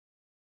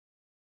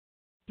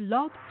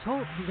Blog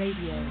Talk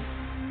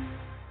Radio.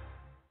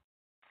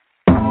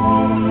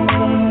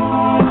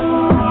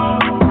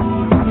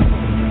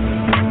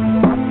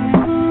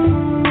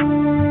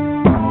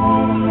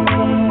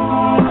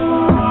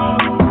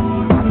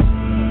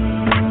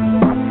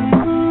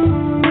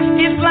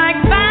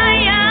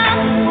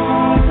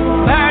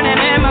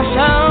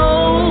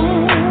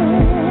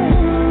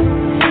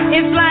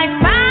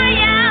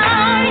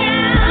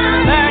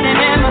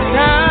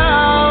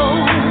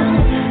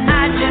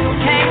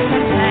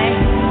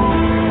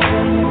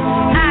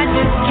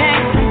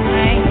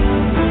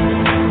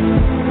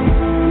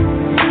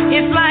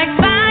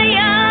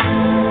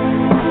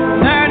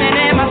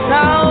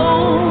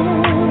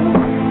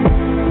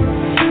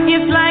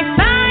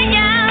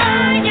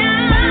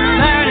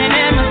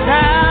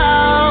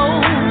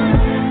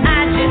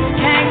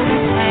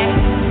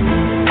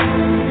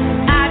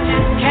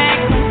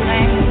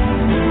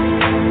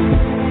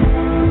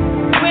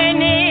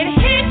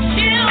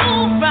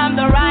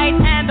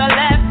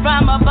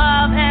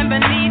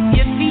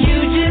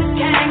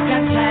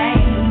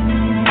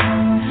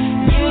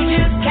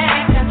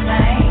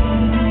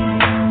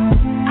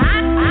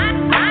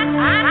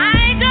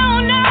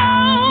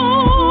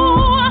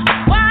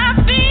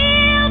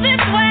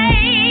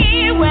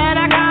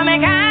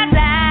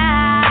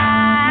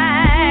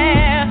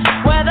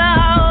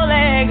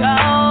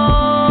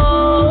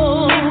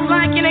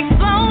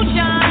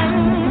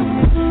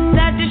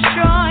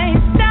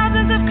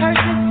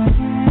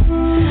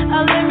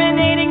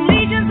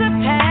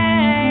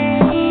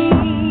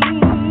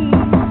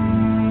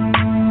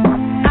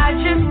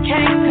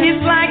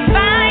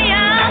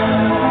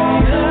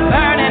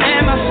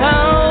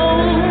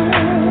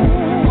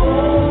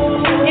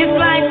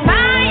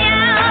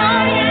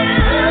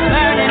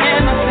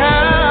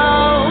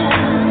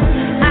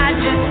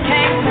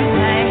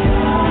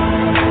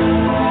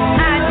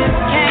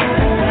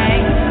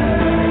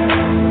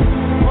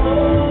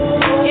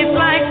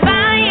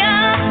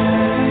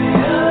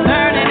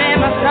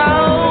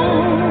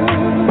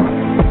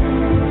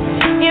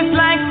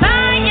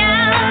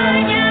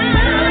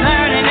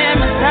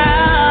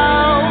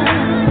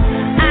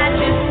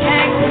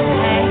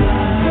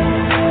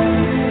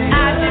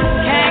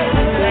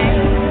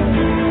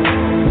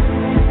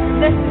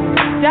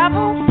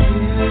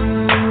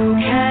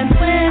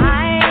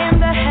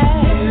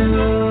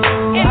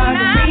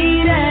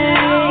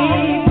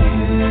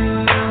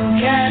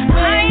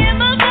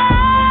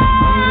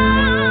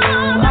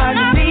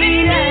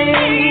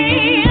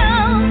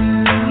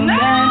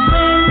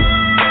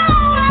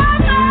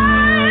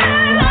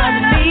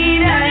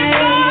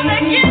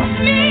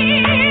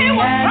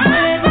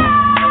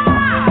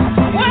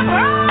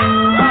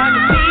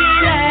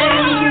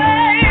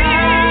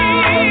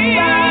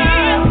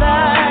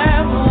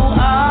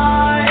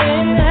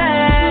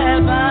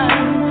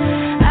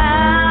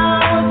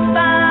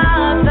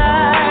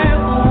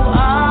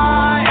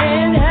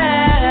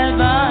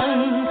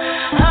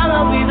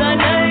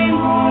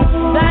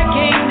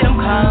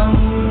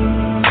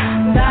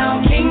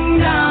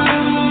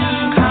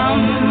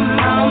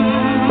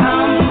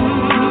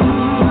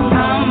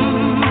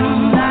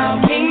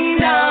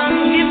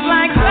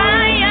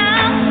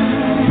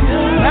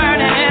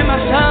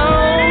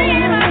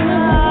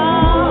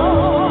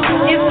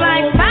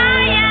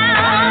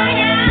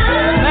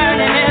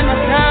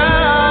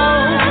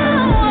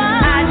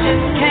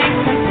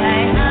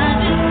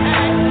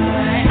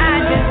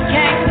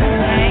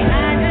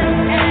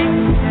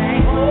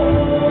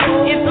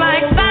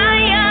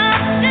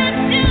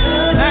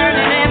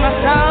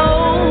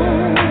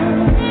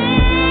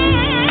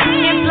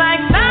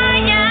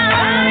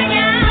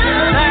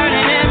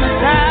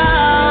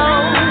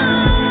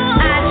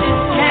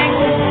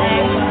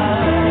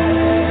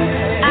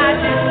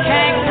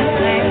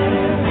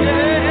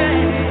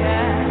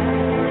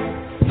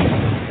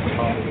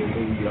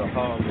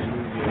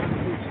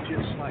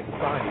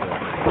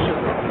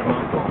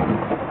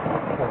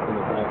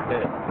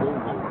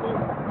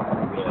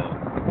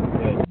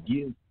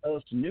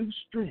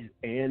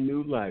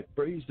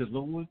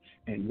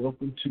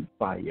 To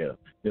Fire,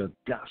 the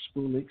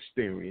gospel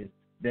experience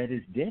that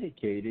is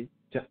dedicated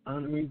to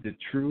honoring the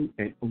true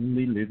and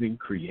only living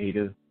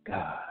Creator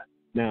God.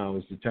 Now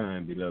is the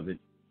time, beloved,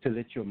 to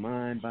let your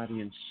mind, body,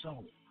 and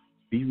soul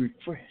be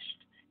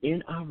refreshed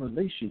in our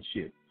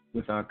relationship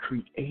with our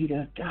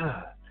Creator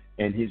God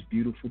and His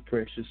beautiful,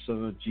 precious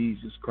Son,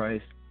 Jesus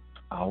Christ,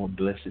 our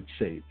blessed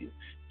Savior.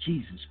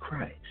 Jesus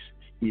Christ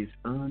is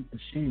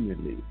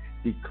unashamedly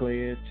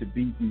declared to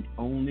be the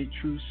only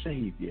true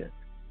Savior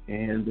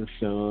and the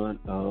Son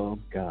of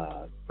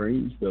God.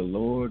 Praise the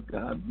Lord.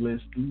 God bless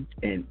each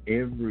and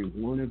every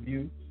one of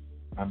you.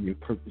 I'm your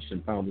purpose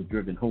and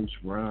power-driven host,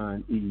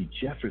 Ron E.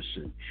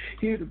 Jefferson,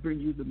 here to bring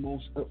you the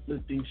most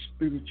uplifting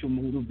spiritual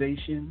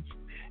motivations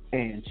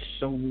and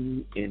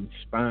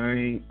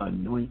soul-inspiring,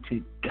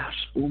 anointed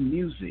gospel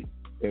music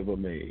ever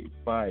made.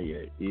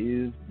 Fire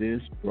is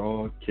this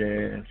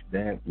broadcast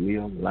that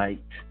will light,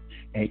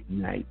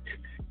 ignite,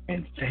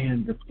 and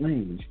fan the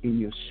flames in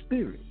your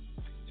spirit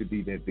to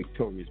be that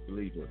victorious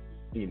believer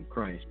in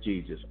Christ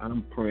Jesus.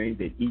 I'm praying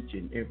that each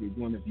and every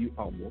one of you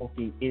are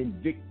walking in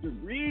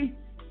victory.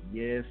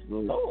 Yes,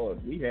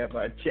 Lord, we have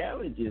our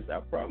challenges. I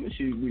promise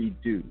you we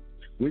do.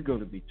 We're going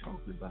to be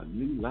talking about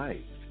new life,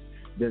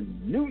 the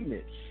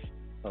newness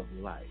of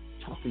life,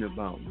 talking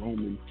about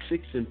Romans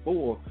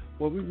 6:4,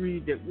 where we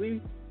read that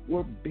we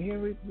were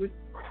buried with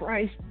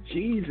Christ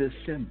Jesus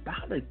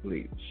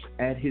symbolically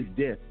at his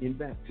death in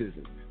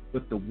baptism.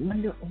 But the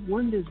wonder of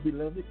wonders,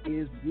 beloved,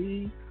 is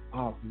we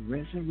are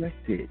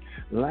resurrected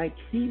like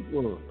he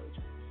was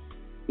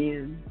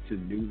into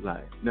new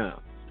life.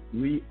 Now,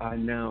 we are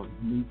now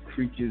new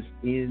creatures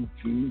in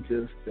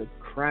Jesus the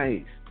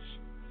Christ.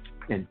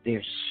 And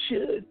there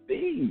should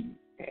be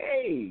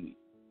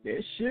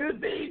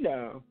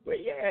now, where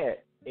you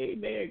at?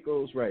 Amen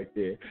goes right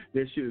there.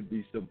 There should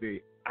be some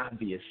very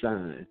obvious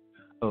signs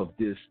of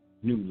this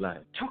new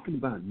life. Talking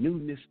about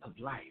newness of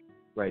life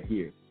right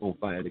here on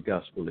Fire the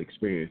Gospel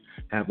Experience.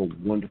 Have a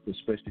wonderful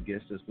special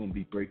guest that's going to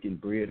be breaking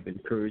bread of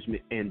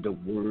encouragement and the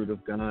Word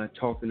of God,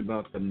 talking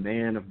about the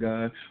man of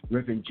God,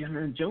 Reverend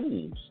John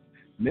Jones,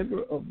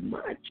 member of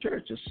my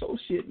church,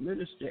 associate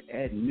minister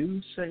at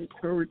New St.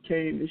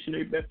 Hurricane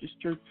Missionary Baptist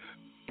Church,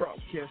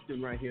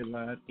 broadcasting right here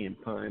live in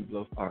Pine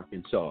Bluff,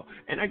 Arkansas.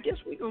 And I guess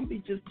we're going to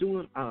be just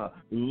doing a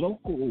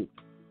local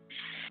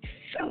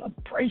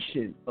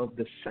celebration of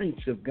the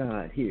saints of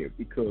God here,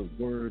 because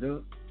word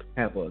up,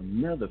 have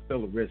another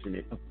fellow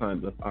resident of Pine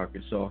Bluff,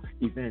 Arkansas,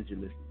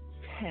 evangelist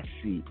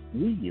Cassie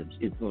Williams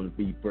is going to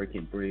be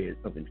breaking bread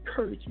of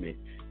encouragement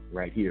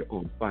right here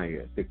on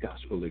Fire, the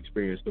Gospel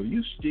Experience. So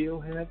you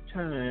still have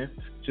time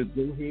to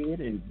go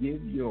ahead and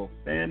give your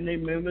family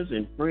members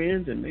and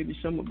friends and maybe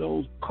some of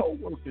those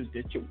co-workers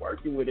that you're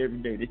working with every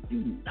day that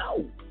you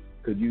know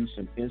could use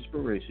some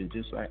inspiration,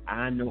 just like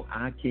I know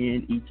I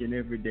can each and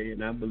every day,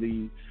 and I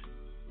believe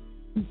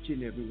each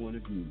and every one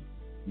of you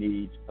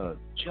needs a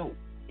jolt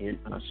in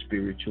our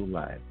spiritual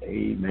life.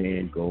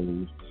 Amen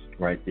goes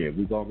right there.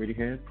 We've already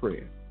had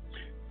prayer.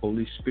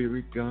 Holy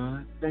Spirit,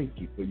 God, thank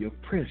you for your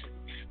presence.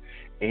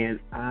 And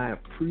I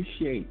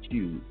appreciate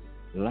you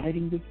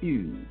lighting the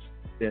fuse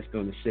that's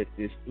going to set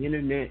this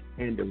internet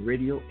and the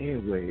radio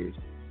airwaves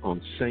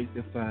on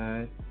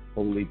sanctified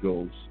Holy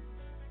Ghost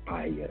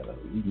fire.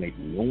 We make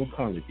no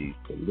apologies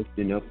for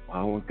lifting up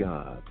our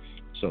God.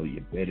 So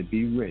you better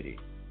be ready,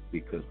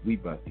 because we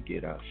about to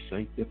get our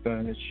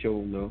sanctified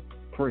shoulder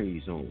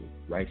praise on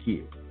right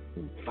here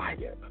on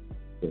Fire,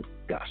 the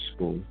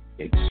Gospel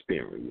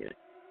Experience.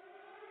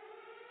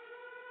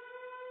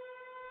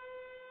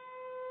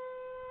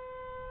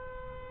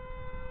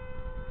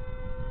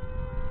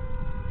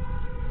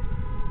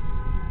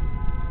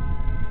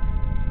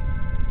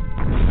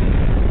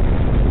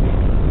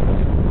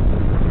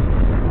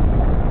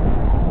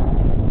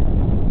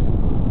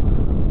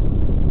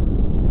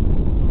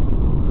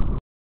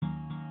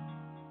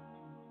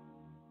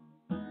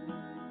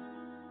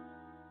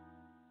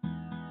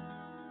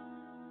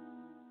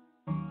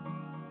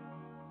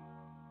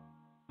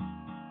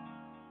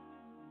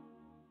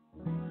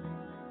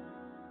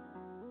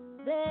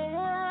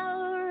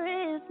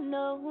 There is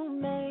no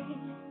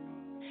man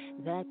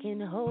that can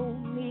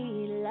hold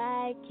me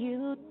like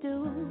you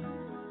do,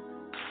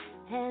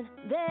 and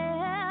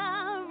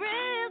there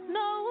is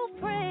no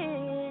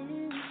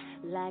friend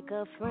like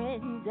a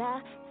friend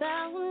I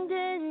found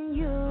in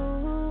you,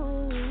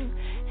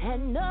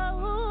 and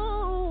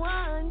no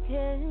one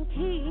can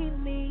keep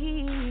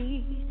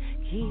me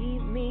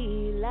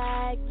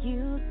like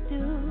you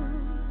do.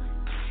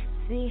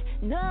 See,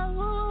 no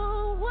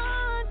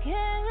one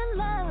can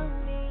love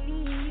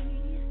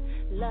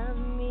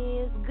me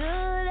as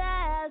good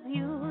as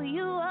you.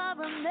 You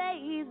are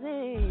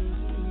amazing.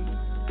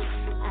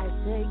 I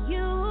say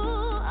you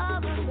are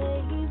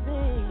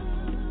amazing.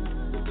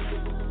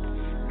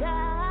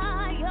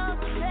 God, you're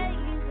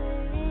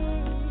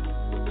amazing.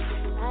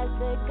 I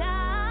say,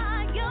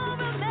 God,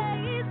 you're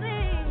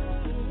amazing.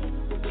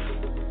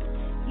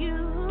 You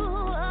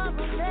are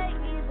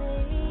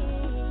amazing.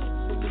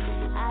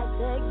 I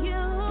say you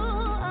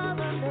are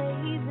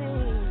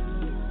amazing.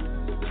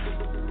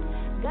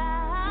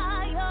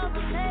 God, you're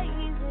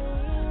amazing.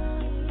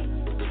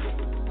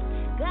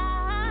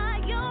 God,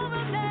 you're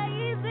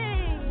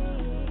amazing.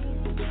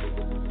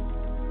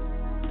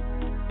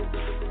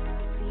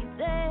 See,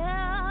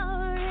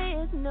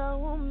 there is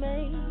no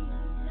man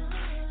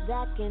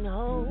that can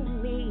hold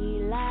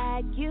me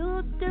like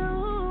you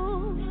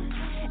do,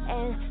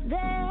 and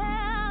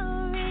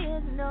there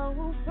is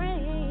no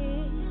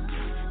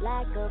friend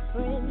like a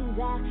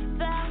friend I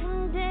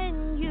found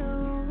in you,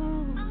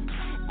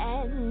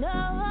 and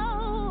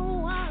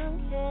no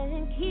one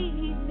can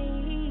keep me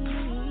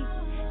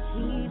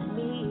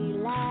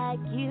like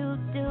you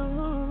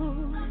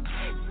do.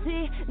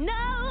 See,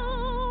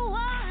 no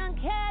one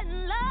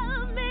can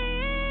love me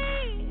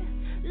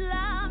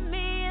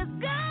as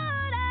good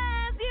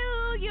as you.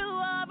 You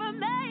are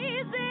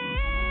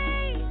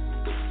amazing.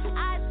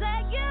 I say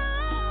you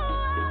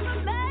are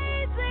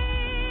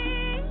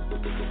amazing.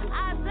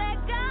 I say,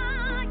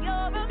 God,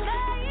 you're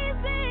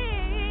amazing.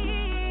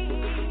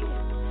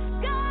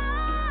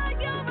 God,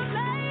 you're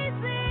amazing.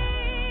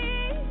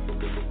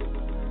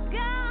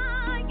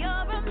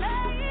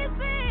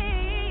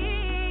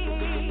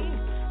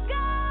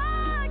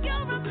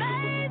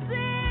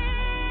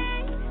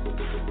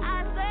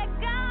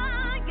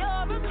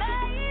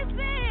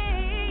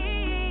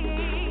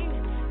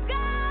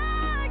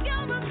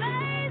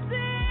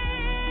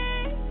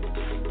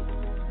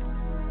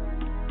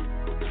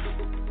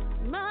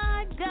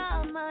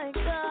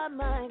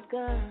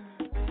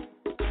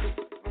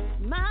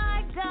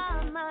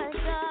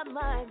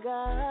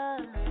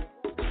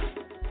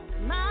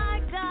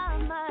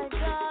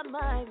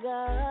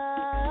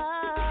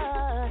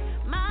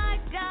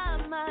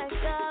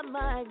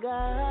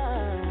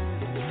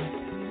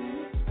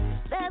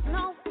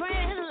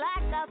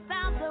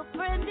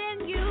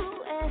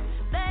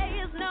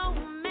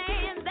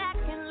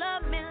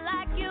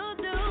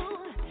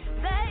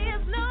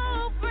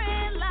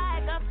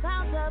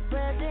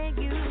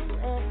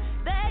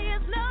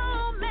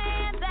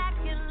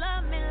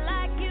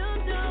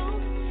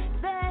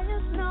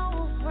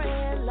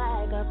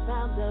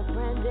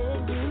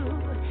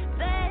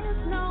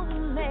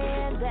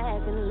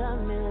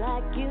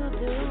 like you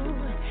do.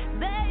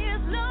 There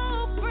is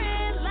no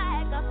friend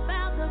like I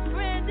found a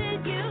friend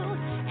in you.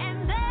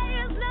 And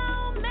there is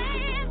no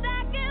man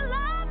that can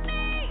love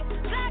me,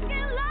 that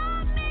can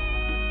love me.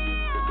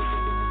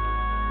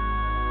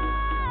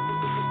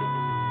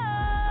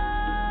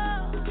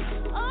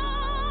 Oh,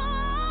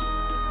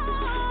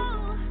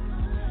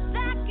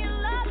 that can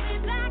love me,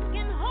 that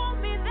can hold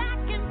me, that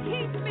can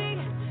keep me,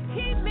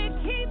 keep me,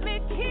 keep me,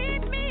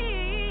 keep me.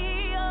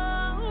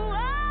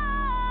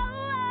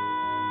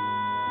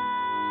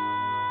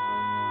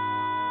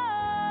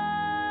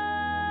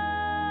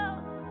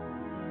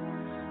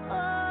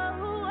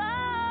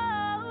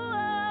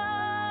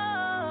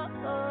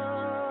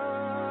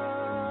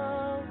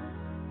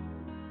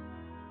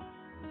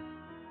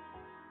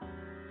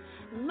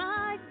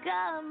 My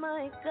God,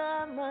 my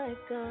God, my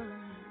God.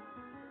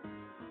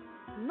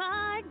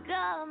 My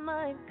God,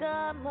 my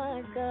God,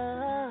 my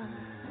God.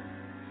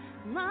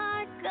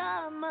 My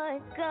God, my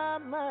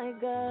God, my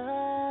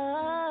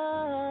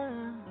God.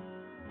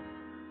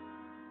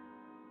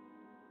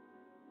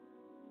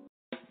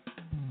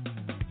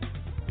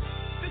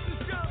 This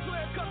is John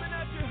Blair coming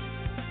at you.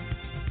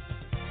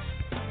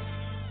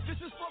 This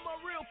is for my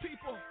real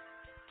people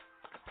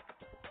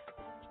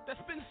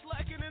that's been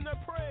slacking in their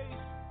praise.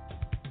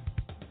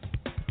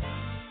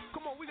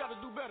 Come on, we gotta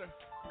do better.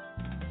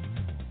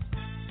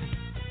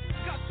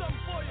 Got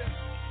something for you.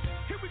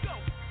 Here we go.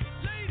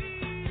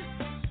 Ladies.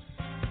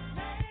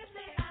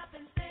 Lately I've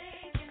been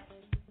thinking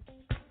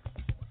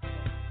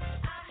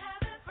I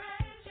haven't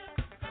praised you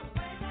the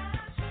way that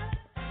I should.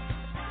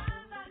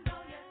 Sometimes I know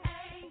you're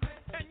angry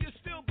and you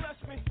still bless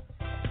me.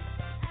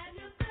 And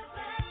you still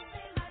bless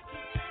me like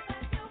you said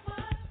that you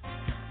would.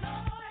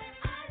 Lord,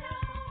 I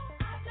know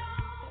I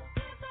don't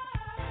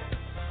deserve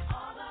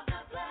all of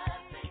the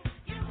blessings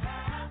you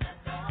have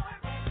restored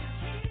me. You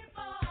keep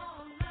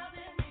on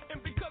loving me. And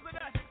because of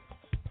that,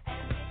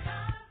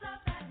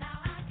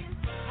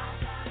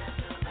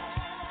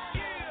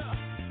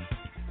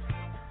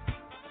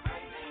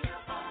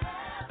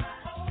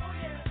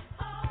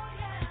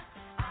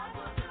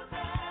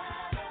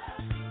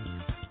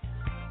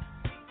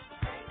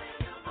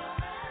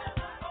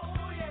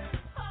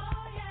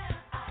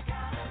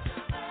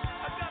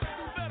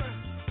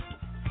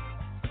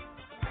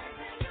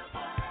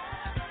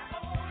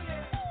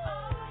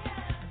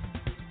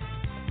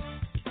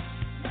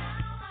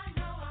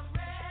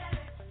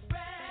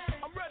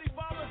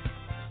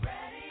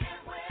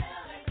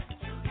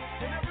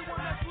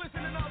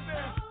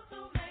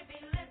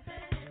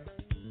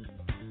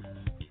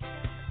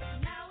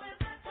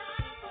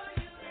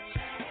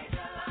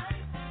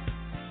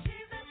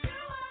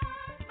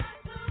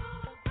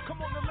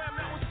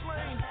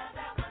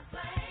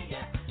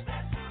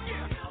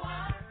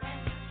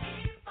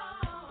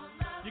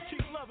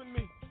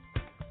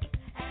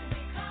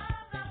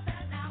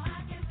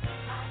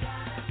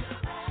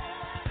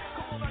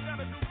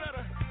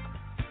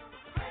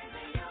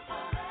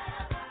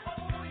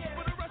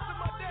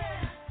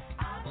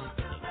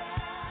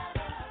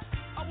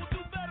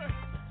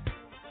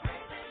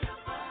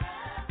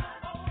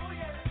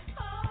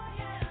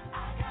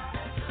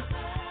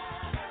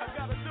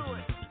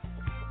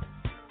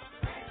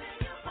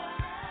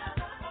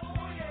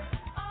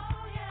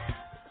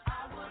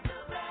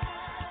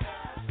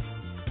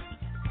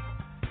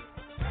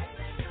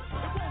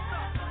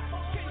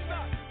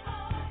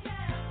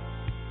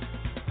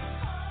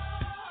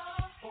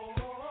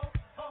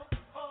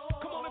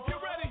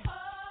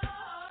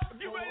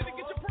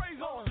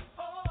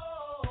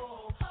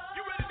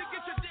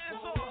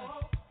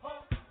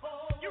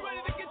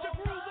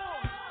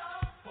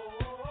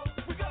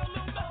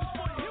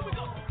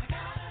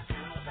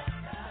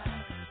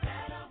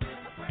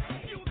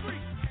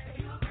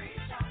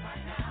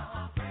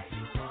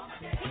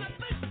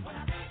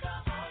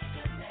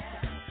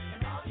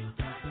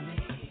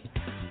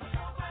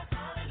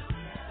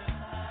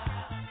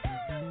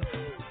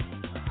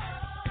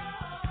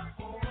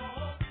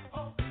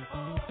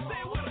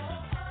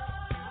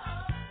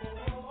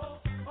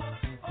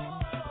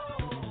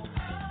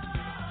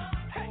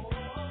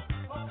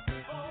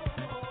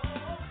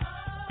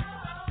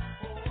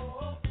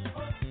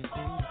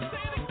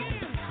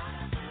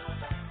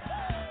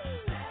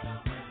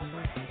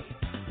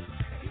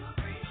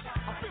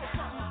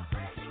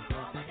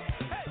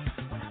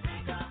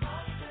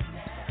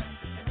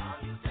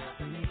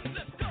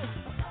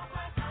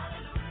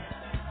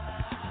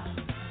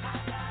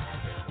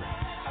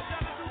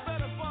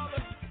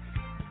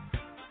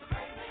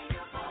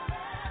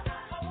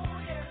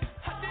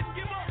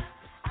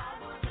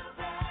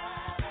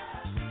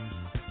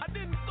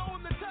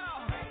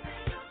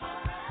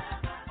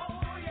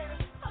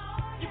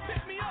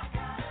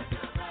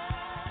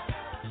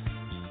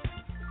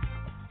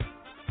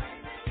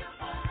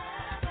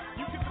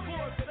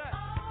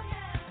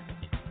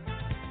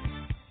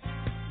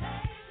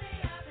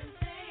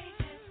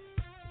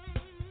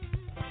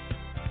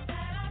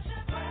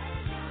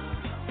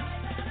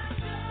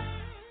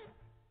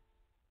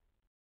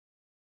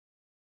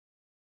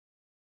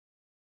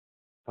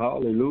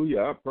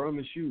 Hallelujah. I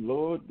promise you,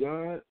 Lord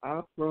God,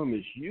 I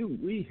promise you,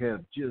 we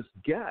have just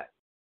got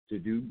to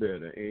do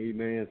better.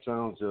 Amen.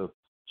 Sounds of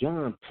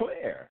John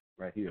Clare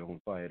right here on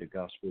Fire, the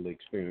Gospel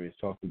Experience,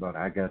 talking about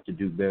I got to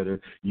do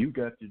better. You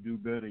got to do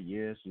better.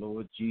 Yes,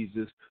 Lord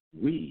Jesus,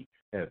 we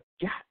have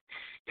got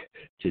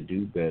to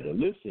do better.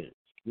 Listen,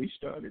 we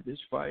started this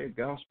Fire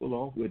Gospel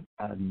off with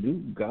a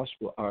new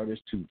gospel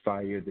artist to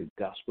Fire the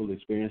Gospel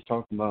Experience,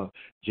 talking about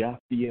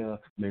Jafia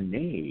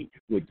Monet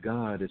with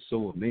God is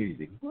So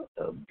Amazing. What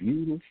a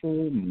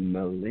beautiful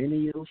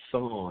millennial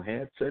song.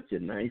 Had such a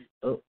nice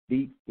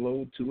upbeat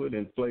flow to it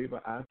and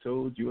flavor. I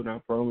told you and I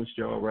promised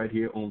y'all right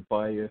here on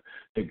Fire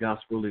the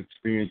Gospel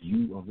Experience,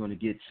 you are going to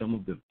get some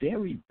of the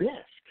very best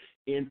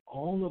in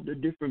all of the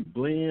different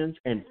blends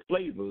and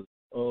flavors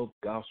of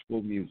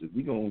gospel music.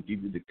 We're going to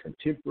give you the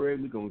contemporary.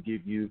 We're going to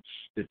give you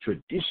the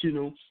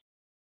traditional.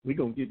 We're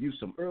going to give you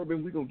some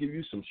urban. We're going to give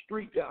you some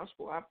street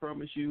gospel. I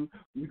promise you,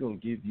 we're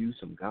going to give you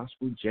some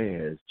gospel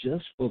jazz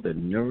just for the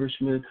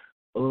nourishment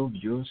of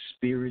your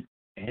spirit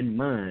and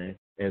mind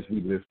as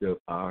we lift up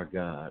our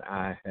God.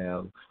 I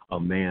have a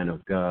man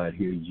of God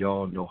here.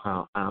 Y'all know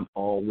how I'm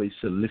always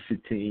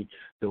soliciting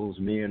those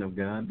men of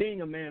God.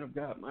 Being a man of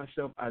God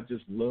myself, I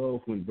just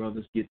love when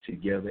brothers get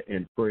together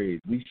and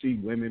praise. We see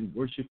women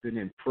worshiping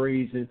and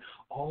praising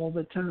all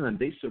the time.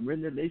 They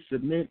surrender, they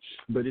submit,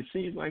 but it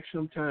seems like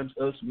sometimes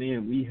us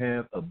men, we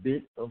have a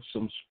bit of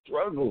some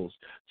struggles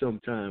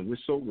sometimes. We're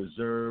so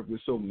reserved, we're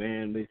so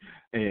manly,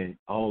 and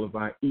all of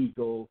our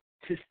ego,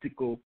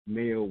 statistical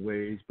male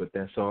ways, but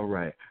that's all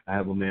right. I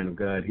have a man of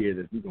God here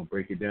that we're going to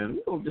break it down.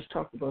 We're going to just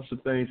talk about some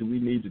things that we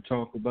need to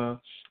talk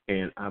about,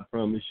 and I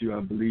promise you,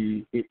 I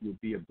believe it will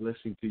be a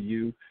blessing to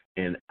you,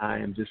 and I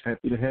am just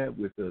happy to have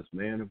with us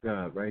man of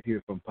God right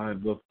here from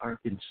Pine Bluff,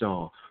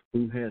 Arkansas,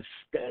 who has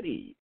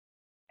studied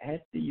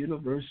at the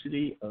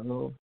University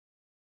of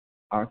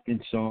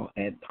Arkansas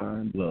at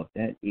Pine Bluff.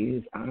 That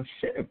is our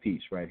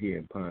centerpiece right here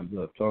in Pine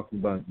Bluff, talking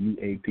about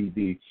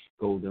UAPB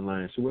Golden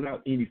Lion. So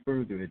without any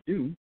further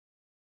ado,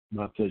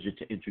 my pleasure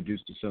to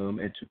introduce to some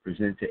and to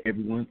present to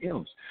everyone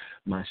else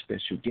my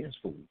special guest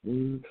for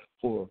Word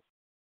for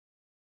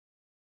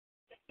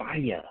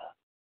Fire,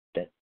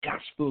 the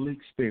Gospel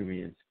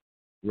Experience,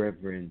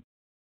 Reverend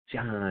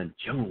John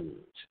Jones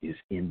is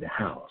in the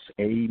house.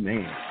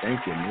 Amen. Thank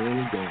you,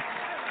 Lord.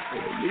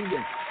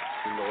 Hallelujah.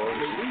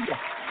 Hallelujah.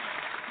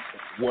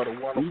 What a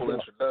wonderful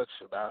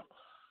introduction.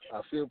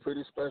 I feel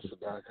pretty special,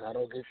 Doc. I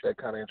don't get that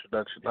kind of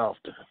introduction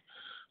often,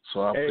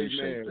 so I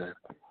appreciate that.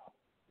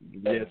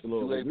 Yes,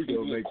 Lord. We're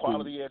going to make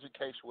quality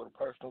education with a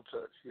personal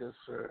touch. Yes,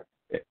 sir.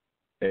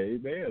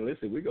 Amen.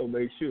 Listen, we're going to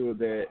make sure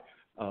that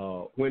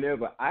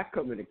whenever I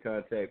come into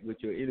contact with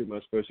you, any of my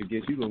special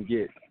guests, you're going to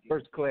get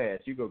first class.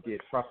 You're going to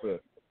get proper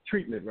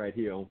treatment right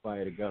here on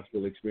Fire the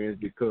Gospel Experience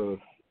because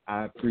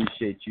I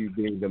appreciate you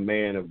being the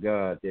man of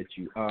God that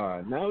you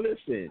are. Now,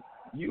 listen,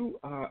 you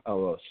are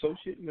an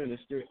associate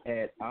minister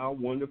at our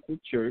wonderful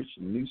church,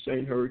 New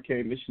St.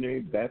 Hurricane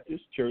Missionary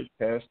Baptist Church,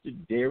 Pastor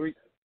Derek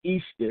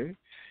Easter.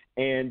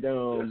 And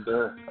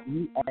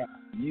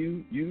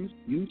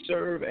you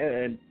serve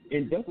in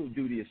double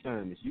duty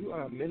assignments. You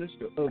are a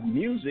minister of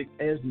music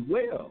as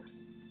well.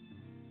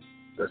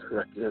 That's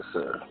correct, yes,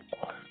 sir.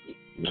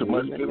 Too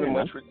much given,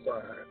 much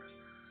required.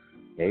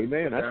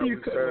 Amen. I see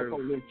you cutting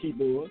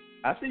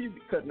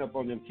up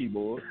on them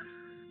keyboards.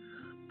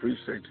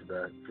 Appreciate you,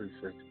 Doc.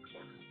 Appreciate you.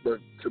 But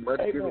too much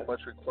given,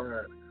 much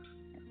required.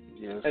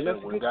 Yes, and sir.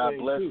 When God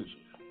blesses you.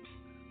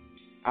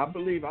 I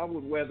believe I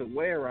would rather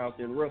wear out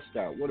than rust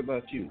out. What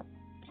about you?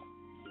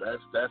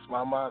 That's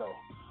my motto.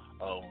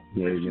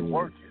 If you're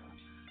working,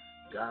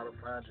 God will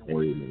find you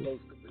where you're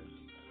supposed to be.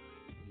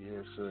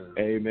 Yes, sir.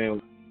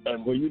 Amen.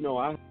 And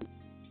well,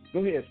 go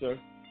ahead, sir.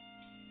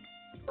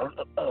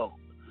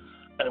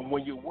 And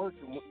when you're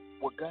working,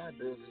 what God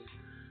does is,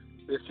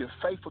 if you're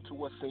faithful to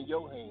what's in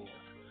your hands,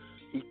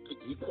 he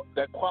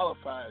that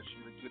qualifies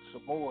you to get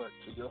some more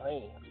to your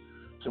hands.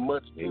 Too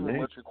much given,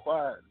 much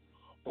required.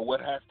 But what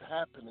has to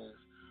happen is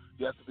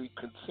you have to be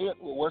content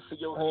with what's in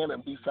your hand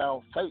and be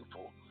found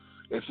faithful.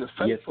 If you're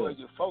faithful and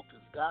you're focused,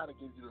 God will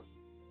give you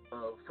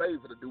the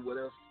favor to do what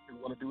else you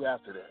want to do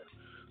after that.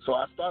 So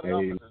I started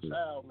off as a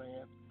child,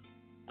 man,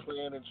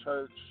 playing in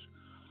church.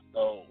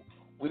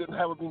 We didn't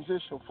have a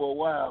musician for a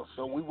while,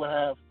 so we would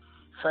have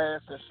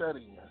fast and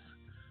shut-ins.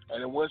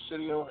 And in one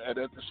shut-in, and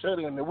at the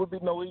shut-in, there would be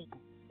no eating.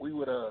 We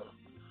would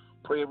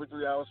pray every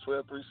 3 hours,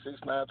 12, 3,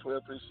 6, 9,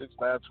 12, 3, 6,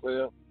 9,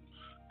 12.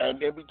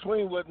 And in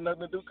between wasn't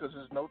nothing to do because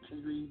there's no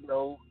TV,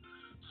 no.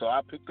 So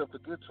I picked up the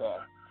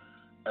guitar,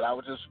 and I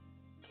would just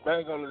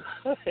bang on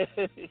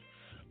it.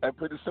 And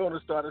pretty soon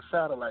it started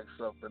sounding like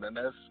something, and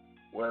that's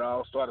where it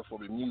all started for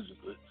me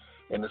musically.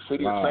 In the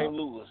city of St.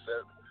 Louis,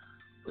 at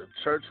the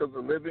Church of the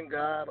Living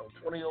God on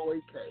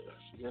 2008 Cass.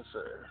 Yes,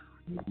 sir.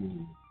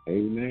 Mm-hmm.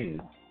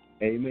 Amen.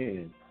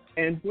 Amen.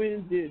 And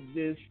when did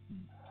this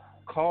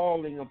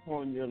calling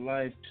upon your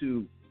life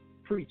to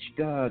preach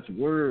God's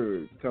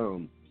word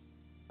come?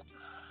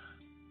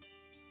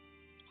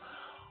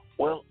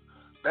 Well,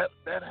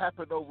 that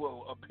happened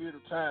over a period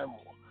of time.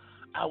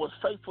 I was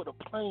faithful to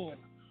playing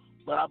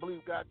But I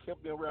believe God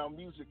kept me around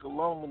music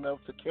long enough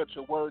to catch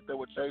a word that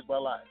would change my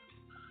life.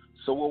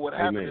 So what would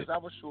happen is I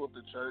would show up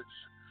to church.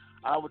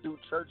 I would do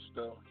church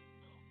stuff.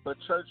 But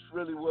church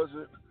really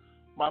wasn't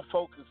my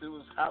focus. It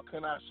was how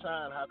can I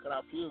shine? How can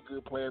I feel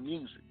good playing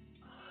music?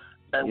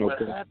 And what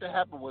had to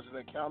happen was an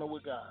encounter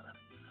with God.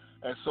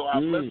 And so I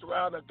messed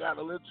around and got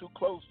a little too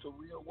close to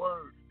real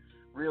word,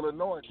 real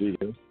anointing.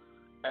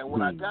 And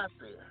when I got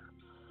there,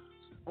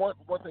 one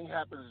thing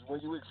happens is when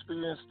you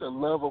experience the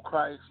love of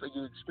Christ and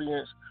you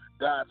experience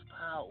God's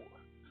power,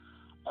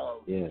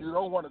 you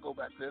don't want to go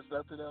back. There's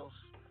nothing else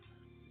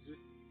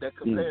that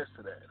compares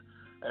to that.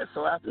 And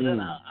so after that,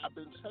 I've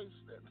been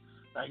chasing.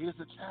 Now here's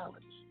the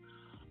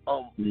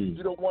challenge.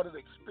 You don't want an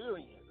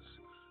experience.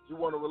 You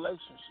want a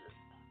relationship.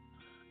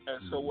 And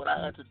so what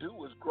I had to do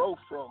was grow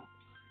from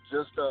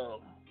just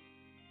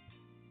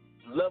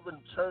loving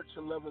church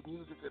and loving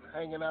music and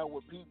hanging out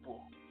with people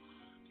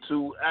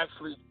to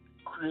actually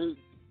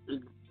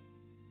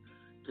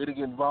getting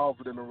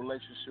involved in a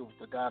relationship with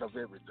the God of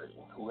everything,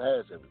 who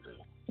has everything.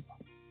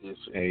 Yes,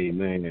 sir.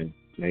 Amen.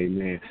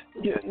 Amen.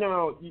 Yeah,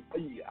 now,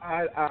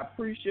 I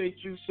appreciate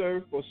you,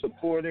 sir, for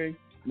supporting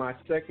my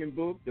second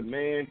book, The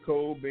Man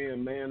Code, Being a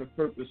Man of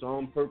Purpose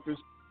on Purpose.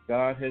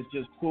 God has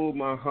just pulled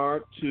my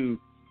heart to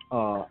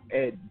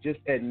just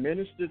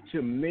administer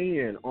to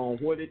men on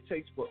what it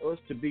takes for us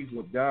to be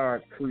what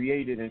God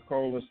created and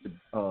called us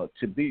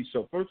to be.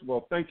 So, first of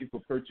all, thank you for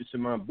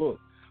purchasing my book.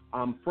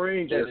 I'm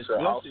praying that it's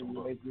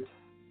blessing you.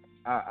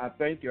 I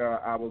thank you.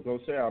 I was going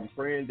to say, I'm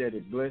praying that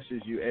it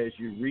blesses you as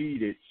you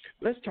read it.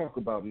 Let's talk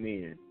about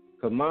men,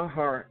 because my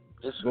heart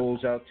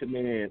goes out to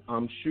men.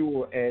 I'm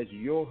sure as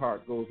your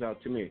heart goes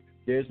out to men.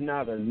 There's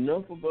not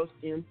enough of us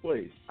in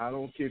place. I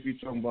don't care if you're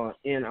talking about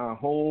in our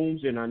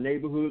homes, in our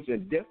neighborhoods,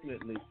 and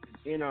definitely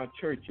in our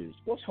churches.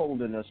 What's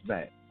holding us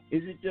back?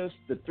 Is it just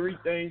the three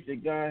things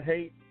that God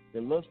hates? The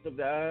lust of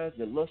the eyes,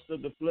 the lust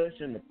of the flesh,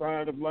 and the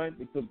pride of life?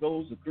 Because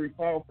those are three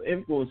powerful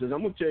influences.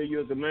 I'm going to tell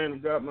you as a man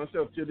of God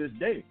myself to this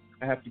day,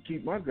 I have to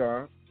keep my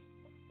guard.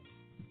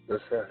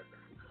 That's right.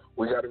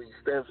 We got to be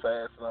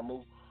steadfast, and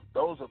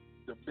those are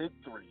the big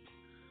three.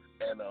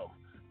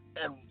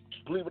 And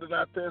believe it or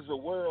not, there's a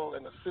world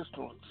and a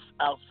system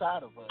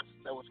outside of us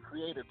that was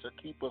created to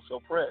keep us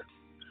oppressed.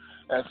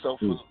 And so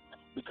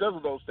because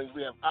of those things,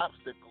 we have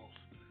obstacles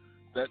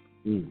that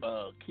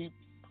keep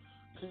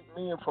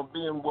men from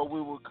being what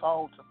we were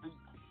called to be.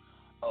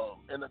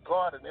 In the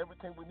garden,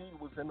 everything we needed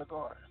was in the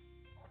garden.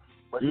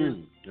 But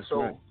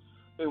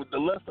it was the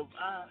lust of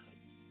eye,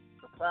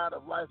 the pride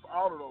of life,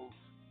 all of those.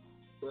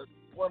 But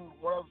one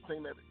other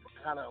thing that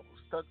kind of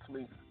stuck to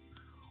me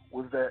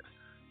was that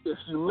if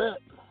you let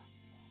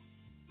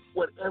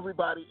what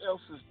everybody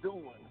else is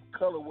doing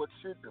color what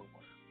you're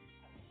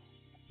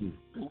doing,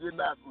 then you're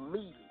not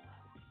leading.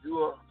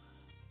 You're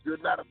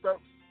not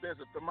there's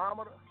a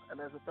thermometer and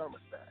there's a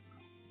thermostat.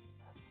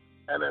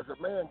 And as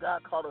a man,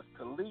 God called us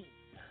to lead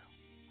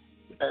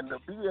and to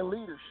be in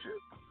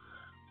leadership.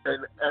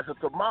 And as a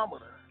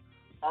thermometer,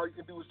 all you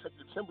can do is check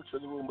the temperature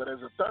in the room. But as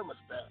a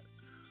thermostat,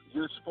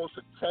 you're supposed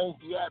to change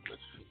the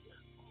atmosphere.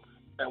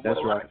 And what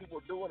a lot of people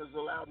are doing is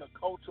allowing the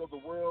culture of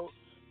the world,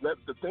 let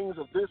the things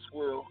of this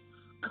world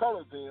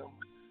color them.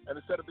 And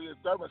instead of being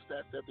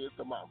thermostats, they're being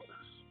thermometers.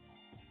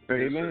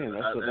 Amen.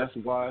 That's a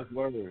wise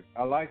word.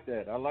 I like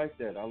that. I like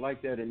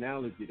that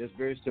analogy. That's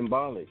very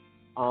symbolic.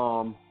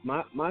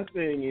 My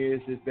thing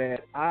is that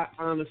I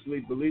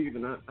honestly believe,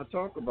 and I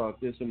talk about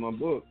this in my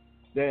book,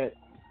 that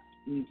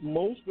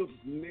most of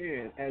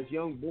men as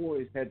young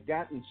boys had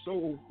gotten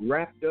so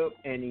wrapped up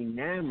and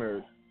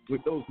enamored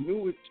with those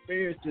new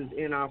experiences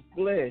in our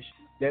flesh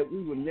that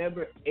we were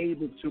never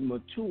able to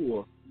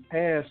mature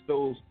past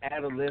those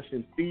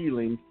adolescent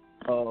feelings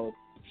of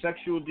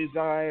sexual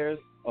desires,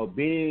 of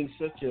being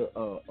such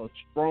a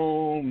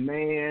strong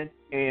man.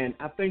 And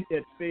I think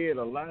that fed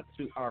a lot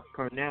to our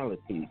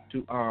carnality,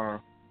 to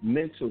our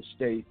mental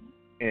state,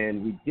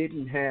 and we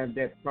didn't have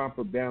that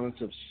proper balance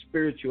of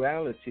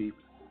spirituality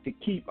to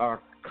keep our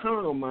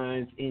carnal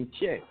minds in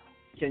check.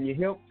 Can you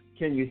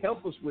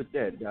help us with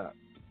that, Doc?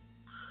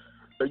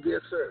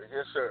 Yes, sir.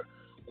 Yes, sir.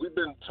 We've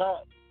been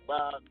taught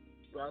by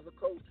the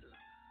culture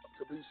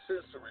to be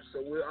sensory, so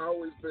we've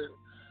always been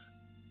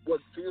what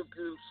feels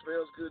good,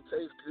 smells good,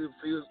 tastes good,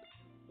 feels.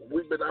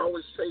 We've been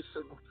always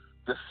chasing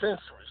the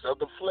sensories of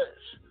the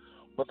flesh.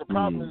 But the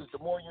problem is the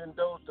more you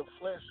indulge the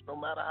flesh, no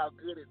matter how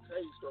good it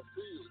tastes or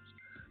feels,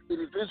 it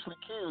eventually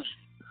kills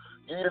you.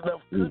 You eat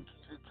enough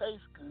cookies, it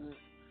tastes good,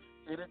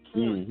 it'll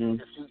kill you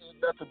if you eat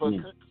nothing but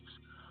cookies.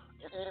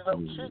 You eat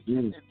enough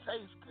chicken, it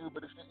tastes good,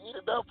 but if you eat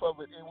enough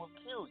of it, it will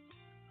kill you.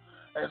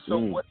 And so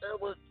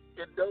whatever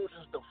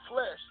indulges the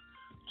flesh,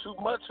 too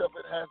much of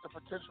it has the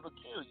potential to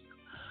kill you.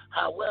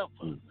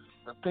 However,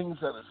 the things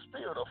of the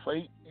spirit are for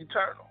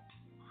eternal.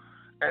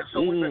 And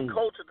so we've been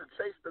cultured to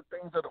chase the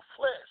things of the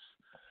flesh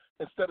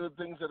instead of the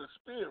things of the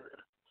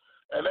spirit.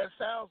 And that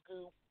sounds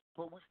good,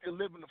 but we still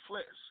live in the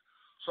flesh.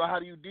 So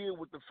how do you deal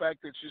with the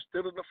fact that you're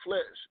still in the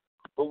flesh,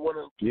 but want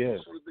to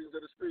pursue the things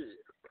of the spirit?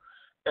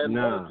 And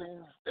one of the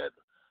things that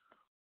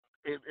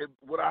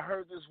when I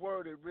heard this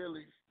word, it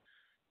really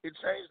it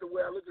changed the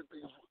way I look at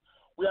things.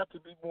 We have to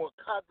be more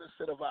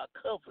cognizant of our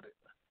covenant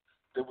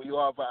than we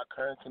are of our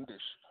current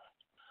condition.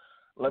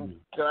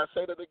 Can I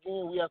say that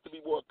again? We have to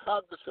be more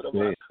cognizant of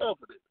our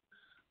covenant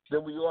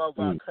than we are of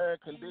our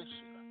current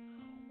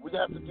condition. We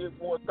have to give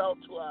more thought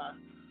to our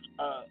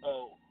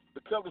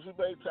the covenants we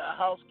made to our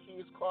house,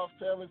 kids, cross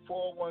family,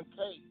 401k,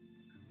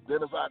 than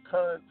of our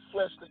current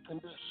fleshly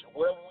condition.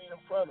 Whatever we're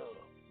in front of.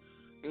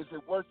 Is it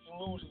worth you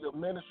losing your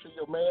ministry,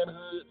 your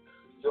manhood,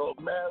 your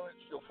marriage,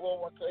 your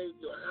 401k,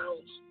 your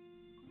house,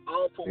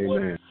 all for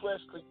what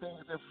fleshly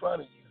things in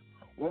front of you?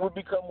 When we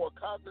become more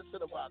cognizant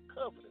of our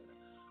covenant,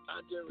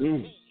 I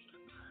guarantee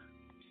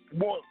you,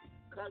 more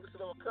cognizant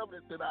of our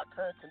covenant than our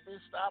current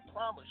condition, I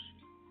promise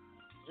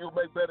you, you'll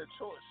make better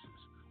choices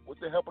with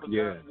the help of the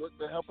God, with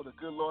the help of the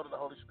good Lord and the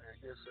Holy Spirit.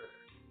 Yes, sir.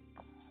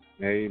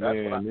 Amen.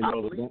 That's what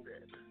I believe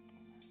that.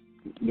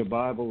 The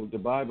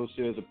Bible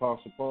says,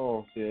 Apostle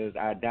Paul says,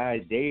 I die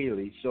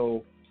daily.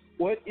 So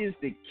what is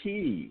the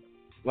key,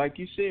 like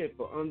you said,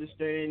 for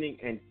understanding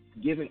and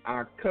giving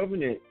our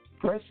covenant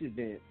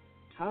precedent?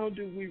 How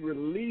do we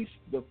release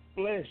the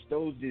flesh,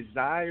 those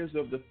desires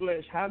of the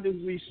flesh? How do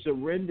we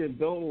surrender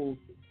those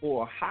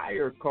for a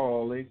higher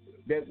calling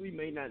that we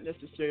may not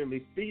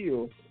necessarily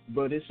feel,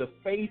 but it's a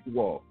faith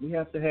walk? We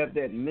have to have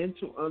that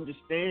mental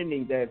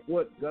understanding that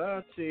what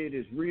God said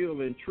is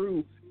real and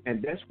true,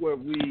 and that's where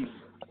we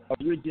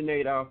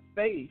originate our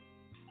faith.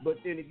 But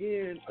then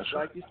again,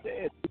 like you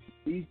said,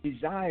 these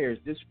desires,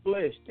 this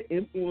flesh, the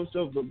influence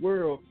of the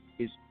world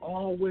is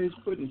always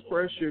putting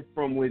pressure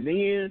from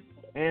within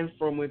and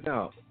from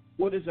without.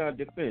 What is our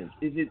defense?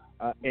 Is it,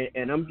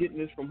 and I'm getting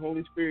this from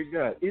Holy Spirit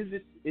God, is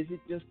it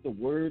just the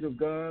word of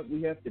God?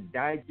 We have to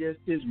digest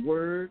his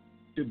word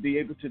to be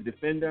able to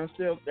defend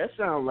ourselves? That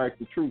sounds like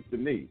the truth to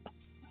me.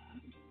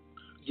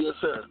 Yes,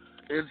 sir.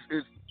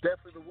 It's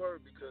definitely the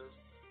word, because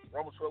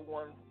Romans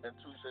 12:1 and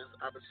 2 says,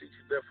 I beseech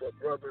you, therefore,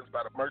 brothers,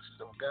 by the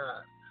mercies of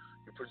God,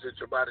 you present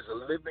your bodies a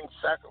living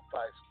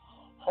sacrifice,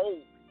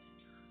 holy,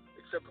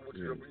 accepting which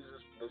your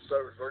reasons of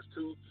service. Verse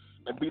 2,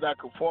 and be not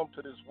conformed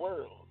to this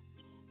world,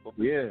 but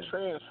be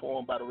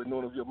transformed by the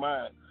renewing of your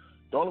mind.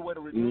 The only way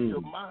to renew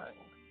your mind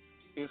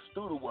is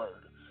through the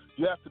word.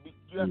 You have to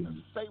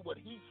say what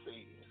he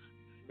says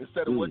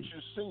instead of what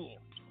you're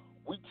seeing.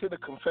 We tend to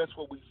confess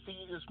what we see,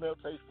 hear, smell,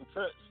 taste, and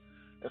touch,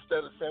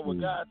 instead of saying what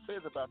God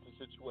says about the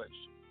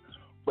situation.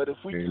 But if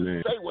we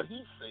just say what he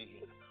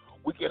said,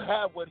 we can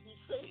have what he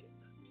said.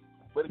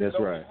 But it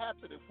can only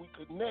happen if we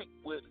connect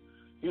with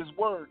his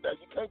word. Now,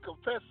 you can't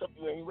confess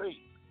something you ain't read.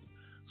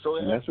 So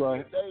it has to be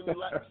a daily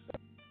life.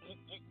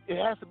 It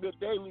has to be a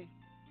daily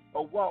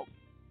walk,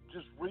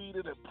 just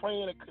reading and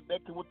praying and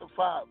connecting with the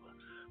Father.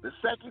 The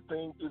second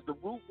thing is the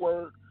root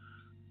word.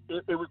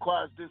 It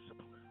requires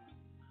discipline.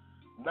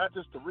 Not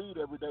just to read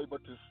every day,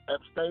 but to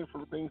abstain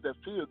from the things that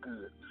feel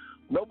good.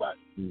 Nobody,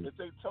 if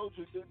they told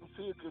you it didn't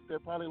feel good, they're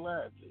probably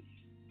lying to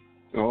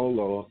you. Oh,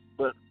 Lord.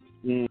 But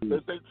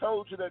if they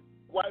told you that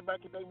white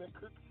macadamia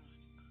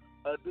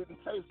cookies didn't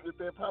taste good,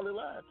 they're probably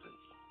lying to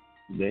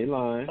you. They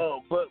lying.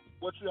 But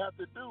what you have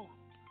to do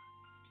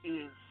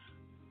is,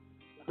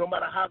 no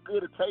matter how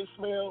good it tastes,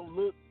 smell,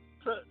 look,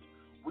 touch,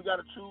 we got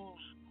to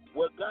choose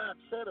what God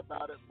said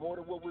about it more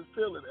than what we're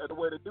feeling. And the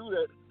way to do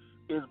that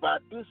is by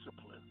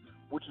discipline,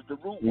 which is the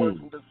root word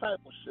from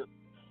discipleship.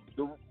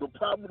 The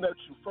problem that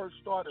you first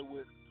started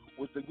with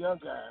was the young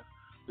guys.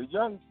 The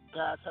young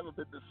guys haven't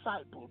been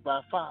discipled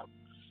by fathers.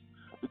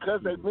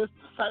 Because they missed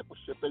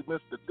discipleship, they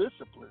missed the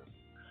discipline.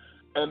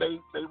 And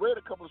they read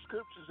a couple of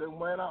scriptures and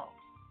went off.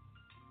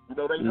 You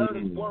know, they heard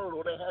a word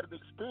or they had an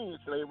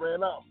experience and they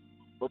ran off.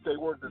 But they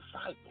weren't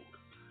discipled.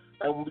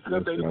 And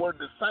because they weren't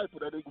discipled,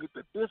 they didn't get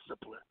the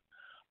discipline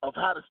of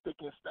how to stick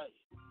and stay.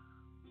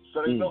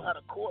 So they know how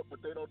to court,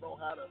 but they don't know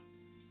how to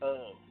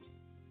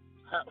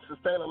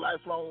sustain a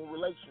lifelong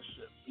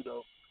relationship. You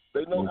know,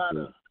 they know how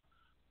to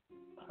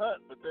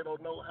hunt, but they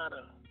don't know how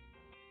to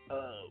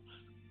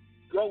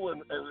go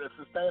and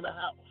sustain a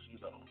house. You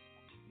know,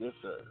 yes,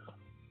 sir.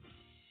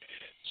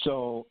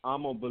 So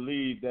I'm gonna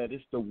believe that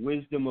it's the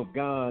wisdom of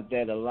God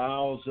that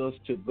allows us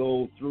to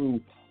go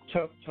through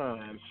tough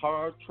times,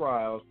 hard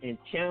trials, and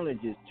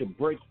challenges to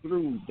break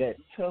through that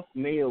tough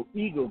male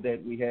ego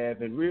that we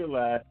have and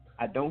realize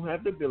I don't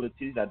have the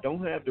abilities, I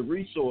don't have the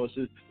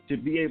resources to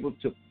be able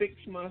to fix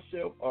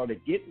myself or to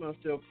get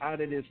myself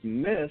out of this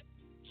mess.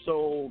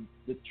 So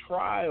the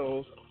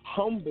trials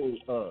humble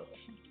us,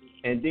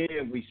 and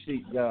then we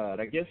seek God.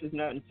 I guess it's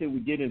not until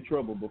we get in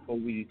trouble before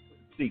we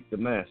seek the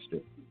Master.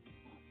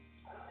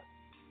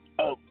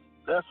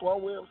 That's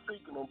one way of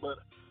seeking Him, but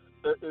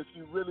if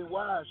you're really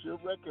wise,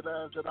 you'll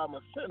recognize that I'm a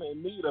sinner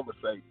in need of a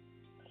Savior.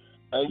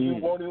 And you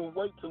won't even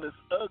wait till it's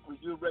ugly.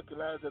 You'll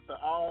recognize that the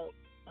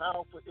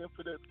all-powerful,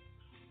 infinite,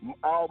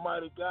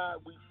 almighty God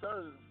we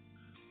serve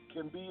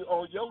can be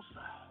on your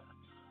side.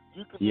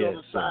 You can be on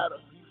the side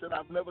of, he said,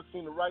 I've never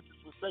seen the righteous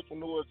forsaken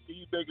nor a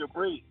seed beggar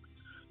bread.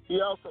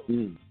 He also,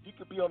 you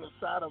can be on the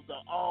side of the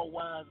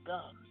all-wise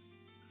God.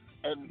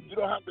 And you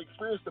don't have to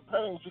experience the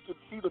pain. You can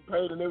see the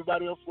pain and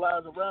everybody else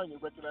lies around you,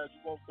 recognize you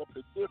want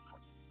something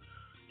different.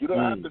 You don't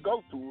have to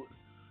go through it.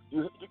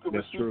 You can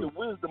That's receive true. the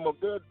wisdom of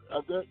their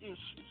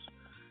issues,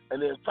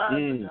 and then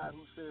find the guy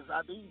who says,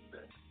 "I need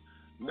that."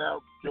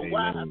 Now, the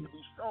why has to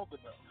be strong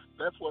enough.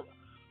 That's what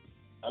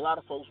a lot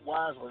of folks'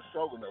 whys weren't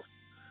strong enough.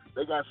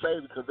 They got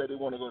saved because they didn't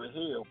want to go to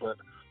hell, but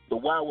the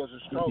why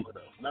wasn't strong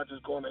enough. Not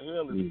just going to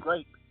hell is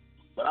great,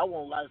 but I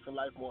want life and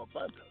life more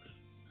abundantly.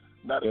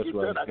 Now, to get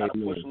that, I got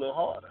to push a little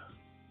harder.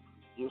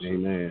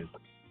 Amen.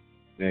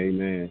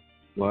 Amen.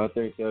 Well, I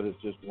think that is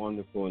just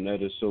wonderful, and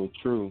that is so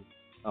true.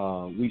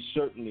 We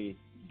certainly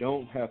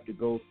don't have to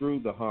go through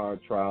the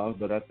hard trials,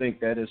 but I think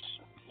that is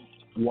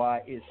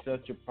why it's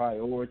such a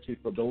priority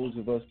for those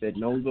of us that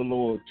know the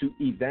Lord to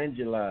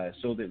evangelize,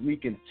 so that we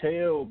can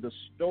tell the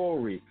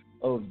story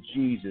of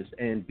Jesus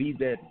and be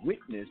that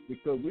witness,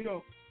 because we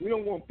don't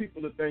want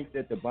people to think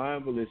that the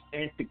Bible is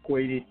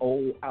antiquated,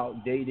 old,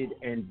 outdated,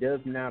 and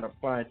does not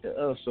apply to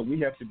us. So we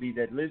have to be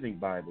that living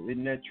Bible.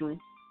 Isn't that true?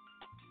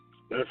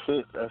 That's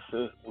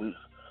it.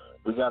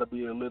 We got to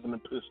be a living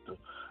epistle.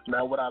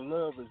 Now, what I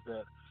love is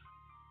that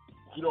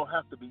you don't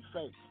have to be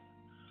fake.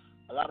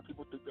 A lot of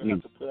people think they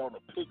have to put on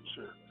a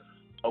picture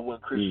of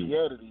what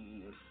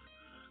Christianity is.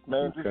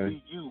 Man, just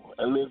be you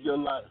and live your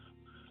life.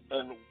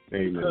 And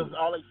because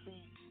all they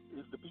see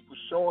is the people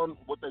showing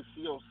what they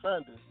see on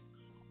Sunday,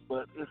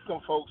 but it's some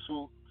folks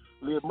who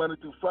live Monday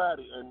through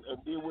Friday and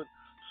deal with.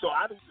 So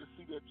I need to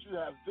see that you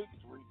have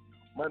victory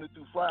Monday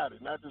through Friday,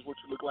 not just what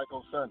you look like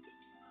on Sunday.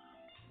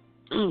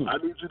 I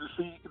need you to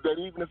see that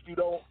even if you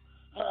don't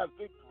have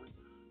victory,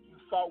 you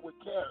fought with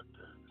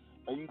character,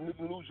 and you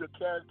didn't lose your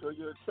character or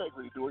your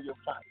integrity during your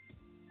fight.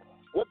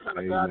 What kind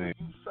of God do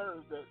you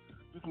serve that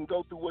you can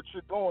go through what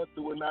you're going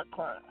through and not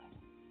cry?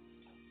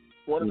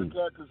 One of the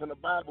characters in the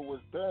Bible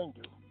was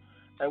Daniel,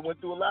 and went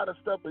through a lot of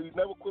stuff, but he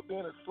never quit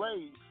being a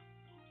slave.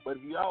 But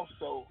he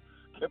also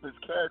kept his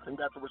character and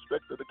got the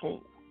respect of the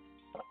king.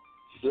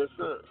 Yes,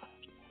 sir.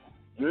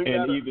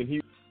 Even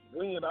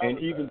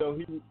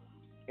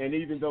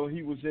though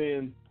he was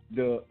in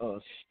the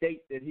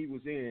state that he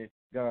was in,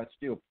 God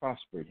still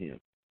prospered him.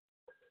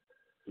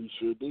 He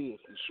sure did.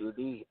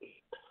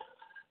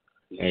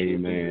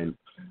 Amen.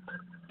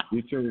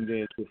 We tuned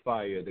in to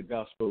Fire, the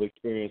gospel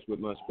experience, with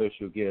my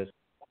special guest,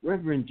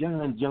 Reverend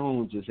John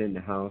Jones, is in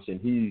the house, and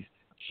he's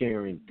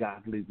sharing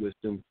godly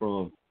wisdom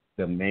from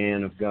the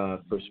man of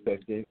God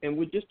perspective. And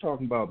we're just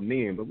talking about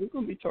men, but we're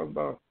going to be talking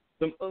about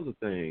some other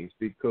things,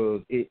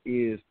 because it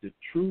is the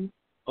truth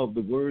of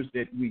the words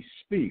that we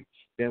speak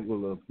that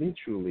will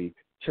eventually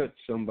touch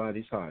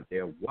somebody's heart.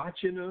 They're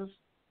watching us,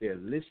 they're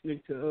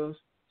listening to us,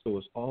 so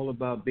it's all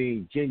about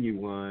being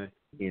genuine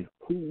in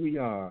who we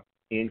are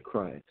in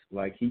Christ.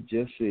 Like he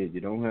just said, you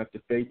don't have to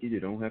fake it,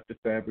 you don't have to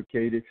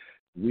fabricate it.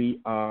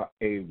 We are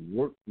a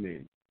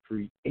workman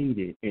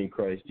created in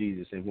Christ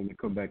Jesus. And when we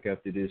come back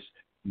after this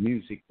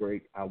music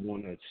break, I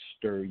want to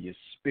stir your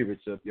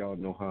spirits up. Y'all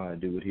know how I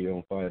do it here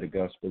on Fire, the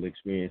Gospel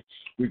Experience.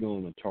 We're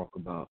going to talk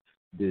about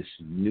this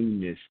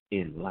newness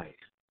in life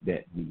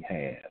that we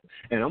have.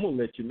 And I'm going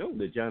to let you know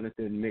that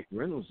Jonathan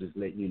McReynolds is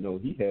letting you know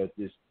he has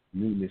this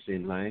newness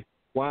in life.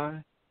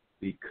 Why?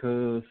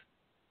 Because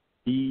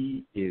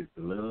he is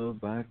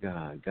loved by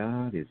God.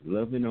 God is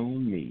loving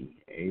on me.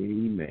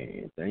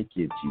 Amen. Thank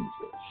you,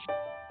 Jesus.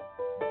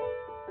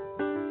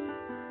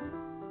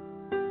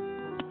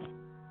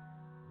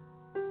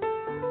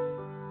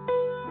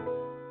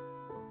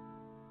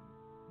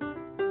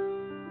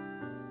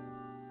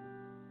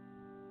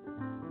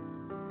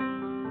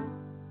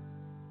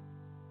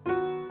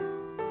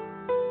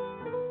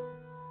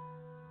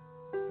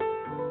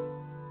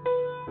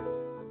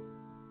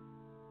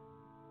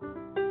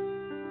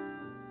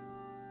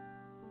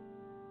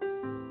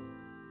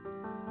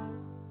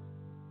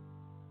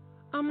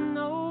 I'm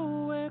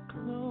nowhere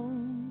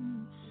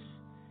close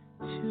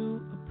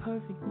to a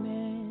perfect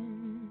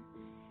man,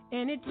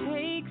 and it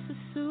takes a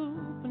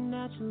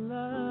supernatural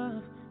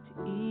love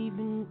to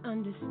even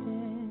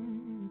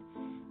understand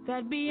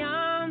that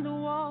beyond the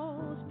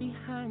walls,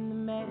 behind the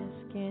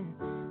mask and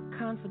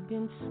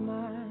confident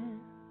smile,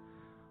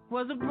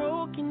 was a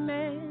broken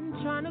man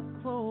trying to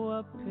grow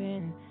up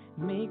and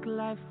make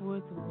life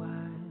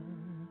worthwhile.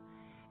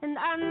 And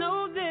I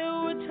know there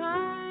were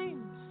times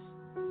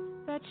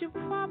that you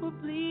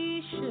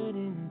probably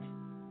shouldn't,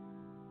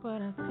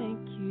 but I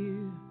thank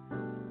you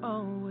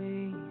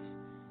always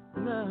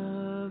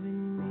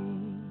loving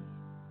me.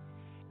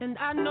 And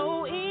I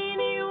know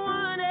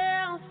anyone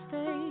else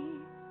they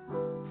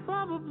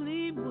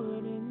probably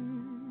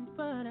wouldn't,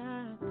 but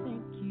I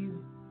thank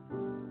you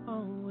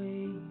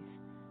always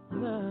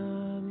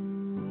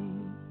loving me.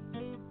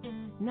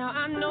 Now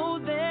I know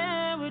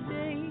there were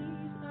days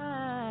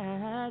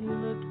I'd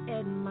look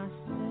at myself,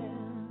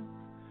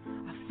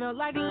 felt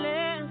like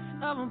less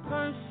of a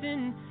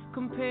person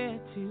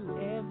compared to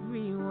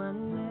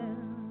everyone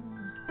else.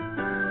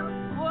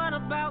 What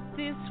about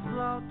this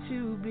flaw,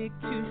 too big,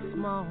 too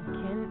small,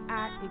 can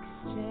I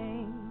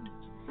exchange?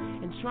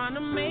 And trying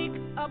to make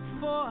up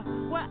for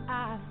where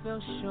I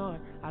fell short,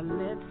 I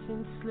let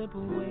sin slip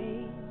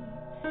away.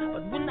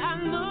 But when I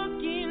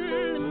look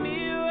in the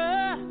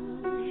mirror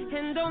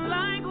and don't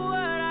like what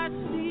I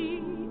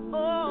see,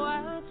 oh,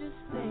 I just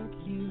thank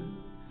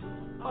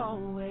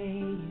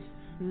always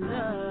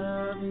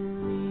loving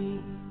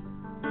me.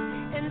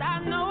 And I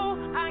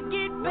know I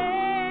get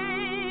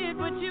bad,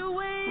 but you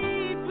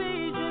wait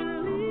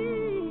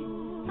patiently.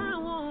 I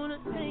wanna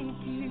thank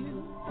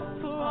you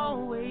for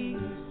always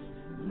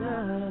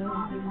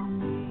loving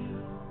me.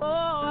 Oh,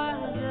 I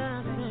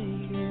just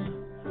thank you,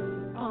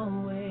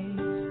 always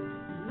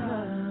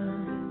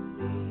loving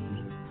me.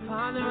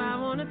 Father, I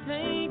wanna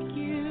thank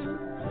you,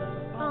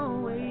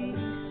 always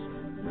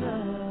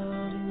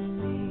loving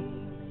me.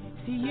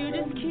 See, you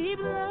just keep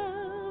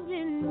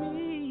loving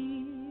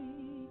me,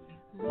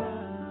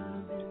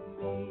 loving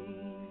me.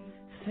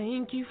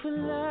 Thank you for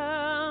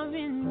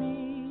loving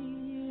me,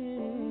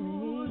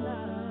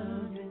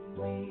 loving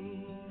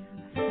me.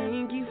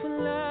 Thank you for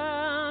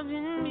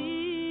loving me,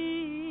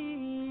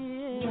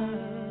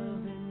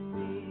 loving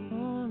me.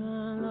 Oh,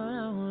 Lord,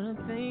 I wanna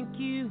thank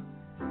you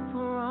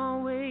for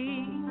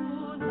always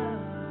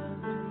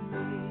loving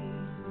me.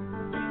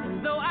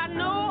 And though I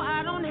know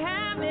I don't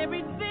have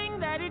everything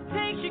that it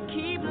takes, you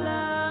keep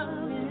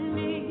loving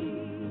me.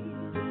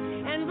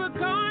 And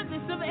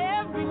regardless of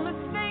every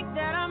mistake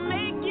that I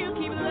make, you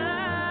keep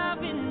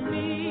loving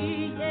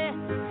me, yeah.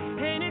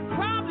 And it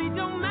probably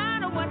don't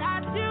matter what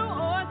I do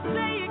or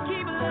say, you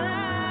keep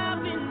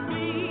loving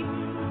me.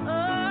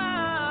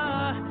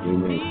 Oh,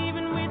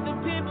 even with the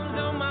pimples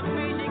on my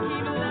face, you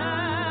keep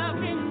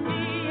loving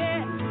me,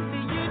 yeah. So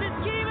you just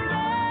keep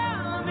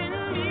loving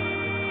me,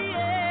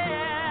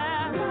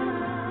 yeah.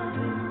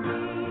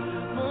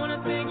 Wanna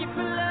thank you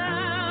for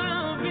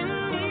loving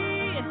me,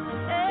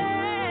 yeah.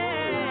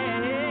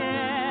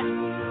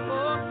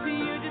 Oh, so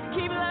you just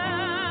keep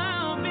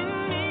loving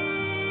me,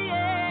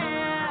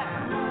 yeah.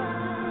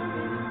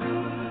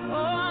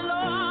 Oh,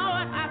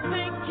 Lord, I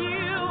thank you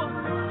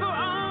for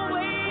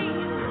always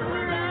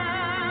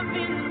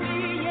loving me,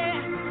 yeah.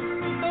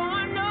 Though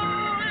I know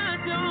I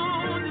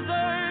don't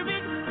deserve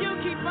it, you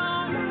keep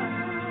on.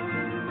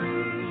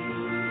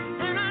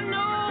 And I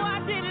know I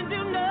didn't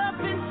do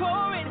nothing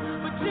for it,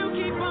 but you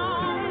keep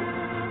on.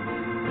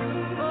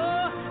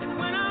 Oh, and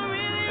when I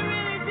really,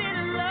 really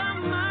didn't love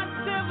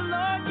myself,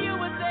 Lord, you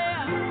were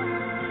there.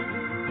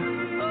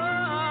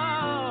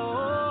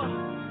 Oh,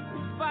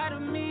 in spite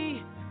of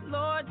me,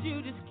 Lord,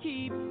 you just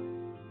keep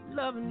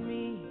loving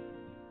me.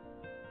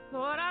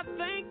 Lord, I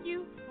thank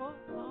you for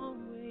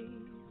always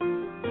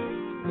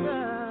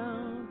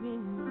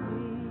loving me.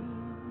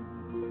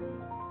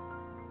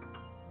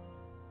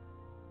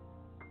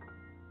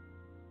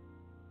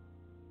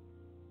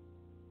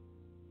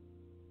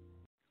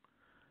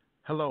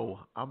 Hello,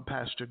 I'm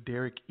Pastor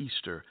Derek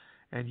Easter,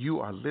 and you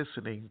are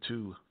listening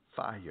to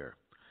Fire,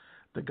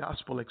 the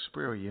gospel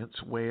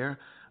experience where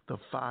the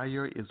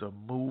fire is a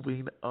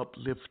moving,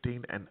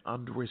 uplifting, and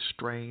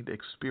unrestrained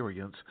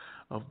experience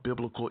of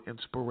biblical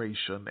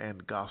inspiration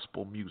and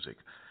gospel music.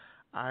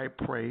 I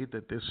pray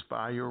that this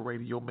Fire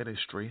radio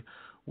ministry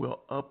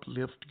will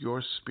uplift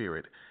your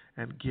spirit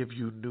and give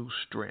you new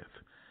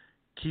strength.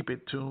 Keep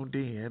it tuned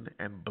in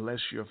and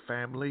bless your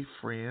family,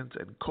 friends,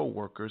 and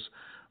coworkers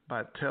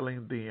by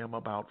telling them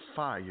about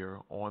Fire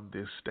on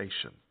this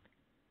station.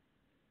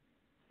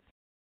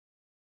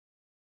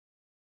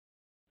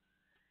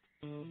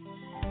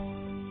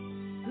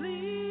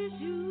 Please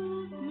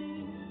use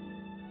me.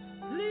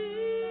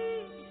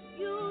 Please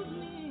use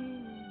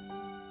me.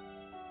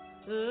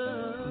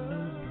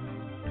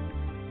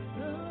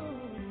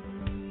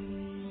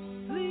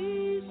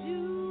 Please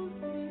use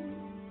me.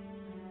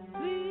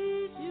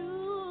 Please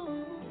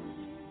use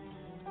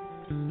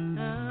me.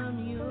 I'm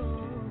yours.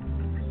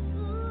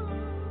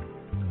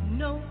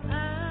 No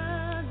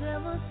eyes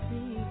ever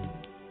seen,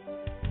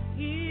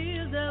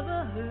 ears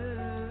ever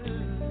heard,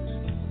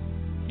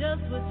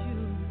 just what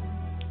you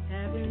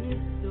have in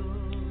store.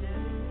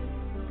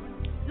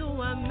 So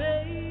I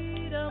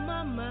made up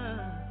my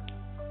mind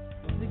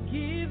to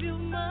give you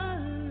my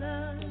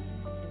life,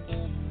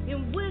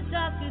 in which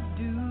I could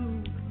do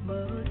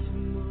much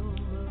more.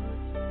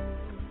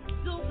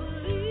 So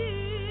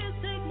please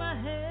take my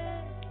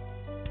hand,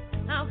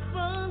 I'll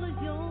follow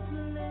your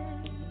plan.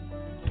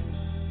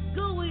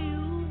 Go where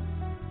you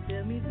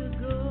tell me to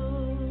go.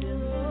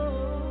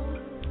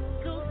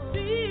 So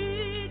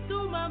speak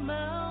through my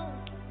mouth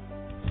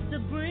to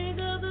bring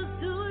others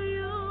to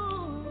you.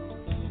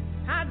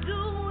 I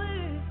do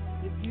it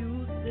if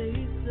you say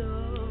so.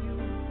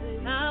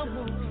 I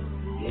want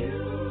you.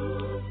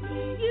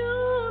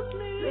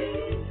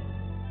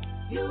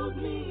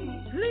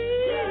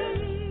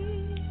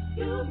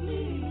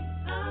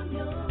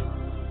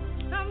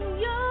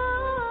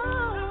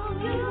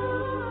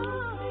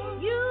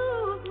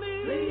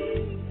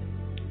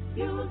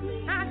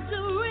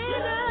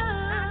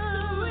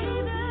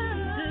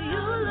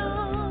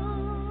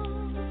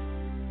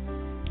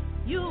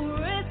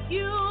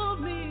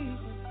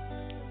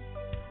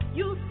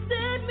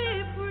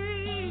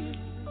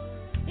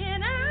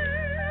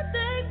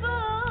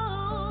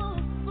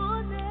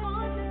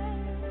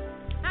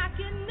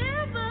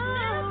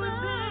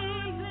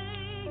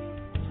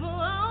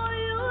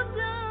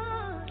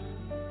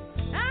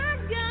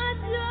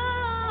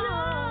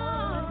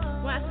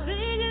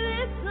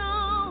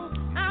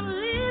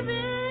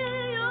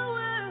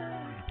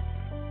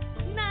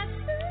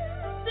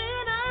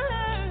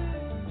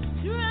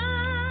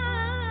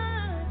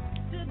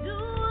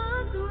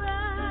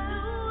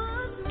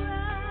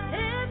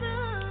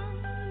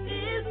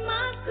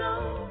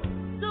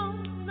 don't know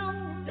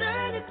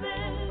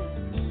anything.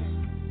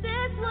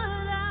 That's what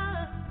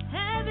I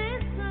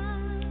haven't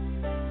done.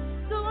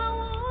 So I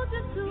want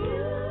you to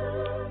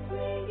use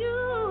me.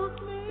 Use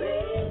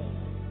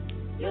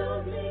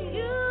me.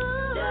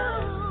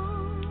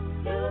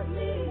 Use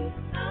me.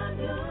 I'm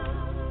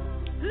yours.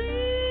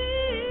 Please.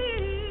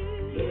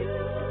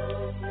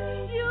 Use me.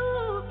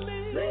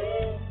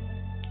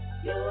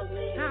 Use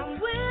me. I'm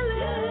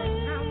willing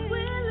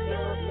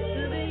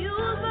to be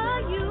used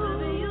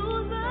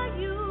by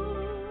you.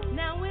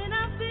 Now when I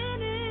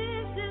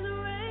finish this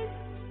race,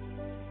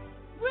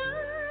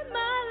 run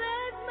my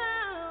last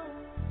mile,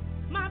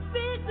 my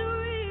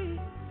victory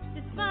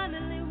is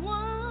finally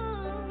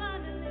won.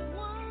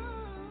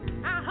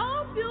 I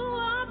hope you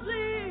are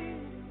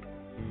pleased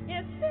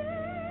and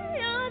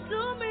say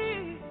unto me,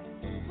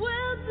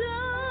 well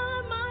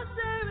done, my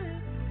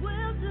servant,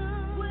 well done.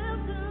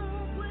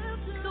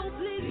 So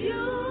please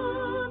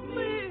use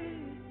me,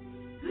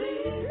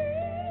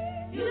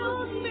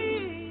 use me.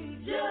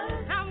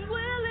 I'm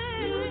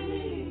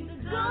willing to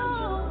go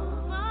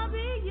far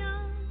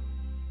beyond.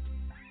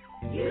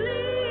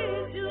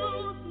 Please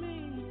use me,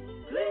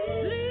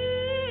 please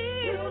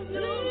use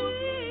me.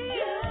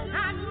 I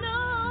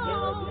know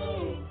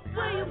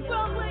where you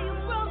brought me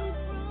from,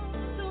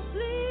 so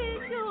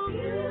please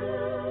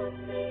use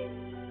me.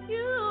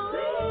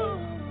 Use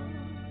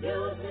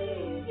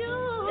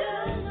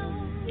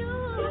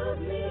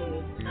me.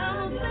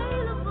 I'm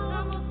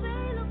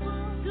available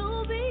to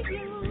be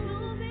used.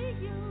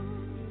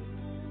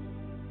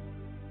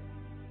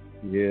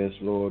 Yes,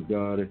 Lord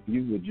God, if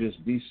you would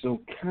just be so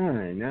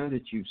kind now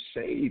that you've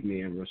saved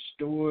me and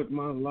restored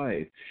my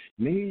life,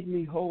 made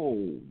me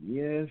whole.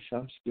 Yes,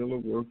 I'm still a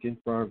work in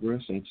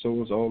progress, and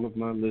so is all of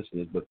my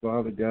listeners. But,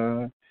 Father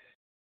God,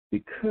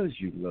 because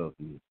you love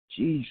me,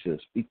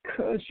 Jesus,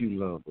 because you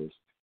love us,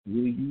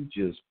 will you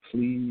just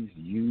please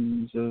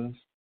use us?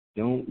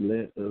 Don't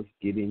let us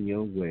get in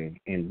your way.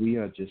 And we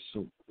are just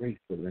so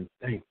grateful and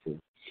thankful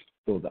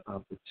for the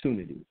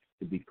opportunity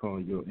to be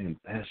called your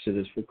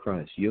ambassadors for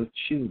Christ, your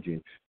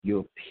children,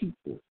 your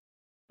people.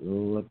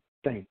 Lord,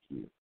 thank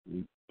you.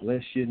 We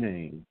bless your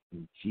name.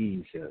 In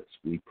Jesus,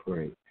 we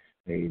pray.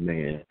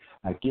 Amen.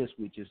 I guess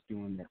we're just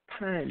doing that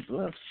Pine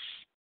Bluff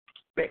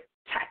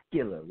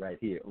spectacular right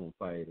here on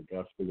Fire, the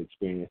Gospel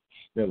Experience.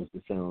 That was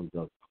the sounds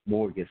of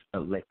Morgus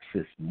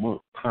Alexis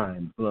Monk,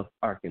 Pine Bluff,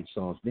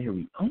 Arkansas's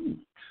very own,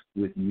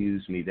 with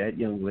Muse Me. That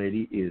young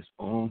lady is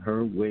on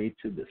her way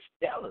to the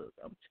Stellars.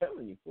 I'm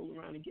telling you, fool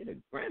around and get a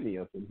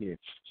Grammy up in here.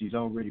 She's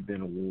already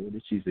been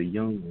awarded. She's a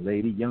young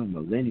lady, young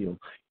millennial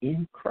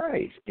in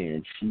Christ,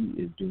 and she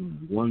is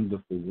doing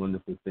wonderful,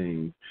 wonderful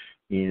things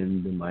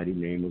in the mighty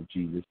name of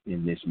Jesus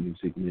in this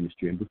music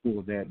ministry. And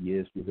before that,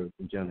 yes, we heard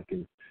from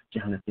Jonathan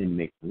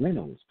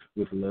McReynolds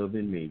with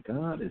Loving Me.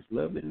 God is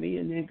loving me,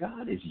 and then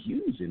God is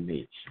using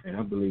me. And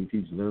I believe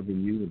he's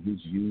loving you and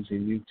he's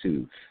using you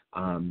too.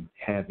 I'm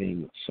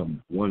having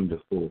some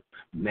wonderful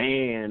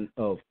man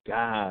of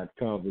God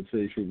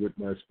conversation with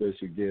my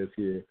special guest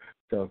here,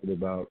 talking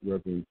about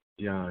Reverend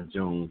John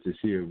Jones is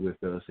here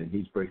with us, and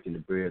he's breaking the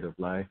bread of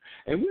life.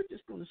 And we're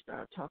just going to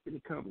start talking the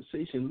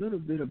conversation a little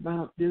bit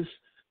about this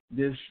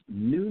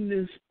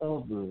newness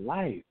of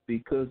life,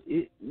 because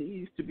it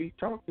needs to be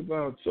talked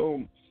about.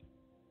 So,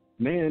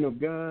 man of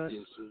God,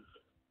 Yes, sir.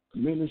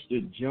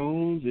 Minister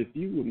Jones, if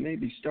you would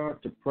maybe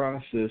start the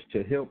process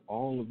to help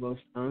all of us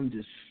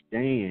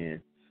understand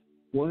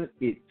what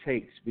it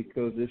takes,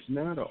 because it's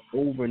not an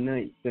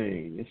overnight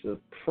thing. It's a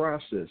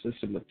process.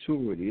 It's a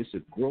maturity. It's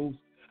a growth,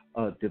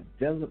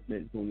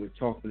 development when we're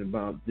talking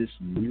about this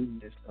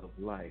newness of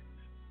life.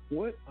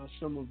 What are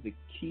some of the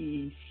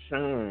key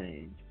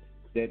signs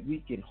that we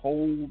can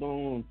hold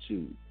on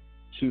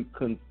to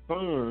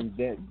confirm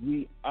that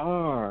we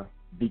are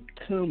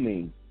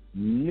becoming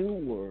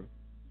newer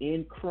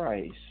in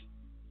Christ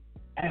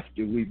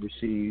after we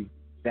receive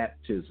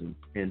baptism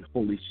and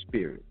Holy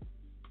Spirit?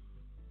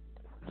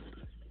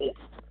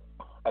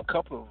 A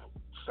couple of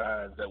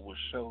signs that will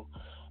show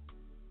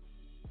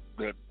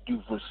that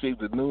you've received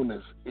the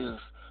newness is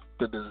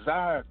the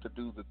desire to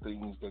do the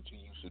things that you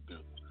used to do.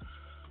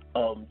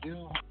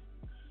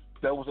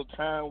 There was a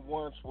time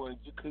once where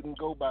you couldn't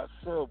go by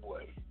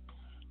Subway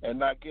and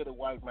not get a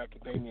white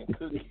macadamia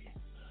cookie.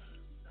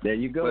 There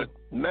you go. But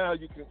now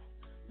you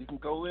can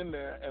go in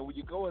there, and when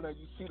you go in there,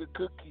 you see the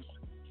cookies,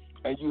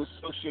 and you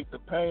associate the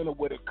pain of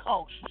what it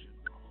costs you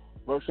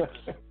versus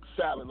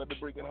salad. Let me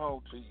bring it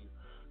home to you.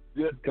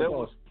 There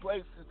was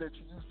places that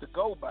you used to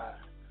go by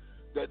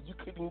that you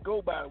couldn't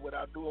go by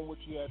without doing what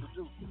you had to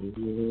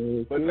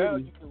do. But now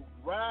you can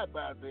ride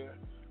by there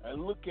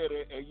and look at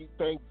it, and you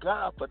thank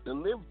God for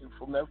delivering you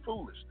from that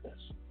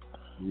foolishness.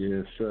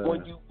 Yes, sir.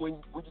 When you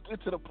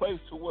get to the place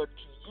to what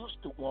you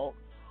used to want,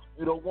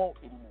 you don't want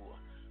anymore.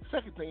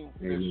 Second thing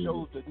that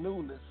shows the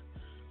newness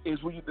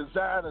is when you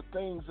desire the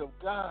things of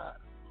God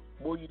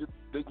more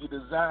than you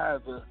desire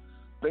the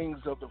things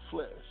of the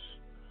flesh.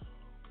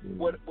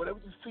 Whatever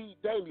you feed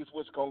daily is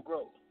what's going to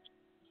grow.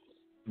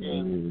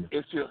 And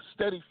it's your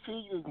steady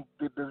feeding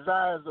the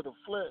desires of the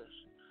flesh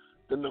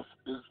then the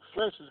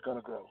flesh is going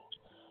to grow.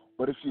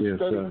 But if you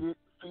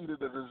feed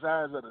the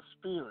desires of the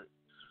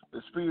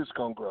spirit's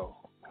going to grow.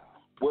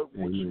 What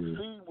you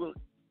feed will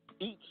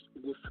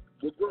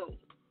grow.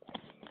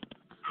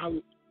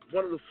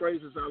 One of the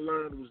phrases I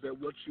learned was that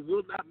what you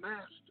will not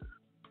master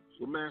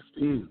will master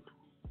you.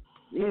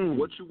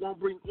 What you won't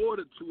bring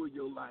order to in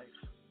your life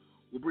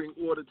will bring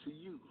order to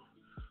you.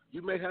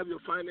 You may have your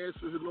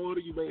finances in order.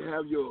 You may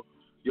have your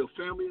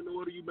family in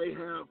order. You may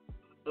have,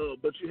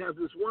 but you have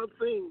this one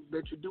thing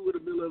that you do in the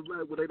middle of the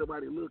night when ain't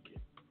nobody looking.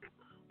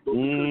 But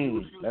because you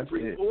refuse to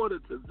bring order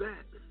to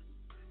that,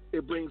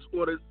 it brings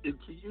order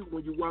into you.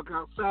 When you walk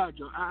outside,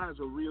 your eyes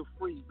are real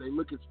free. They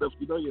look at stuff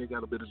you know you ain't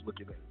got a business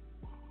looking at.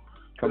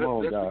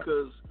 That's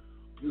because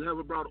you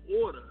haven't brought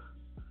order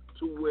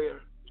to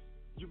where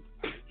you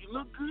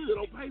look good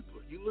on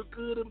paper. You look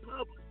good in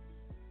public.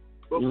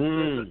 But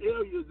there's the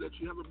areas that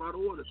you haven't brought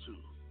order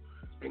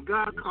to. And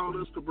God called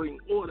us to bring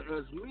order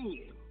as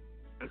men,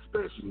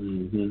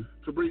 especially,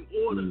 to bring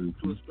order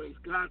to a space.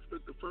 God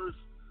spent the first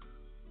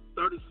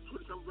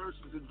 30-some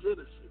verses in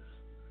Genesis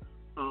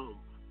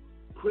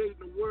creating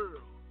the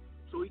world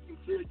so he can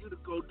tell you to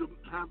go to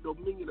have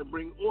dominion and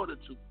bring order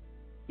to it.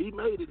 He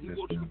made it. He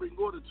wants you to bring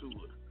order to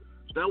it.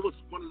 That was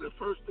one of the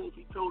first things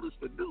he told us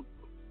to do.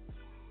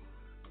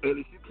 And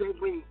if you can't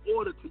bring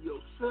order to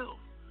yourself,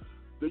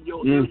 then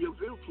your area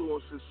of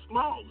influence is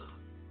smaller.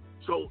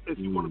 So if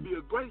you want to be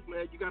a great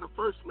man, you got to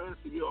first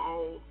master your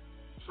own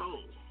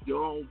soul,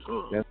 your own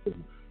tongue.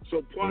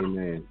 So part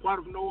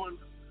of knowing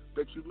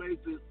that you made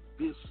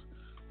this,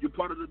 you're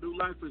part of the new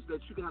life is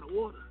that you got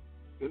order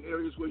in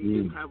areas where you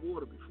didn't have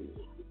order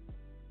before.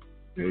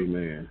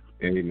 Amen.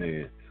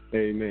 Amen.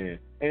 Amen.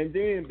 And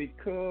then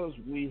because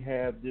we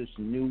have this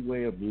new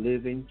way of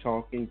living,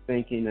 talking,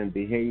 thinking, and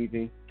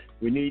behaving,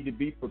 we need to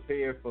be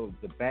prepared for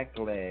the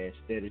backlash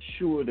that is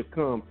sure to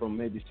come from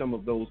maybe some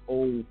of those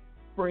old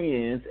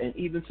friends and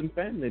even some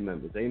family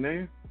members.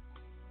 Amen?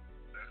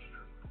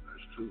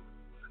 That's true.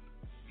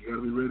 You got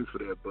to be ready for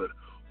that. But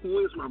who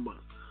is my mother?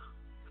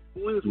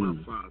 Who is my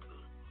father?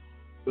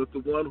 But the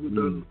one who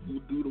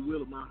do the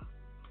will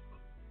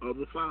of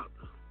the Father.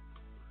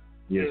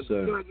 Yes, and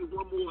sir. Can I give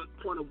one more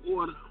point of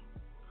order?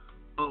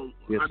 I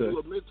do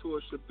a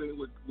mentorship thing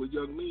with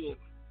young men,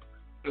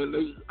 and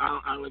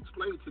I'll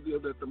explain to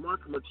them that the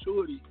mark of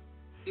maturity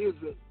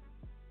isn't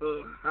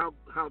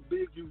how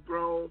big you've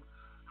grown,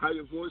 how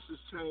your voice has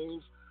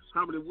changed,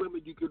 how many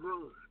women you can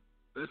run.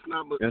 That's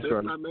not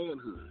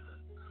manhood.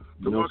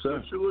 The mark of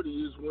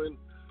maturity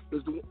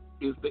is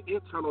the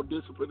internal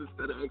discipline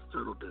instead of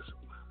external discipline.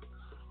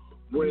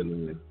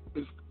 When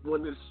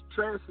it's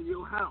trash in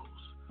your house,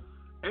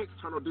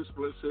 external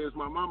discipline says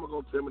my mama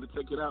gonna tell me to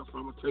take it out, so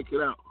I'm gonna take it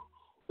out.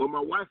 Or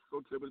my wife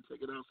gonna tell me to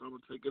take it out, so I'm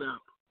gonna take it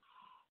out.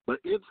 But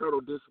internal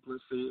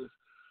discipline says,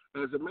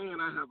 as a man,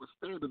 I have a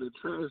standard that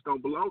trash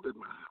don't belong in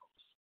my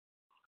house.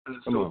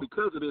 And so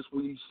because of this,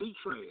 when you see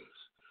trash,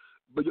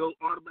 but your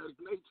automatic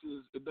nature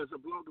is it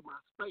doesn't belong to my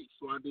space,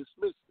 so I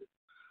dismiss it.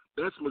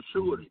 That's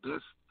maturity.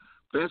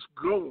 That's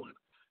growing.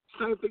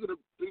 Same thing in the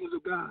things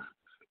of God.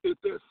 If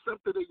there's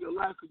something in your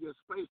life or your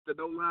space that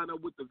don't line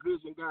up with the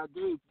vision God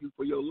gave you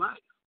for your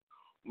life,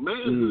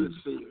 manhood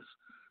says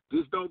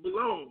this don't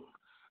belong.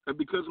 And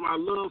because of my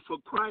love for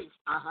Christ,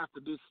 I have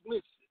to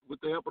dismiss it with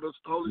the help of the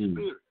Holy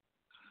Spirit.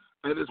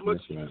 And as much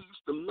as you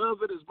used to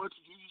love it, as much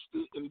as you used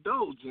to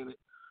indulge in it,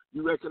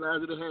 you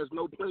recognize that it has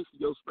no place in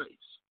your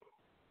space.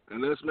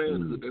 And that's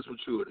manhood. That's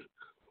maturity.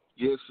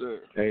 Yes,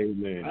 sir.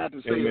 Amen. I had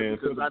to say it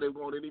because I didn't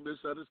want any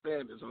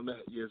misunderstandings on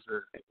that. Yes,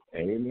 sir.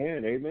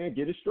 Amen. Amen.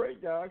 Get it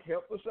straight, Doc.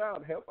 Help us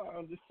out. Help our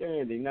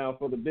understanding. Now,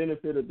 for the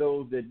benefit of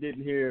those that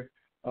didn't hear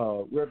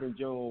Reverend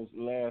Jones'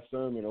 last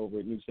sermon over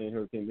at New St.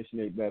 Hurricane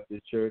Missionary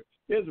Baptist Church,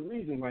 there's a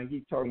reason why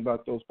he's talking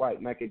about those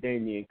white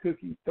macadamia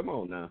cookies. Come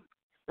on now.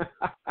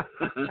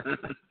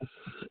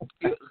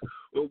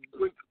 Well,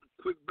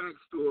 quick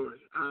backstory.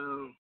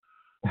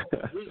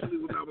 Recently,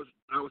 when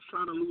I was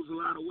trying to lose a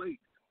lot of weight,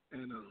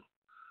 and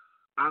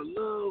I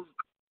love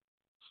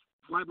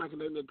white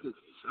macadamia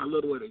cookies. I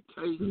love the way they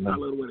taste. I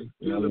love the way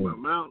they feel in my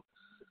mouth.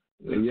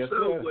 And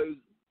Subway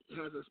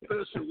has a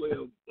special way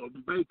of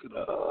baking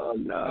them. Oh,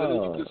 no. And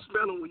you can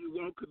smell them when you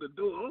walk in the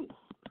door.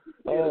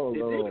 It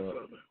did it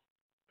for me.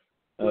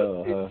 But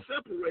it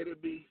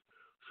separated me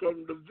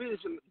from the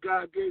vision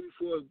God gave me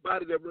for a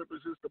body that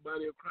represents the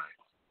body of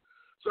Christ.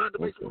 So I had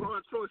to make some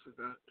hard choices.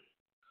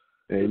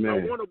 Amen. If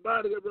I want a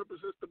body that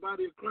represents the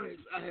body of Christ,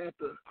 I had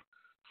to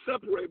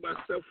separate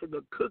myself from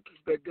the cookies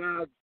that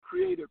God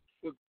created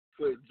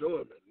for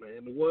enjoyment,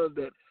 man. The ones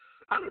that,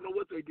 I don't know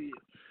what they did.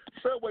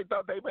 Subway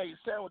thought they made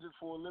sandwiches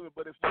for a living,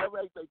 but if you ever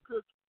ate their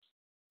cookies,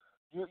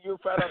 you'll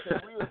find out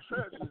that real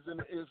treasure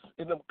is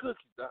in them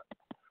cookies.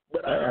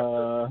 But I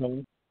have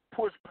to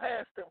push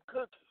past them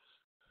cookies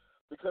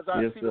because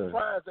I see the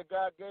prize that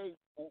God gave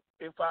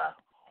if I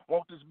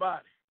want this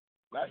body.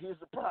 Now, here's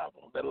the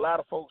problem that a lot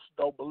of folks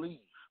don't believe.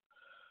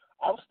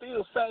 I'm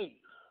still saved.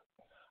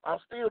 I'm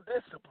still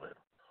disciplined.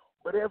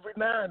 But every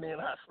now and then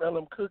I smell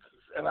them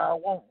cookies and I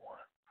want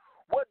one.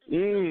 What do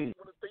you do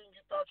when the thing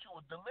you thought you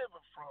were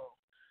delivered from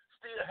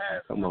still has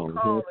Come a on,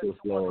 call help and us,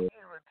 some Lord.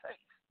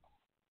 irritation.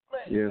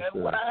 Man, Yes, and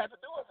sir. what I had to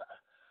do is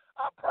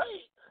I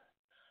prayed.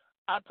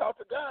 I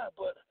talked to God,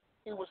 but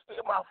it was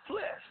still my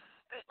flesh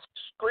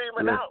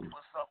screaming Yes, out sir.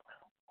 for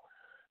something.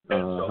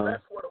 And so Uh-huh.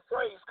 that's where the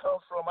phrase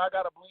comes from. I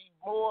got to believe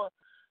more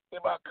in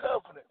my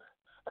covenant.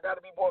 I got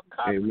to be more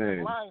conscious Amen.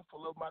 and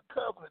mindful of my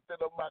covenant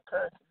than of my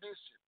current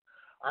condition.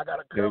 I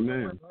got a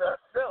covenant Amen. with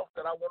myself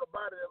that I want a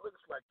body that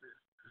looks like this.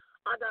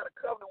 I got a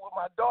covenant with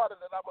my daughter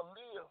that I'm going to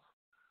live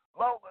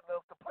long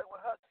enough to play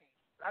with her kids.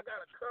 I got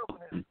a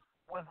covenant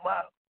with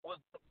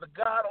the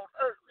God on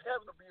earth,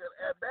 heaven, to be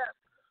an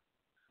ambassador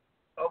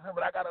of him,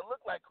 and I got to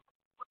look like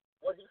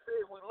what he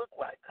says we look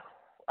like.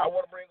 I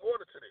want to bring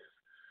order to this.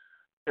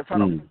 If I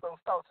don't keep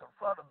those thoughts in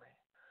front of me,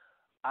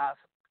 I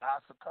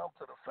succumb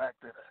to the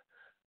fact that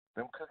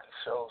them cookie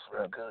shows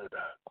real good.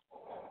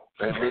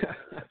 They look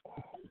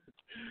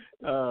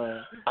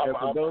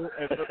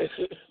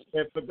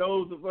and for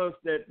those of us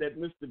that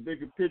missed the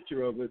bigger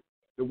picture of it,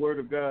 the Word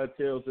of God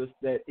tells us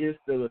that it's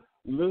the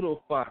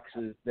little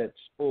foxes that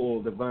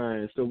spoil the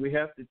vine. So we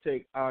have to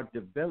take our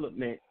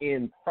development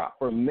in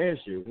proper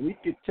measure. We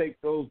could take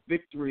those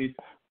victories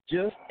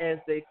just as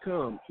they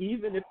come,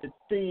 even if it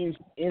seems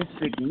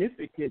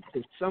insignificant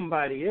to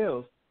somebody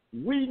else.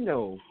 We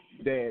know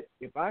that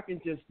if I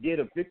can just get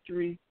a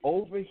victory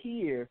over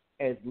here,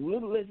 as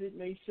little as it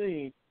may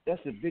seem,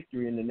 that's a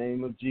victory in the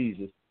name of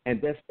Jesus. And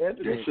that's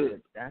evidence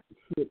that I can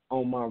put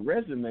on my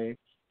resume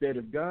that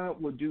if God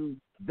will do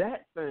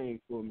that thing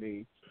for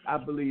me, I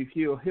believe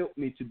he'll help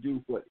me to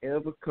do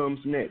whatever comes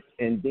next.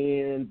 And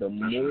then the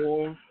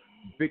more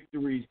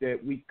victories that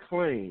we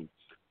claim,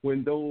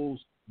 when those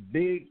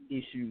big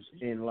issues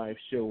in life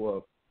show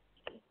up,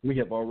 we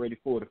have already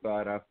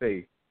fortified our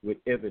faith with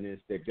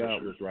evidence that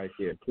God was right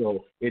there.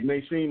 So it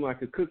may seem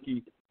like a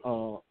cookie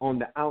on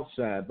the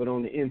outside, but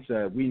on the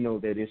inside, we know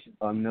that it's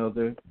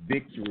another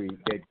victory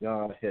that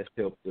God has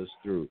helped us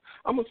through.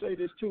 I'm going to say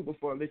this, too,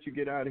 before I let you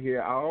get out of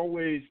here. I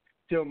always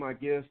tell my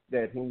guests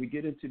that when we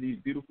get into these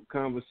beautiful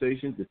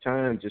conversations, the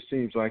time just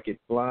seems like it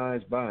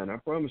flies by. And I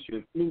promise you,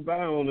 it flew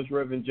by on us,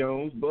 Reverend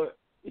Jones. But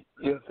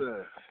yes,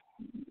 sir.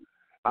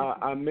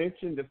 I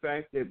mentioned the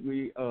fact that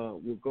we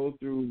will go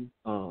through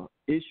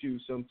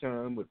issues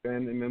sometime with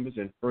family members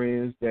and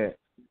friends that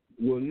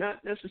will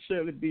not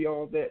necessarily be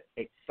all that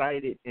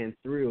excited and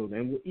thrilled,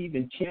 and will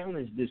even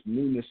challenge this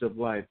newness of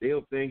life.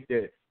 They'll think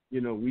that,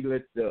 we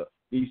let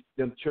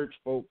them church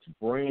folks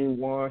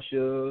brainwash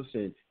us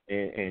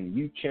and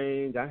you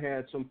change. I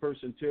had some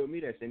person tell me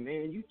that, say,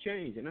 man, you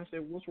changed. And I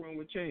said, what's wrong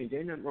with change?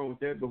 Ain't nothing wrong with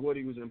that. But what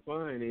he was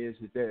implying is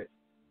that,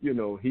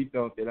 he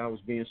thought that I was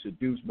being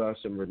seduced by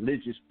some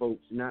religious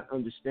folks, not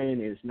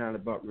understanding it's not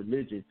about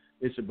religion,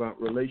 it's about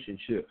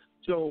relationship.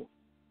 So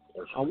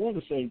I want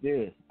to say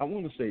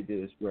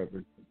this,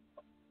 Reverend.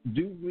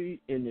 Do we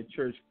in the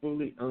church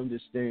fully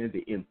understand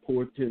the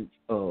importance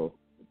of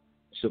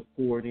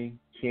supporting,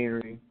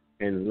 caring,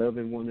 and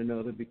loving one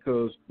another?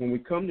 Because when we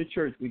come to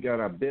church, we got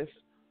our best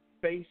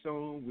face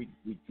on, we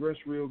dress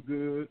real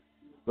good,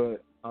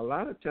 but a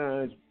lot of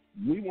times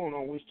we won't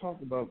always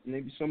talk about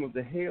maybe some of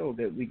the hell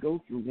that we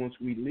go through once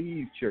we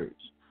leave church.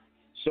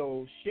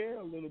 So share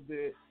a little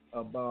bit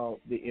about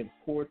the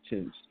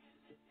importance.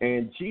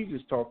 And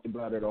Jesus talked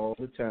about it all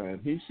the time.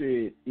 He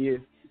said,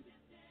 if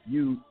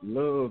you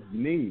love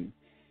me,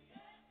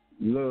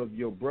 love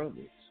your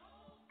brothers.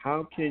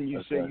 How can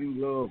you say you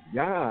love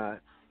God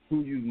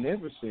who you've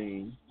never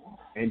seen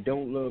and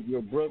don't love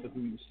your brother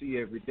who you see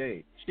every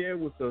day? Share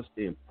with us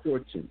the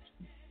importance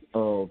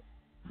of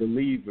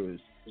believers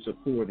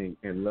supporting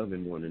and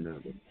loving one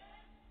another.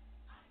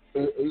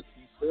 It's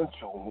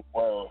essential.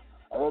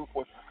 Another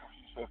portion of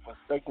Scripture said,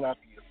 forsake not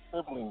the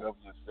assembling of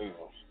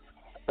yourselves.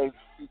 It's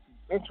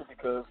essential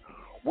because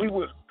we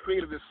were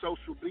created as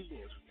social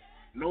beings.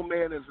 No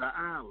man is an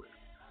island.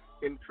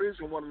 In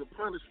prison, one of the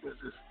punishments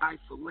is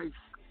isolation.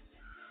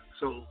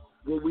 So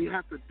what we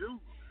have to do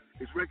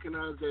is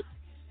recognize that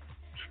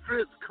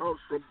strength comes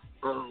from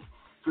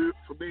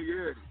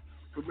familiarity.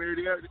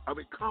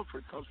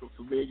 Comfort comes from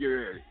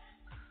familiarity.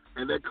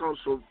 And that comes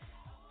from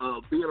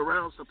being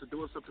around something,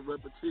 doing something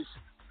repetitious.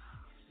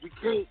 You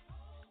can't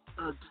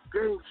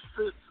gain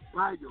strength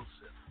by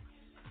yourself.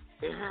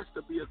 It has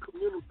to be a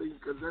communal thing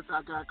because that's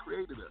how God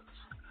created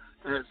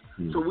us.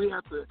 So we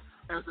have to,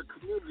 as a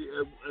community,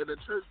 and the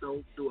church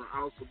don't do an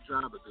awesome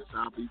job at this,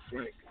 I'll be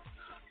frank.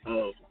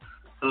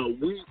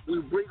 We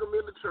bring them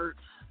into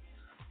church,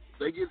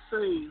 they get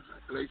saved,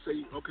 and they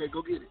say, okay,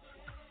 go get it.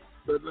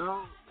 But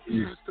now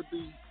it has to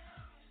be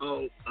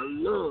a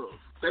love.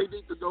 They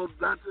need to know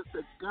not just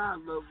that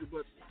God loves you,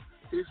 but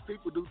his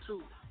people do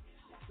too.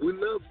 We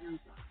love you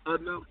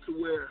enough to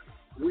where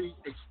we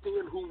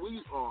extend who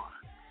we are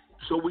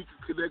so we can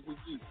connect with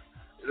you.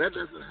 And that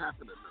doesn't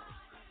happen enough.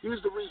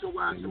 Here's the reason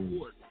why it's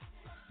important.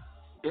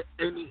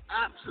 In the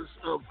absence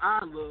of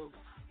our love,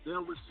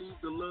 they'll receive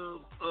the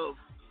love of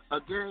a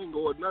gang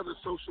or another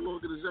social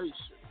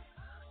organization.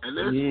 And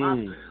that's my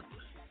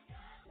family.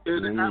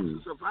 In the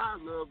absence of our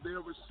love,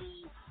 they'll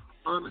receive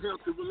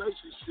unhealthy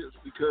relationships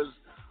because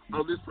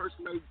this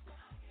person may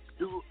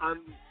do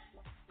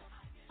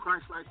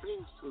Christ-like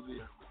things to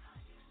them.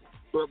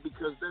 But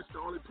because that's the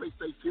only place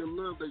they feel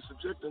love, they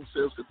subject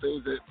themselves to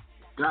things that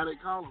God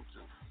ain't called them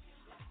to.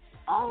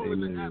 All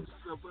in the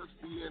absence of us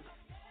being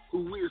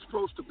who we are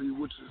supposed to be,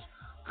 which is,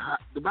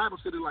 the Bible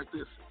said it like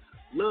this: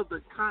 love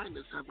and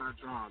kindness have I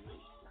drawn thee.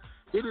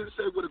 He didn't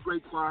say with a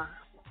great choir.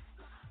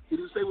 He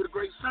didn't say with a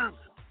great sermon.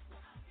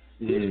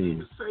 He didn't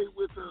even say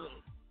with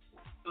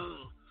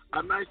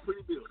a nice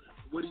pretty building.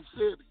 What he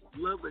said,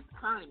 love and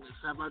kindness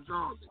have I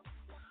drawn thee.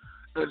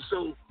 And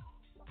so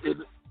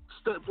in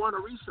step one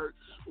of research,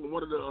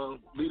 one of the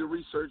leader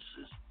research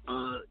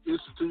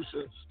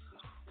institutions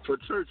for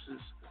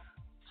churches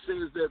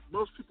says that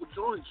most people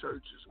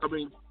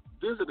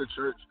visit a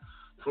church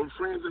from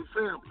friends and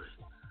family.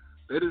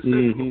 They didn't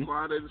say from the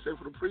choir, they didn't say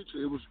from the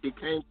preacher. It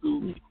came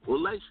through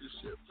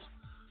relationships.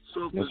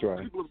 So if the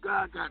people of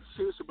God got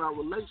serious about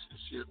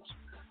relationships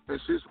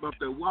and serious about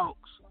their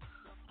walks,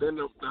 then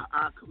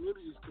our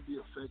communities could be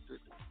affected,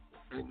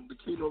 and the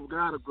kingdom of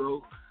God will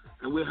grow,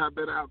 and we'll have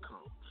better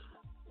outcomes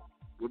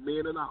with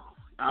men and all.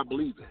 I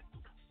believe that.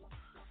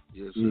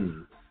 Yes,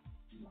 sir.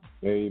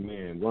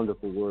 Amen.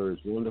 Wonderful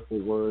words,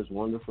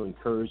 wonderful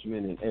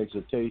encouragement and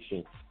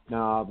exhortation.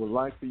 Now, I would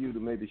like for you to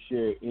maybe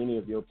share any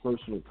of your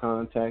personal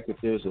contact. If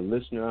there's a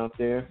listener out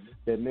there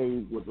that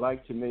would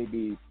like to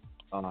maybe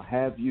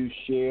have you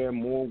share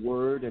more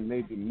word and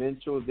maybe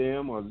mentor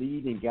them or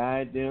lead and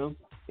guide them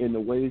in the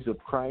ways of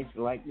Christ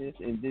likeness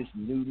in this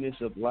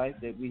newness of life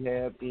that we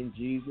have in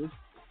Jesus.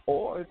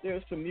 Or if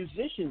there's some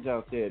musicians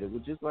out there that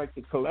would just like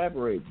to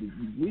collaborate,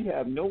 we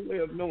have no way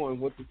of knowing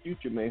what the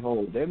future may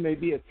hold. There may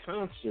be a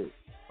concert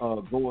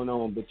going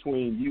on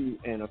between you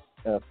and a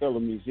fellow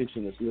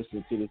musician that's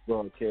listening to this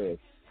broadcast.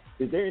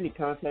 Is there any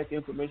contact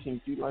information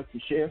that you'd like to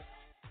share?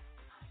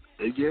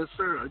 Yes,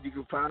 sir. You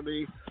can find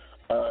me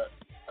on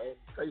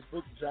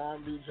Facebook,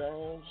 John B.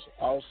 Jones.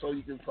 Also,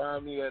 you can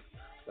find me at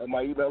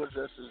my email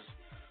address is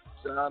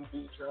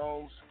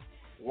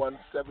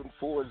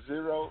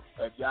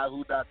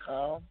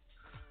johnbjones1740@yahoo.com.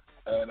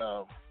 And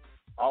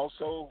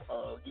also,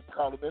 you can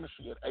call the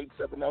ministry at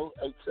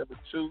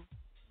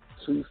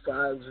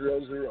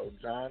 870-872-2500.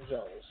 John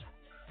Jones,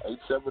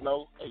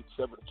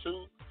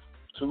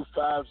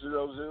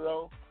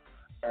 870-872-2500.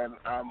 And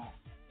I'm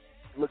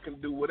looking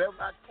to do whatever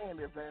I can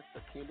to advance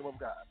the kingdom of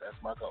God. That's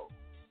my goal.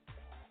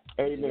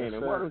 Amen. Yes,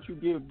 and why don't you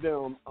give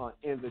them an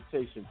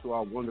invitation to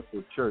our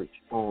wonderful church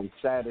on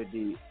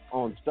Sunday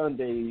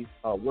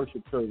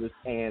worship service,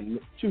 and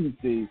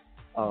Tuesday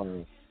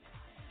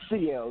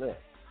CLS.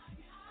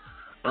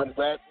 I'm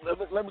glad.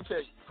 Let me tell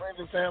you, friends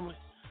and family,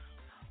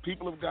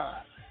 people of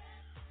God,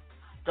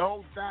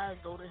 don't die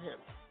and go to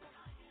heaven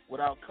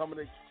without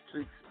coming to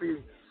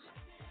experience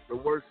the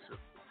worship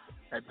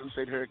at New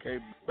St.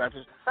 Hurricane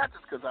Baptist. Not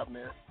just because I'm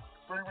there.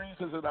 3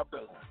 reasons that I've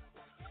done.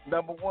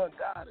 Number 1,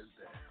 God is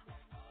there.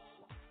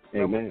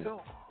 Amen. Number 2,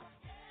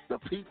 the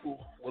people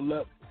will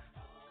love you.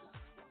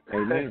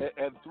 Amen.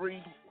 And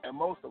 3, and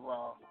most of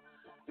all,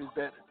 is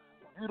that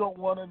you don't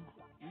want to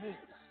miss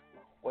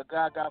what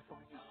God got from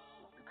you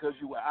because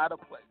you were out of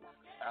place,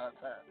 out of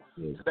time.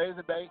 Yeah. Today's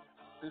the day.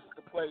 This is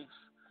the place.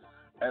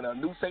 And a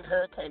New St.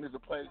 Hurricane is the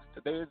place.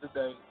 Today is the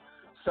day.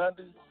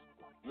 Sunday,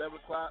 11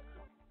 o'clock,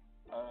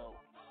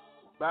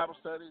 Bible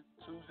study,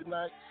 Tuesday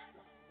nights.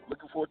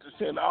 Looking forward to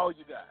seeing all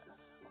you guys.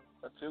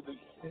 Until the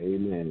end.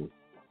 Amen.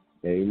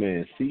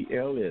 Amen.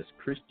 CLS,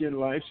 Christian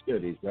Life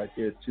Studies, right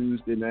there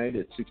Tuesday night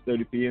at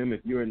 6:30 p.m.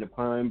 If you're in the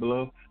Pine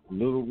Bluff,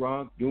 Little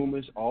Rock,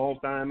 Dumas,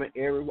 Alzheimer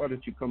area, why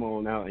don't you come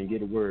on out and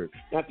get a word?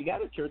 Now, if you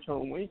got a church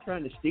home, we ain't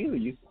trying to steal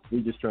you.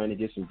 We're just trying to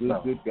get some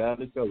good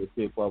godly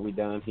fellowship while we're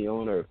down here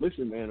on earth.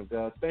 Listen, man of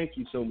God, thank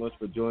you so much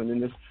for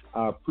joining us.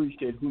 I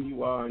appreciate who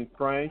you are in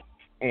Christ.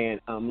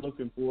 And I'm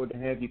looking forward to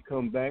have you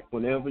come back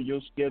whenever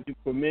your schedule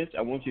permits.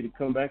 I want you to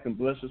come back and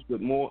bless us with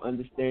more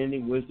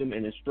understanding, wisdom,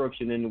 and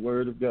instruction in the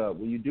Word of God.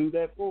 Will you do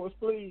that for us,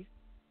 please?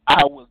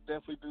 I will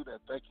definitely do that.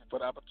 Thank you for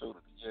the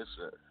opportunity. Yes,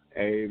 sir.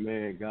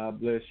 Amen.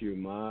 God bless you.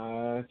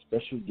 My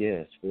special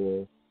guest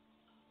for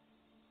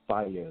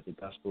Fire, the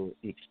Gospel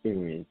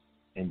Experience,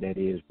 and that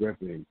is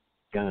Reverend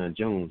John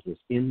Jones, was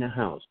in the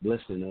house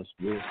blessing us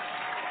with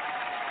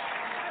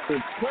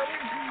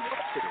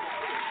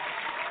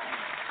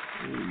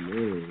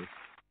Amen.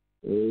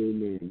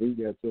 Amen. We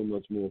got so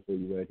much more for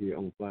you right here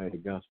on Fire, the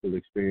Gospel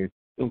Experience.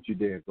 Don't you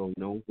dare go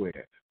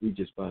nowhere. We're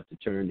just about to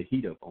turn the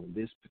heat up on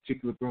this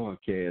particular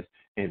broadcast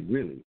and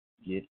really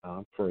get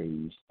our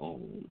praise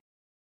on.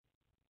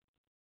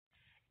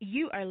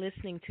 You are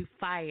listening to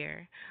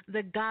Fire,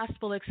 the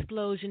gospel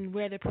explosion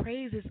where the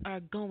praises are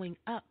going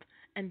up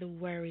and the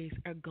worries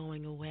are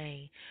going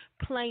away.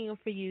 Playing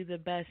for you the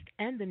best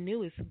and the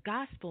newest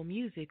gospel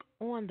music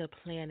on the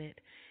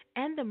planet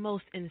and the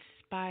most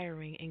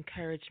inspiring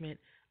encouragement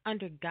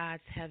under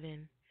God's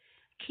heaven.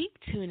 Keep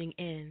tuning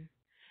in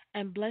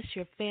and bless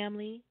your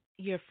family,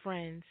 your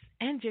friends,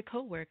 and your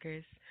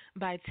coworkers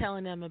by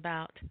telling them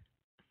about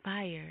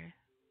Fire.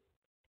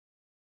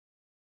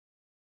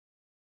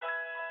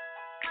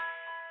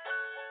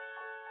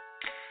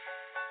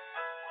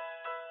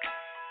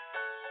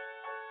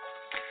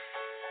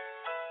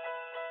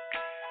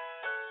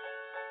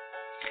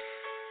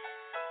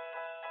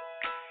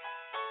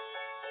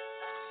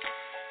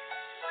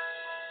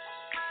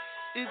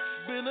 It's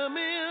been a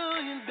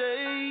million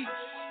days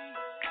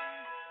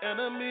and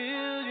a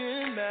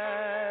million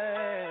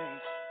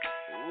nights.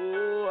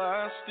 Oh,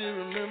 I still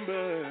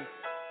remember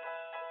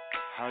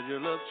how your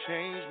love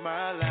changed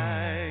my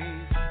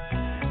life.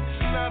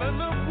 It's not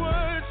enough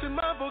words in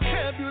my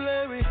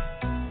vocabulary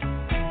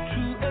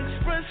to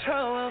express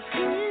how I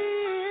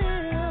feel,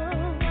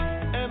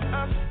 and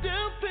I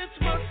still pinch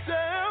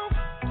myself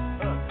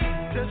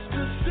just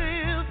to see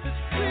if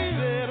it's free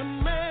that a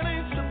man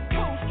ain't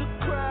supposed to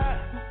cry.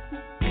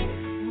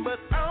 But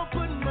I'll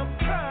put my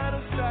pride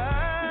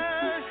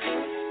aside,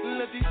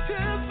 let these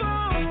tears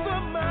fall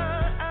from my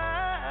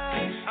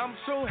eyes. I'm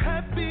so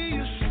happy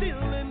you're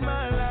still in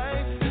my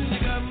life. You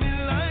got me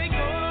like,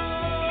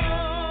 oh,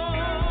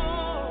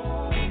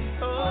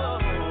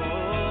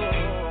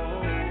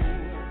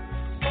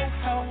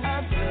 how I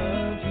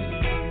love you,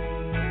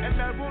 and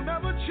that will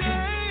never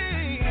change.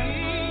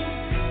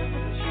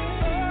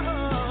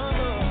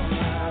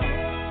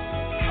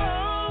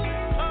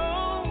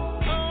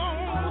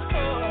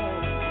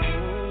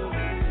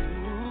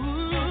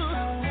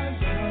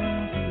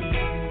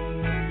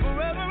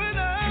 Forever and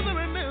ever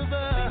and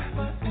ever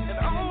and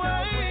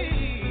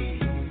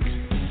always.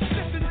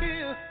 Listen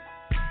here,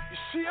 you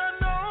see, I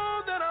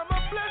know that I'm a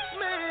blessed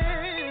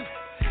man,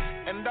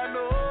 and I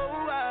know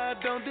I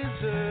don't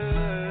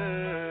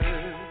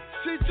deserve.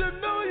 See, to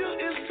know you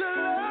is to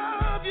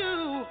love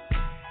you,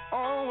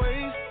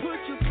 always put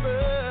you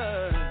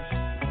first.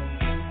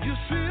 You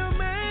see, a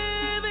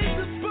man ain't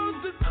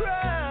supposed to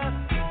cry.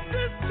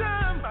 This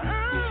time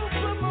I'll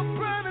put my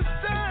pride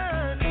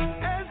aside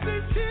as the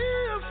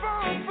tears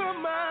fall from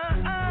my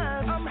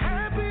eyes. I'm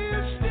happy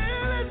you're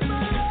still in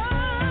my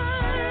life.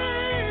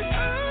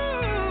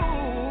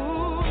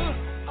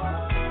 Oh,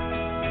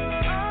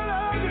 I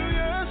love you,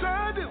 yes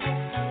I do,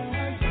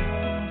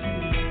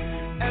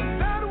 and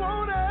that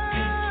won't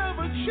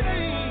ever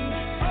change.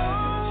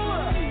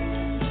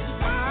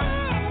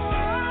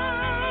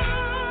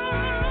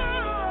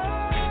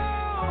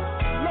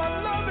 Love,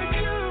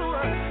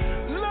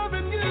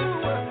 loving you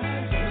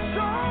is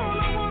all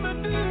I wanna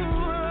do,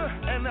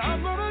 and I'm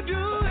gonna do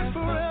it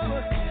forever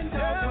and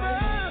ever.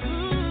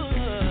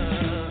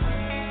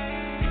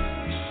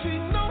 See,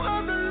 no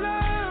other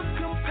love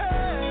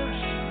compares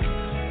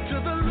to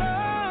the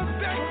love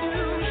that you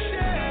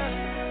share,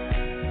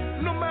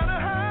 no matter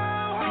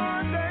how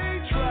hard they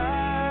try.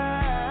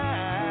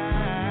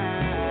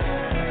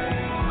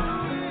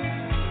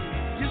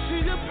 You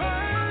see, you're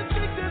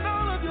perfect in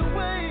all of your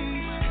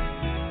ways.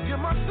 You're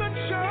my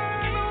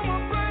sunshine on my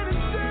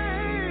brightest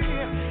day,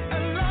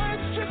 and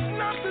life's just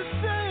not the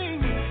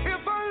same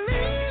if I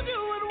leave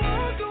you and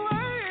walk away.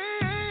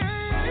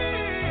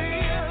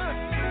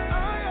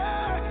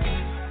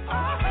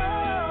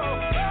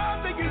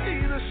 Thank you,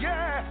 Jesus,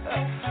 yeah.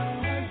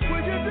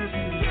 Would you just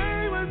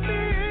stay with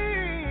me?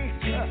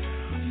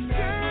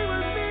 Stay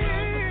with me.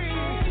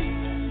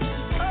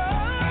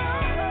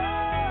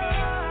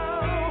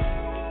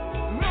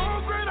 No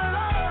greater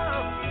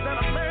love than a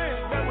man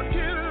that would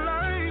give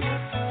life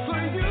for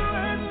you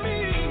and me.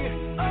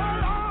 Oh,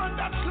 Lord,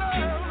 that's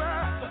love.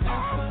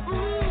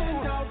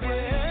 Ooh,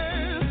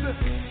 yes.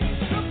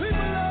 Some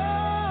people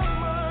love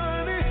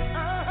money,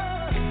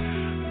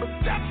 but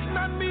that's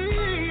not me,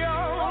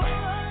 y'all.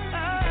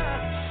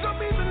 Some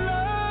even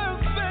love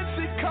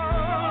fancy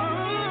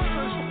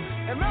cars,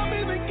 and I'm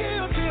even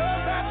guilty of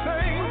that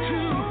thing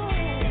too.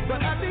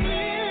 But at the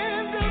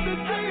end of the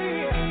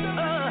day,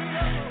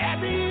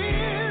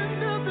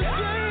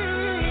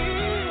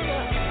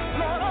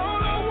 Lord,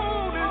 all I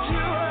want is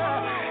you,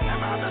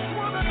 and I just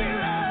want to be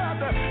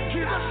loved.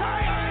 Jesus,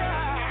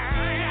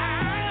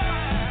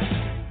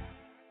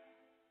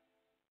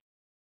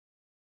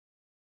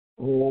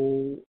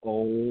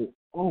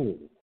 Oh,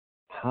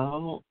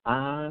 how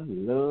I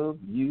love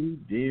you,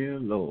 dear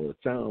Lord.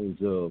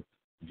 Sounds of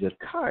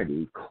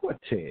Jacardi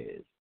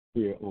Cortez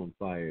here on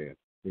Fire,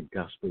 the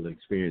Gospel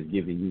Experience,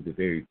 giving you the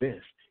very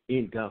best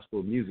in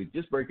gospel music.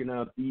 Just breaking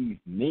out these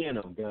men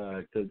of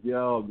God, because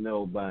y'all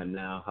know by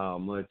now how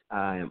much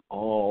I am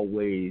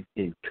always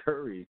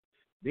encouraged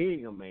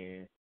being a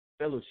man,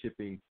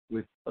 fellowshipping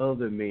with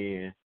other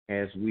men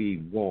as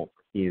we walk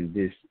in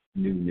this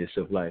newness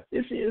of life.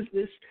 This is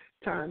this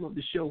time of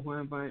the show where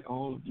I invite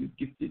all of you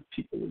gifted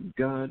people of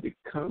God to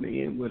come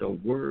in with a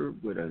word,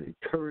 with an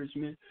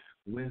encouragement,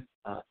 with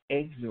an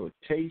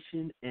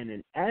exhortation and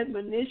an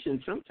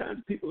admonition.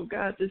 Sometimes people of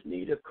God just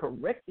need a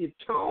corrective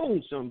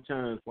tone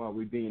sometimes while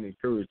we're being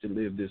encouraged to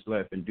live this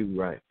life and do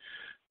right.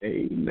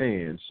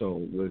 Amen.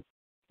 So with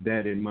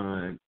that in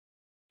mind,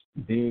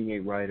 being a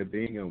writer,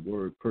 being a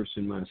word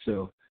person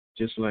myself,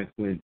 just like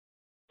when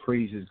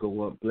praises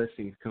go up,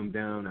 blessings come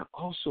down, I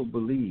also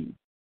believe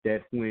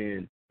that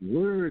when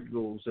word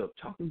goes up,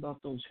 talking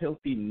about those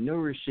healthy,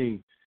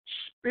 nourishing,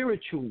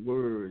 spiritual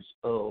words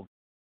of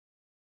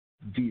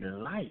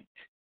delight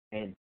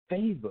and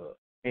favor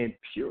and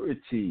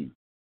purity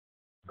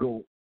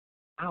go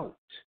out,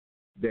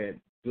 that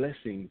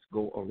blessings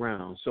go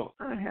around. So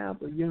I have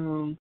a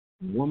young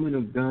woman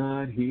of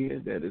God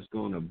here that is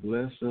going to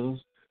bless us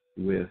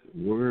with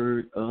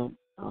word up.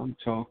 I'm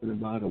talking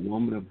about a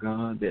woman of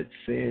God that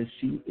says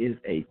she is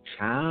a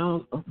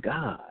child of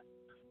God,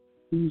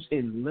 who's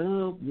in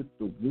love with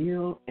the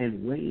will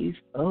and ways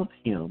of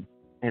Him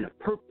and a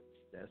purpose.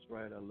 That's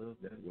right, I love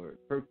that word,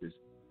 purpose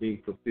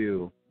being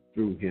fulfilled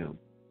through Him,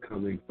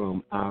 coming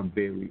from our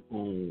very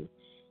own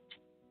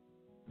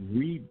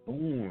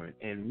reborn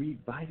and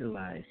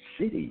revitalized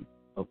city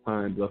of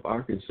Pine Bluff,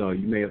 Arkansas.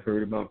 You may have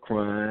heard about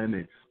crime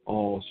and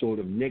all sort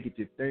of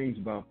negative things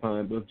about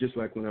Pine Bluff, just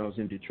like when I was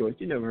in Detroit.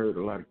 You never heard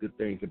a lot of good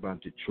things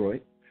about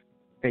Detroit,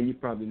 and you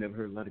probably never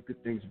heard a lot of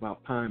good things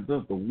about Pine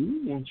Bluff, but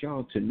we want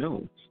y'all to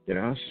know that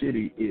our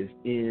city is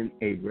in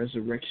a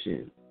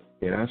resurrection,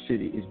 that our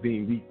city is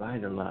being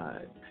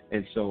revitalized.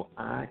 And so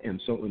I am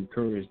so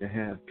encouraged to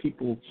have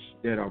people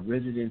that are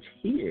residents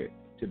here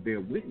to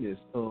bear witness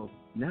of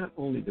not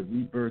only the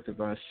rebirth of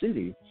our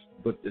city,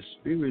 but the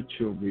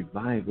spiritual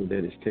revival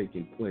that is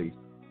taking place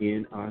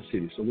in our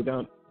city. So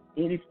without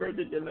any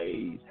further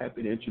delays,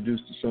 happy to introduce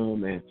to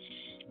some and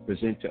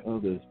present to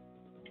others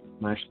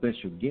my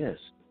special guest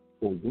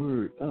for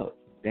Word Up.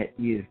 That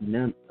is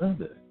none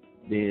other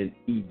than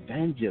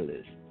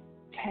Evangelist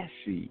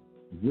Cassie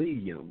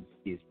Williams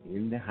is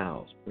in the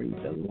house. Praise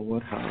the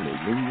Lord.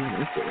 Hallelujah.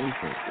 That's the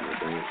intro.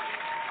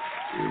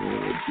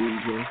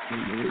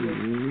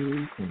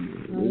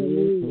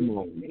 Come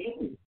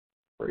on.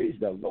 Praise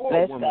the Lord,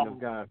 Bless woman God. of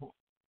God.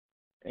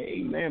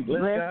 Amen.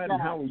 Bless God.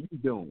 And how are you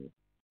doing?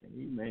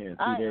 Amen.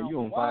 See there, you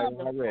on fire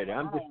already.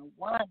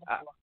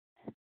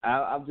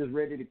 I'm just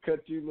ready to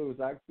cut you loose.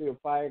 I feel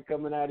fire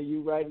coming out of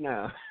you right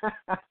now.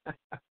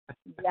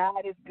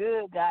 God is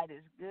good. God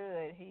is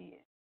good. He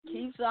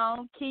keeps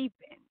on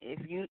keeping.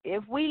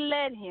 If we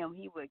let Him,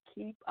 He will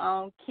keep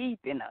on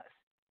keeping us.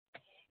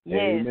 Yes,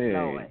 Amen.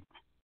 Lord.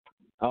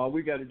 All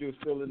we got to do is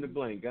fill in the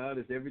blank. God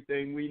is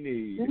everything we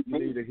need. If you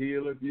need a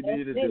healer, if you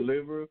need a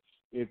deliverer,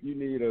 if you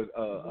need a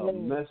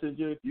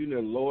messenger, if you need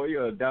a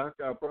lawyer, a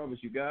doctor, I promise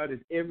you, God is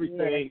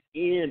everything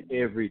in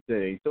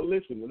everything. So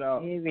listen,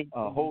 without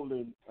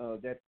holding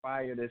that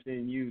fire that's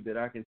in you that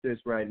I can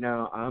sense right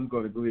now, I'm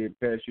going to go ahead and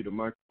pass you the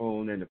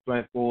microphone and the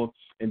platform,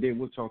 and then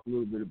we'll talk a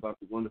little bit about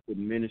the wonderful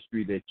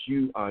ministry that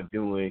you are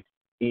doing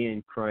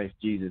in Christ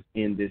Jesus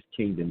in this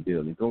kingdom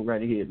building. Go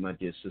right ahead, my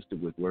dear sister,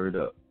 with Word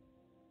Up.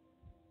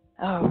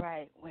 All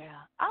right. Well,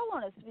 I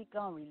want to speak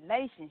on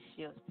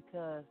relationships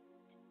because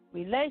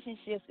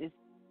relationships is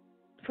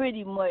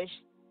pretty much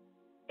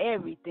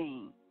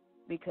everything,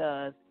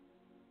 because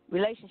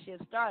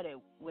relationships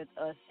started with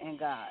us and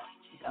God,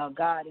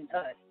 God and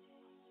us.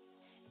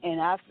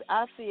 And I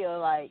feel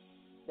like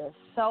that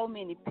so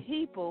many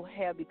people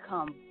have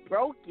become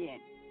broken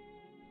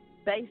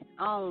based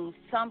on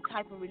some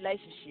type of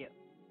relationship,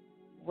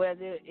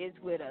 whether it's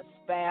with a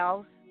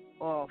spouse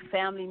or a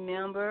family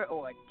member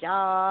or a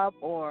job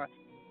or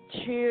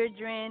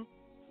children,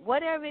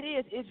 whatever it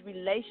is, it's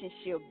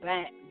relationship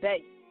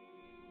based.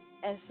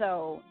 And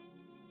so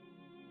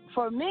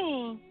for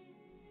me,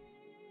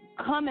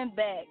 coming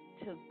back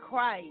to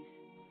Christ,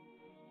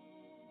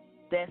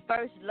 that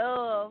first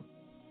love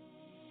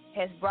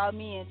has brought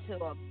me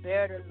into a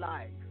better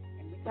life.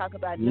 And we talk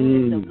about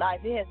newness of life.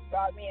 It has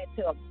brought me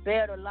into a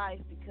better life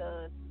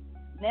because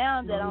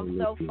now that I'm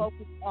so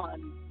focused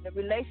on the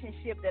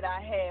relationship that I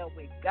have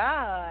with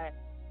God,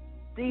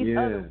 these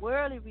other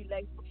worldly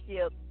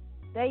relationships,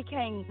 they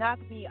can't knock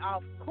me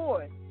off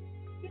course.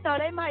 You know,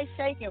 they might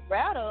shake and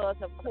rattle us,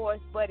 of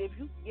course, but if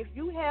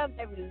you have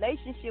that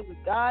relationship with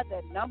God,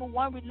 that number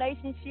one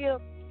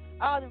relationship,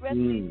 all the rest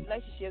of these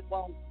relationships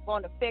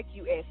won't affect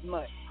you as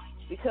much,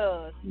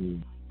 because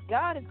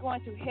God is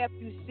going to help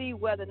you see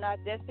whether or not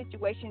that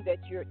situation that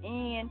you're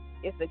in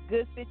is a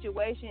good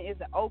situation, is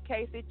an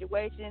okay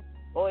situation,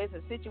 or it's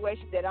a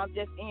situation that I'm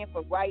just in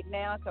for right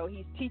now, so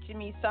He's teaching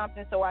me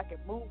something so I can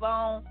move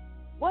on.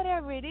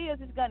 Whatever it is,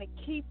 it's going to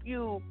keep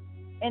you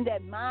in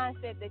that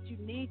mindset that you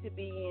need to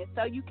be in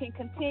so you can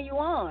continue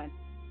on.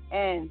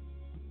 And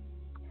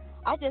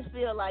I just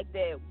feel like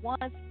that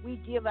once we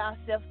give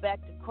ourselves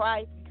back to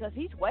Christ, because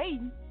He's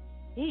waiting,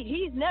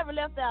 He's never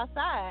left our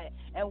side.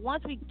 And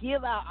once we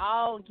give our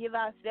all, give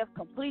ourselves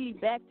completely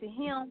back to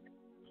Him,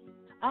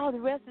 all the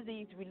rest of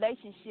these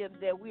relationships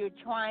that we're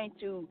trying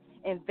to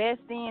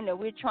invest in, that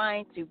we're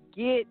trying to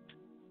get,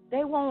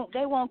 they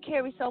won't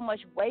carry so much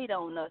weight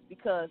on us,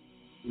 because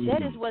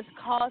that is what's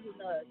causing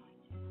us.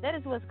 That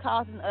is what's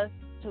causing us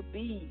to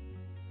be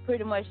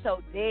pretty much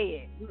so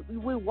dead.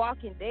 We're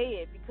walking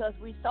dead because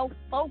we're so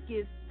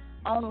focused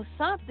on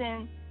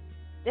something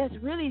that's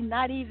really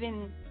not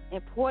even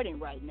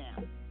important right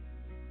now.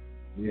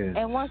 Yes.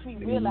 And once we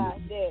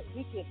realize that,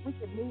 we can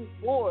move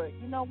forward.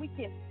 You know, we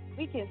can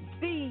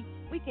see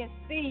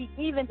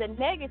even the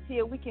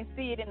negative, we can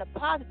see it in the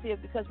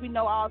positive, because we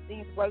know all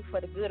things work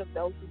for the good of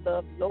those who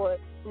love the Lord,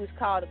 who's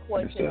called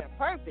according to their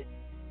purpose.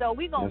 So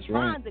we're going to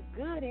find the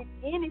good in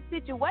any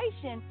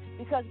situation,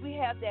 because we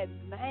have that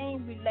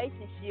main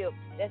relationship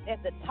that's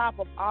at the top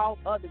of all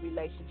other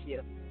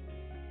relationships.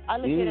 I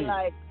look at it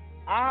like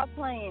our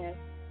plans,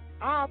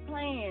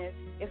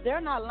 if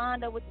they're not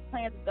lined up with the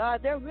plans of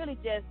God, they're really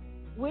just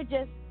an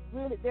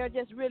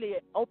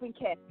open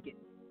casket.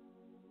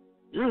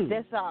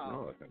 That's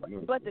all.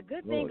 But the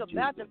good thing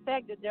about the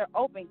fact that they're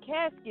open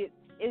caskets,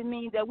 it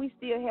means that we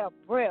still have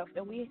breath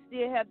and we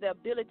still have the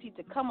ability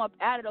to come up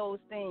out of those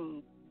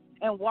things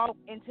and walk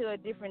into a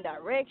different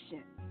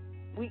direction.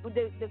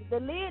 The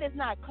lid is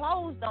not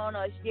closed on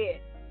us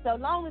yet. So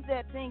long as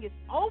that thing is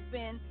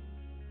open,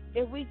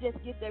 if we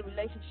just get that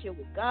relationship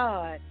with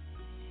God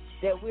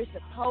that we're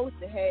supposed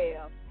to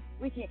have,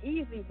 we can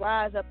easily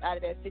rise up out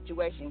of that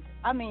situation.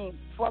 I mean,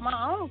 for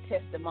my own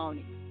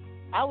testimony,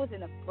 I was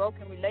in a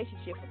broken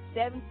relationship for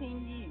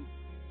 17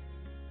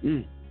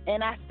 years.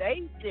 And I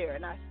stayed there,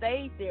 and I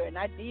stayed there, and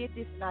I did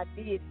this, and I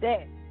did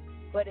that.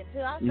 But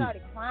until I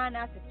started crying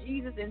out to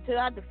Jesus, until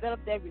I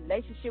developed that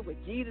relationship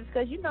with Jesus,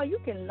 because, you know, you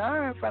can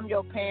learn from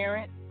your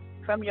parents,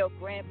 from your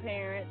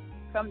grandparents,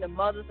 from the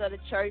mothers of the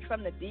church,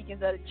 from the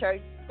deacons of the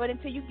church. But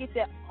until you get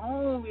that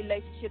own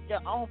relationship,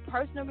 their own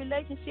personal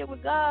relationship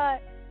with God,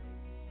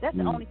 that's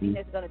the only thing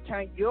that's going to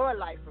turn your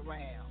life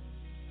around.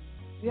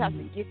 You have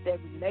to get that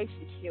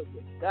relationship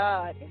with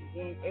God, and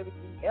then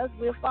everything else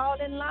will fall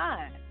in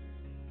line.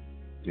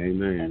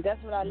 Amen. And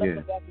that's what I love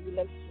about the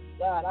relationship with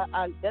God.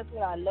 That's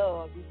what I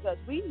love, because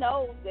we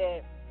know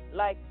that,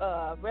 like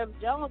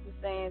Reverend Jones was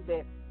saying,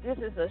 that this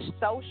is a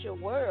social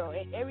world,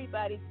 and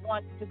everybody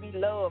wants to be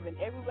loved, and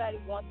everybody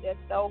wants their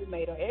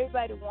soulmate, or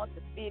everybody wants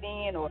to fit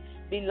in or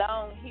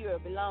belong here or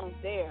belong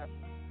there.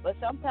 But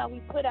sometimes we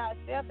put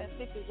ourselves in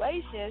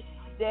situations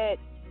that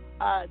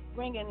are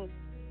bringing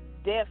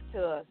death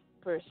to us,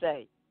 per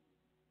se,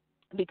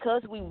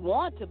 because we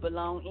want to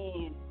belong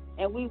in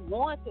and we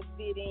want to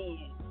fit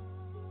in,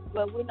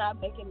 but we're not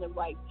making the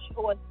right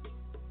choices.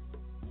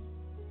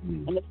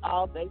 And it's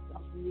all based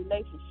on the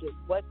relationship,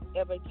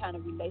 whatever kind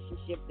of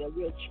relationship that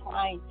we're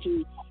trying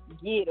to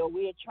get, or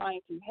we're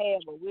trying to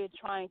have, or we're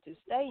trying to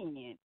stay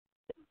in.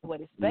 That's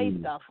what it's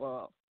based off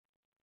of.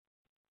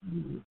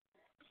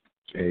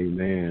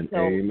 Amen. So,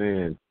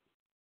 Amen.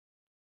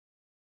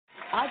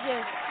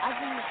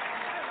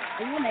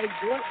 I want to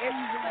exhort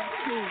everyone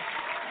to.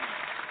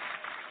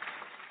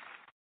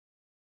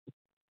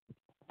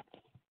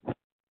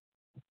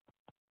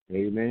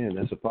 Amen.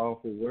 That's a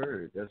powerful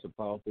word. That's a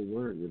powerful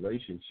word.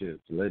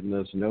 Relationships, letting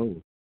us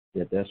know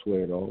that that's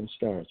where it all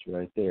starts,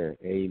 right there.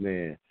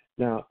 Amen.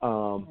 Now,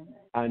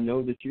 I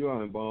know that you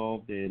are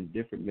involved in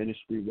different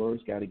ministry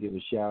works. Got to give a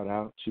shout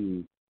out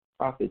to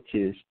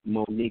Prophetess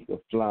Monica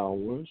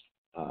Flowers.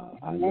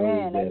 I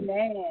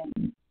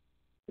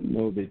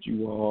know that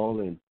you all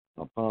and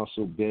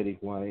Apostle Betty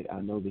White,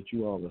 I know that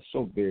you all are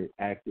so very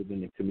active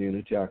in the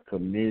community. I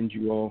commend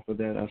you all for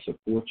that. I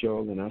support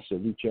y'all, and I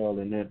salute y'all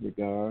in that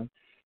regard.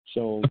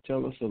 So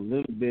tell us a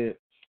little bit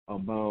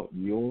about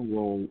your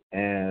role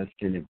as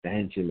an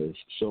evangelist,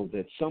 so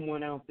that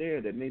someone out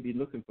there that may be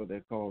looking for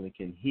that calling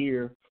can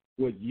hear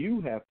what you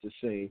have to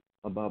say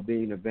about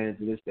being an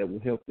evangelist that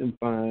will help them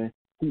find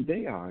who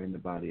they are in the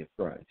body of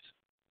Christ.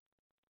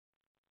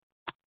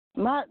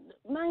 My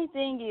main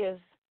thing is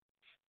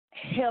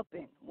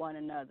helping one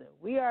another.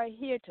 We are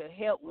here to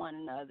help one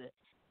another.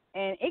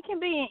 And it can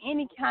be in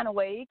any kind of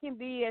way. It can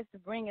be as to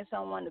bringing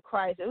someone to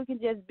Christ, or it can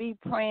just be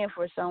praying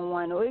for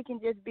someone, or it can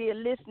just be a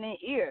listening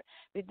ear,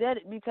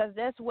 because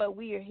that's what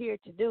we are here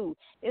to do.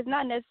 It's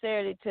not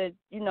necessarily to,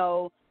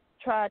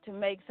 try to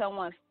make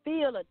someone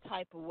feel a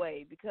type of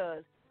way,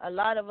 because a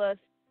lot of us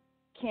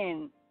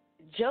can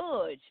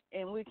judge,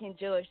 and we can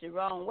judge the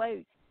wrong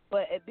way.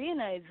 But being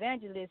an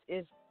evangelist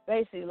is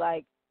basically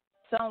like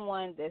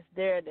someone that's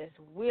there, that's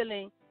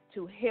willing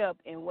to help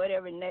in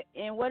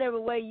whatever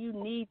way you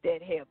need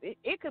that help.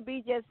 It could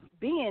be just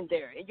being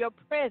there in your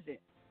presence,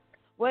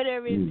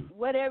 whatever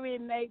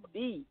it may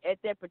be at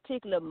that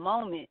particular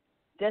moment.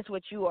 That's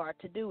what you are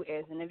to do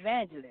as an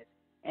evangelist.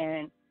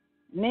 And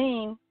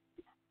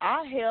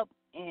I help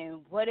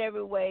in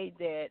whatever way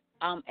that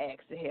I'm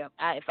asked to help.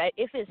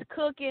 If it's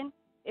cooking,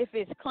 if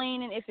it's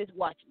cleaning, if it's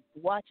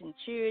watching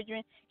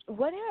children,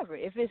 whatever.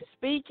 If it's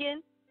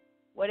speaking,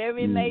 whatever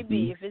it may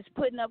be. If it's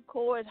putting up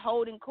cords,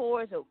 holding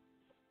cords,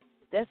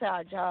 that's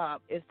our job,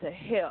 is to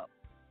help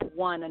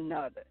one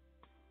another.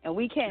 And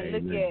we can't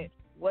look at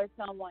what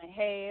someone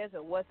has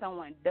or what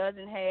someone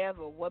doesn't have,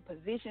 or what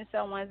position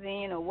someone's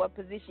in, or what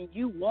position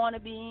you want to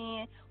be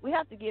in. We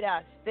have to get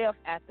our stuff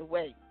out the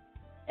way.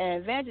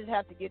 And evangelists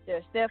have to get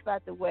their stuff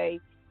out the way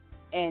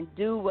and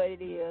do what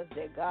it is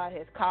that God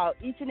has called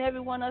each and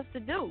every one of us to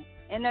do,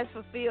 and that's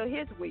fulfill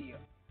His will.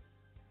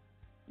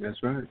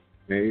 That's right.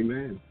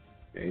 Amen.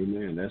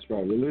 Amen. That's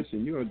right. Well,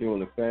 listen, you are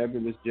doing a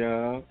fabulous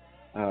job.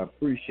 I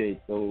appreciate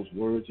those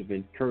words of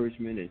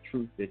encouragement and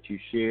truth that you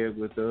shared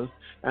with us.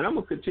 And I'm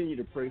going to continue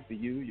to pray for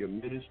you, your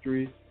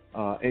ministry,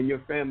 and your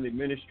family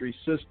ministry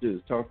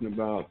sisters, talking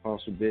about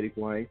Apostle Betty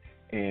White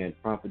and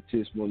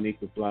Prophetess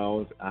Monica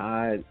Flowers.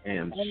 I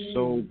am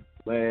so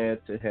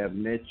glad to have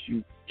met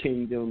you,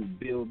 kingdom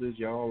builders.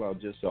 Y'all are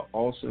just an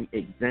awesome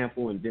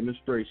example and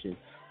demonstration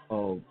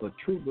of a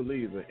true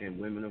believer and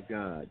women of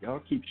God.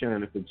 Y'all keep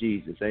shining for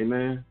Jesus.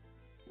 Amen.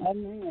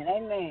 Amen.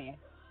 Amen.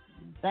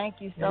 Thank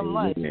you so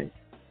much.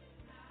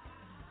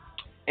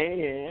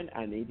 And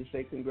I need to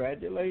say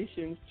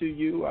congratulations to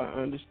you. I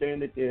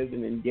understand that there's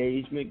an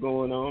engagement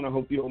going on. I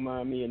hope you don't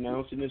mind me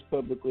announcing this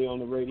publicly on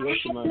the radio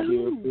to my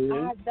dear friend.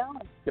 I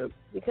don't.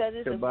 Because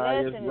it's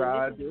Tobias a blessing.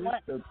 Rogers.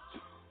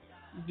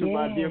 To Yeah.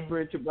 my dear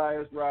friend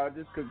Tobias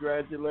Rogers,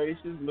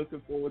 congratulations. Looking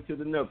forward to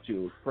the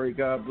nuptials. Pray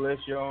God bless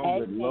y'all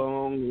with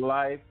long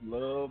life,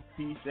 love,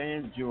 peace,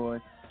 and joy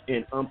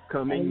in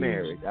upcoming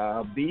marriage.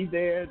 I'll be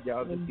there.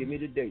 Y'all just give me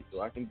the date so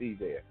I can be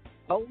there.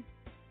 Oh,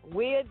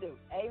 will do.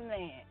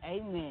 Amen.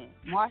 Amen.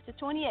 March the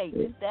 28th,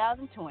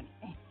 2020.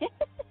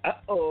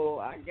 Uh-oh,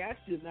 I got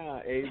you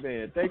now.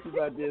 Amen. Thank you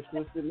about this,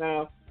 sister.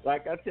 Now,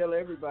 like I tell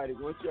everybody,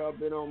 once y'all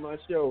been on my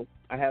show,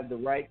 I have the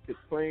right to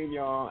claim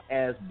y'all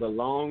as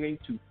belonging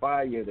to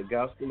Fire, the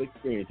gospel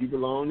experience. You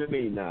belong to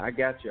me now. I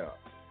got y'all.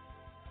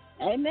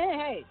 Amen.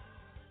 Hey,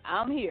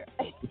 I'm here.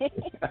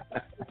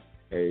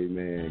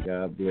 Amen.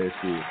 God bless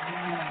you.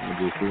 I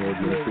just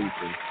love my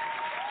people.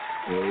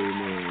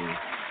 Amen.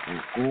 I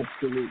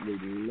absolutely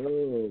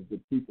love the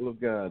people of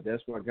God.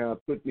 That's why God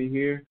put me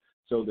here,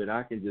 so that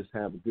I can just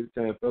have a good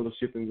time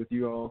fellowshipping with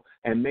you all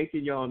and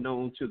making y'all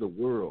known to the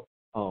world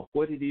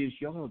what it is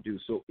y'all do.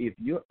 So if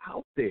you're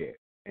out there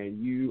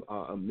and you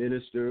are a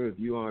minister, if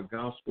you are a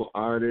gospel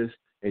artist,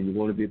 and you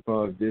want to be a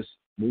part of this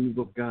move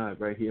of God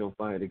right here on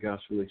Fire, the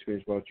Gospel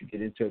Experience, why don't you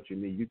get in touch with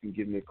me? You can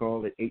give me a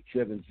call at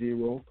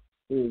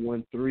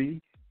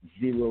 870-413-0220,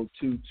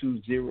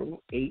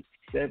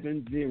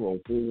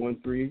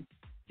 870-413-0220.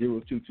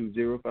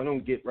 If I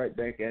don't get right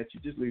back at you,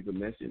 just leave a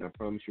message, and I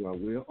promise you I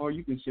will. Or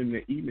you can send me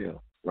an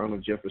email,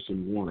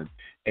 RonaldJefferson1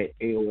 at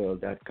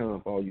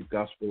AOL.com. For all you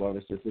gospel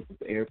artists that's looking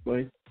for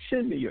airplay,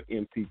 send me your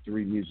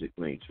MP3 music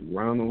links,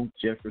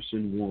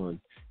 RonaldJefferson1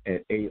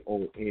 at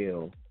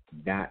AOL.com,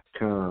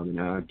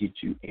 and I'll get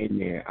you in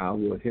there. I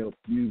will help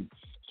you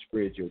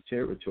spread your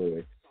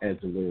territory as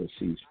the Lord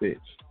sees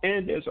fit.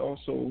 And there's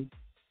also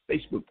a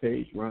Facebook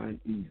page, Ron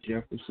E.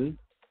 Jefferson,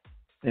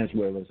 as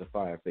well as a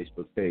Fire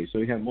Facebook page. So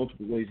you have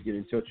multiple ways to get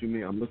in touch with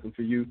me. I'm looking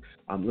for you.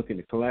 I'm looking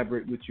to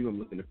collaborate with you. I'm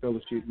looking to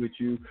fellowship with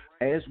you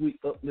as we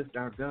uplift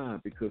our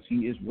God, because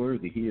he is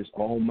worthy. He is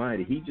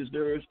almighty. He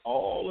deserves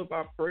all of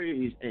our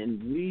praise,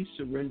 and we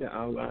surrender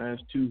our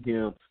lives to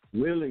him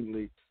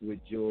willingly with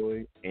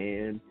joy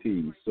and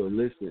peace. So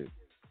listen,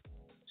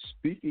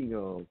 speaking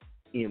of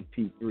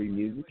MP3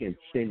 music and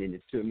sending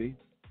it to me,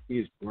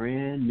 is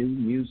brand new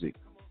music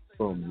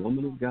from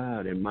Woman of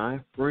God and my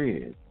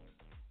friend,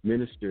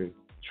 Minister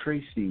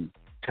Tracy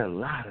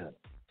Talata,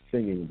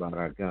 singing about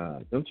our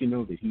God. Don't you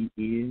know that he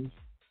is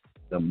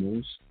the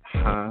Most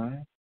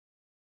High?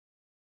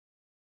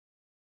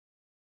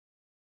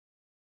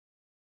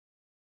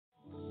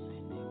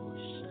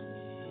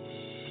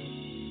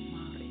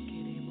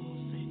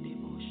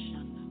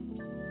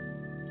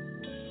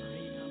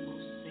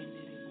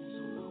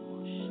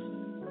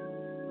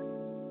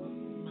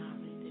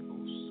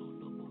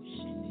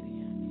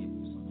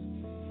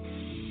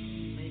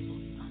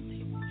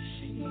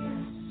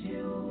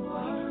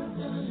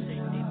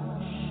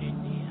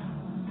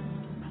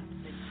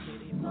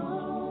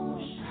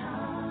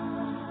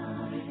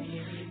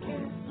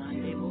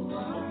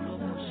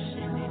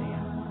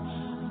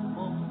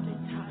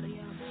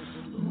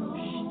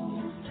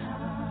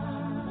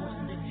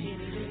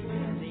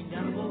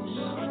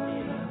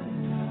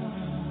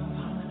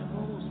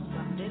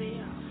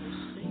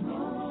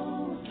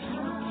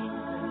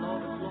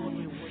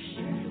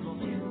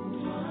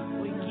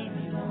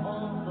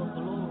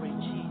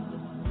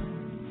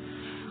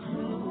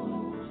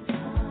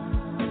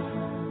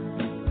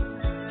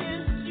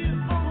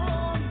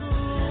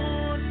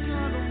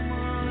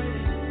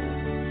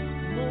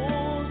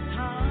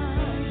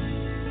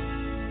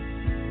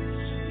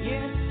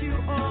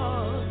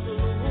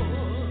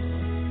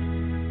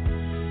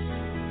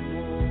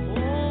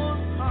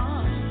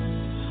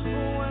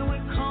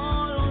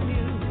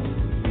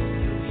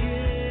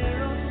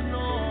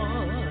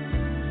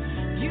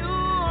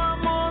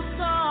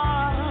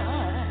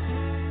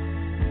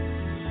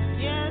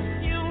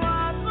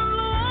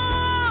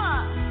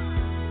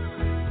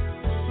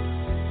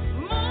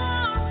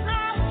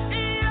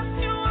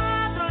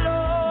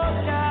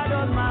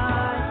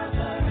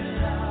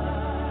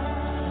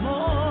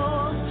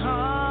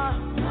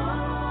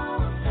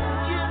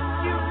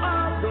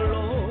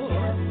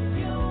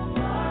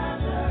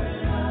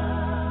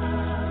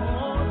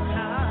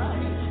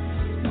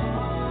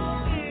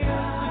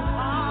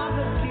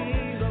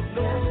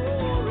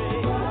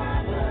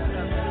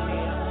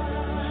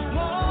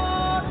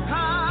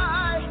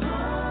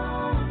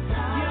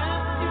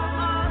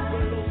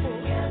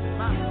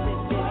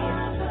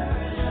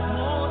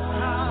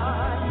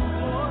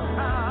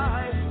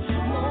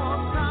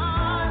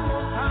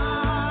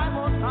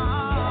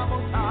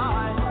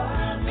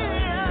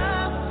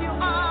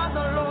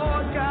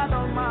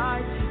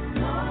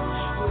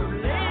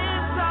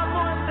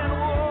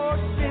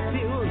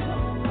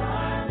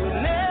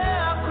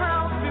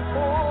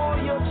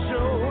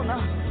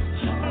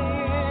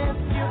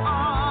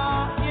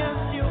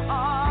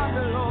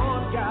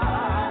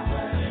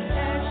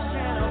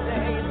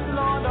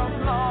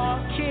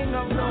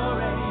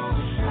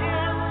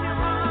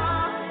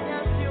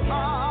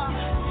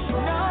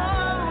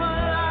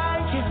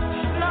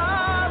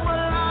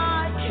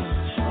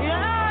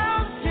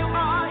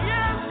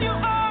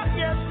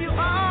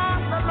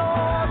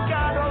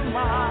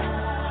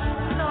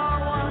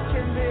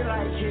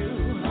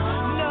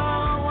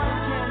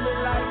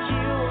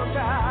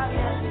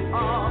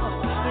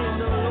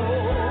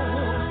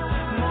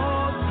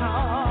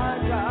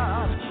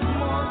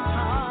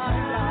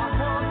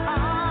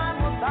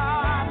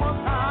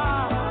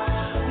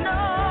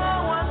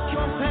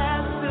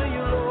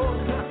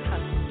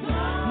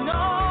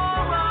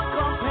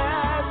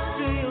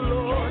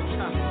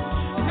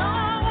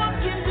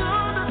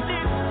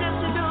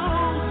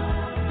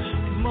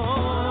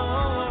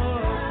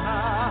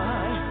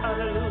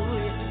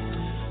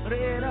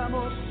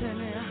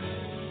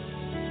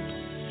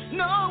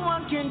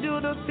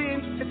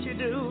 you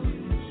do.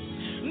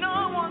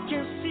 No one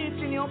can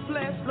sit in your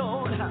place,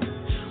 Lord.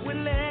 We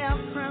lay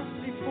our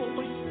crowns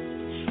before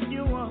you.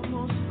 You are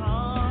most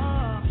high.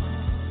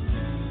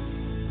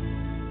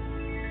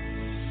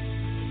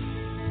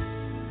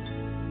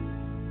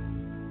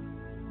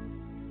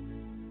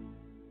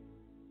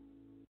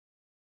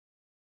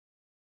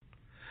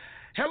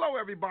 Hello,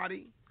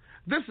 everybody.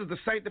 This is the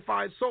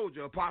Sanctified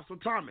Soldier, Apostle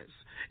Thomas,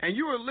 and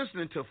you are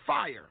listening to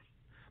Fire,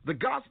 the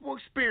gospel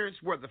experience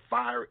where the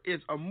fire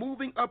is a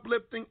moving,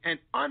 uplifting, and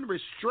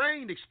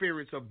unrestrained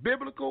experience of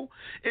biblical,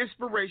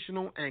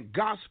 inspirational, and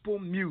gospel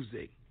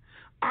music.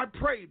 I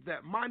pray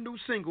that my new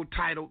single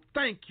titled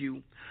Thank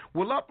You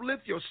will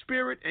uplift your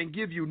spirit and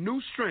give you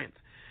new strength.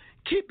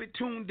 Keep it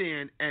tuned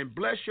in and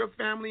bless your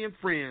family and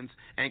friends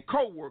and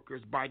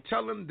co-workers by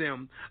telling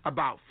them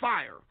about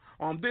Fire.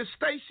 On this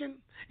station,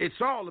 it's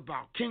all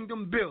about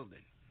kingdom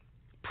building.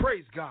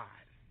 Praise God.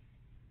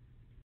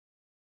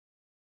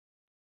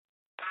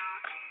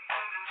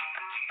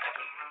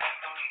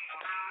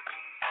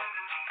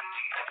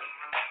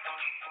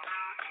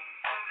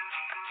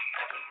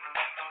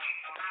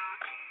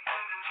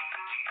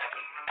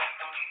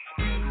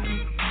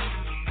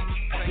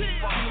 Thank you,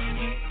 Father.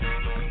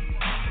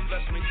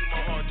 Bless me through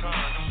my hard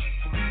times.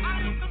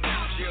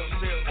 Jail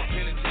cells and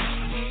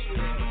penitentiaries.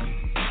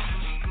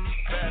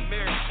 Bad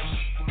marriages.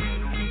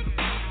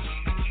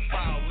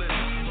 Foul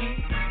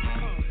living.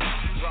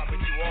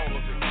 Dropping through all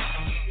of it.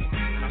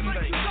 I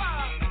thank you.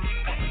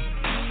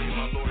 Be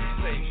my Lord and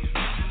Savior.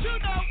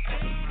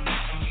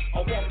 I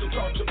walk the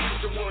talk to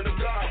preach the word of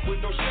God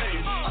with no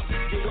shame. I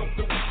seek to help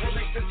the weak,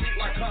 release the seat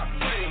like hot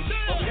flames.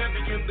 I'm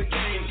heavy in the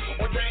game,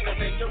 ordained to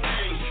make the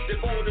rain.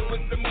 Devoted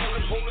with the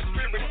motive, Holy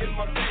Spirit in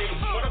my veins.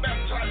 When I'm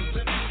baptized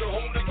to the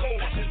Holy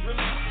Ghost is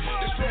released.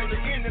 Destroy the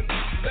enemy,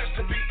 blessed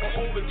to be a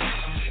holy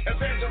priest.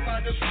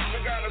 Evangelize the truth, we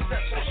gotta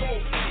set some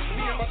souls free.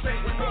 Me and my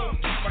saints, we roll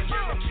deep, I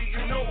guarantee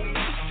you know me.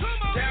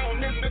 Down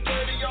in the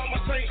dirty, all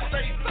my saints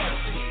stay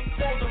thirsty.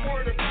 For the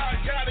word of God,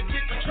 gotta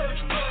get to church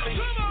early.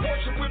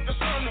 Worship with the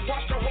sun,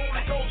 watch the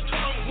Holy Ghost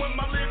come. When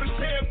my lyrics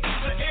head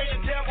through the air, the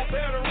devil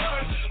better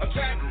run.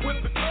 Attack with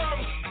the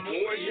tongue,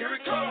 boy, here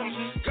it comes.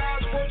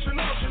 God's words and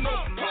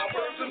optional,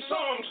 proverbs and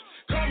songs.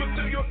 Coming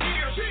through your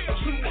ears, a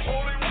true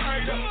holy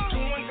rider.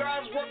 Doing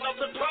God's work, not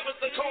the prophets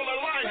they call a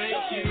liar.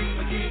 Thank you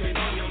for giving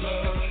all your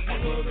love. You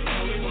were the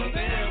only one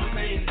there when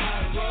things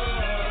got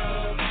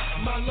rough.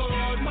 My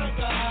Lord, my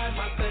God,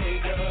 my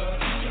Savior,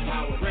 your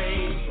power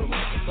reigns from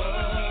up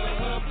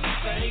above.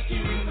 Thank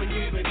you for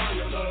giving all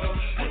your love.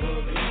 You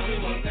were the only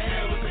one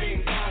there when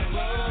things got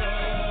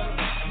rough.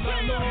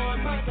 My Lord,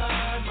 my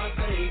God, my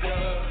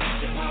Savior,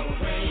 your power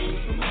reigns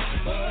from up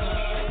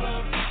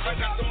above. I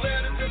got some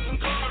letters and some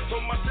cards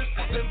from my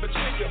sisters in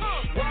Virginia.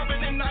 Robin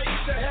and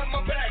Aisha had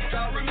my back,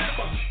 I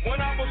remember. When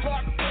I was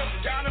locked up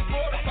down in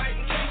Florida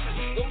fighting cases,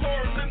 the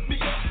Lord lifted me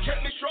up,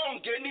 kept me strong,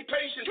 gave me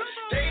patience.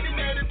 Daily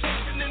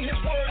meditation in His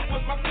word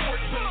was my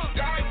fortress.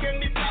 God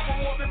gave me power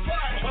more than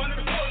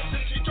 500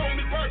 horses. He told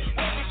me, "Bert,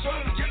 Robin,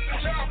 son, get the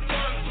job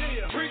done."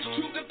 Preach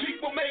to the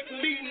people, make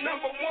me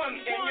number one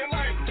in your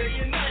life, day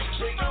and night.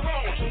 Take the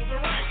wrong to the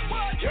right.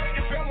 Help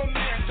your fellow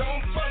man,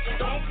 don't fuss and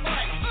don't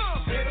fight.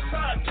 Set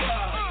aside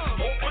pride,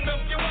 open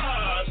up your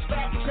eyes,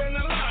 stop telling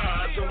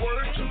lies. The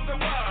word to the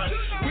wise,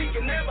 we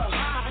can never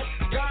hide.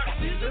 God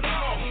sees it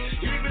all,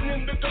 even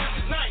in the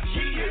darkest night.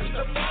 He is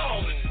the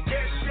fog.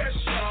 Yes, yes,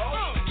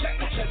 y'all. Check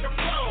the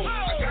flow.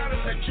 I gotta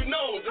let you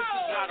know this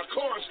is how the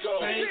chorus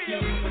goes. Thank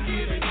you for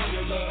giving all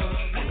your love.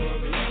 You were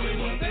the only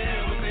one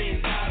there when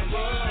things got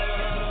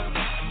rough.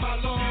 My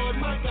Lord,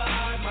 my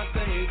God, my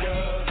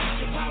Savior,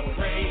 your power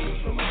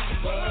reigns from up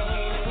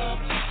above.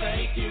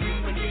 Thank you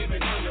for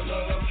giving all your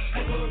love.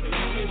 You were the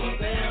only one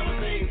there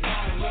when things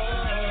got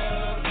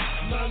rough.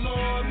 My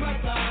Lord, my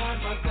God,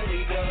 my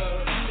Savior,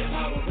 your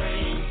power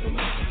reigns from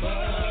up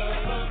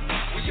above.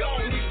 We all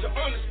need to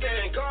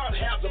understand God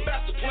has a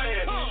master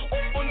plan.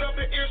 Open up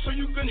your ears so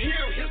you can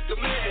hear His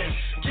command.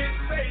 Get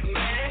saved,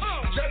 man.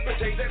 Judgment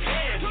day's at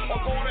hand.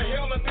 Or go to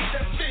hell and beat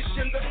that fish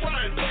in the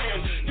frying pan.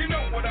 You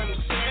know what I'm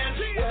saying?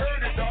 We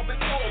heard it all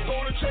before.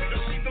 Go to church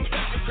and see them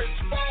hypocrites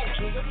fall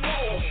to the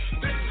floor.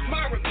 This is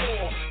my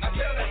report. I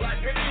tell it like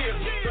it is.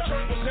 The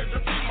church was set to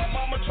free. My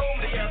mama told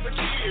me as a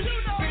kid.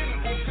 Sin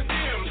was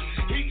condemned.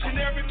 Each and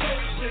every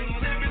person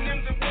living in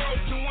the world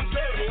doing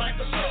dirt like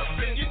a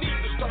serpent. You need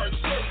to start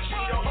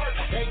searching your heart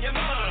and your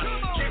mind.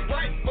 Get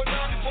right for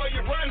God before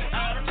you run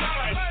out of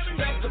time.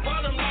 That's the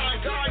bottom line.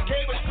 God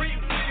gave us free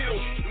will.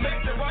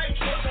 Make the right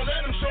choice and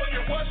let Him show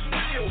you what's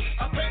real.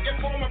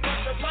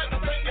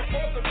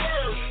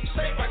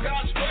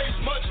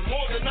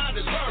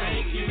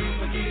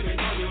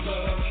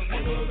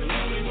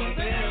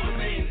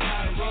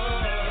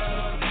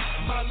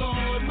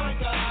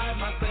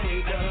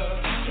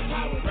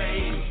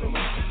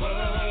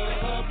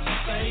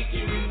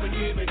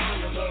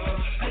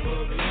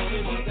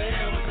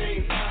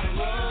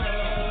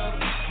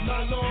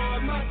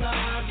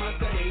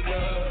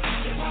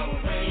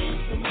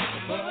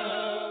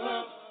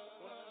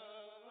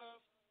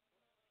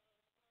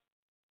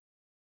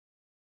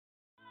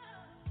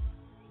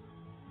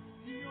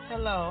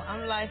 Hello,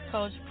 I'm life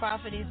coach,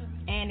 prophetess,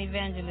 and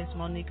evangelist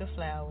Monica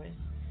Flowers,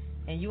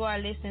 and you are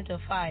listening to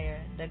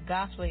Fire, the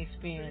Gospel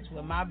Experience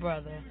with my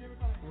brother,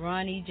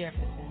 Ronnie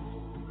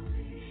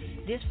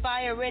Jefferson. This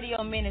Fire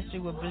radio ministry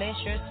will bless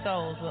your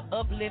souls with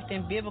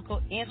uplifting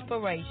biblical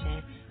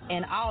inspiration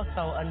and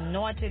also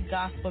anointed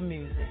gospel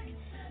music.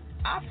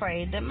 I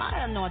pray that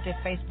my anointed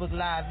Facebook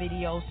Live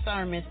videos,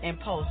 sermons, and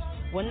posts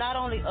will not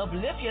only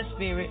uplift your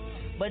spirit,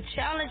 but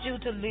challenge you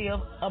to live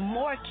a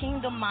more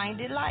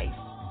kingdom-minded life.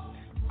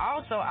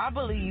 Also, I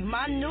believe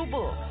my new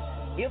book,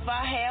 If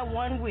I Had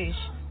One Wish,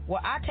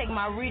 where I take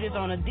my readers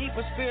on a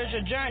deeper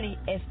spiritual journey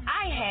as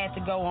I had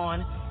to go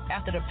on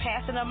after the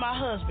passing of my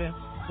husband,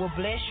 will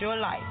bless your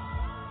life.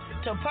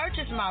 To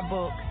purchase my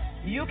book,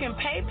 you can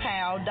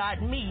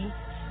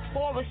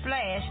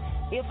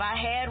paypal.me/If I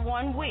Had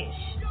One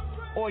Wish,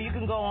 or you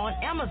can go on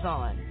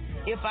Amazon,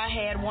 If I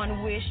Had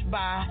One Wish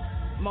by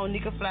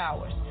Monica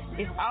Flowers.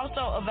 It's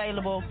also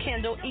available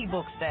Kindle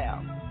ebook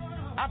style.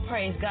 I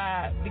praise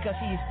God because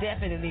He is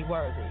definitely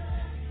worthy.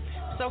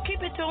 So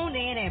keep it tuned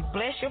in and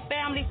bless your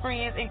family,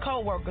 friends, and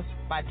co-workers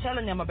by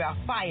telling them about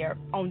Fire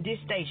on this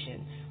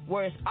station,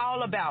 where it's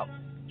all about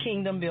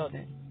kingdom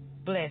building.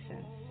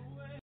 Blessings.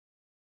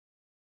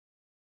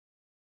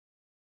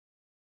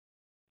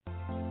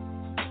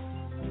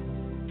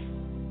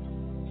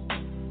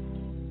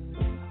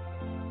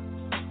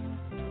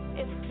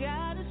 If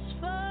God is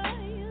for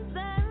you,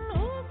 then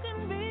who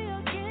can be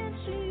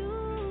against you?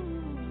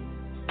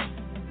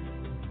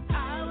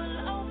 I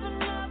will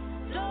open up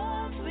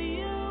doors for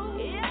you.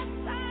 Yes,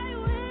 I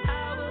will.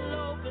 I will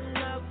open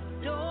up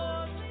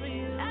doors for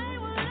you. I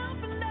will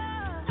open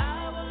up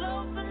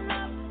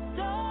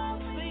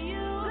doors for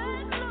you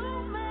that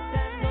no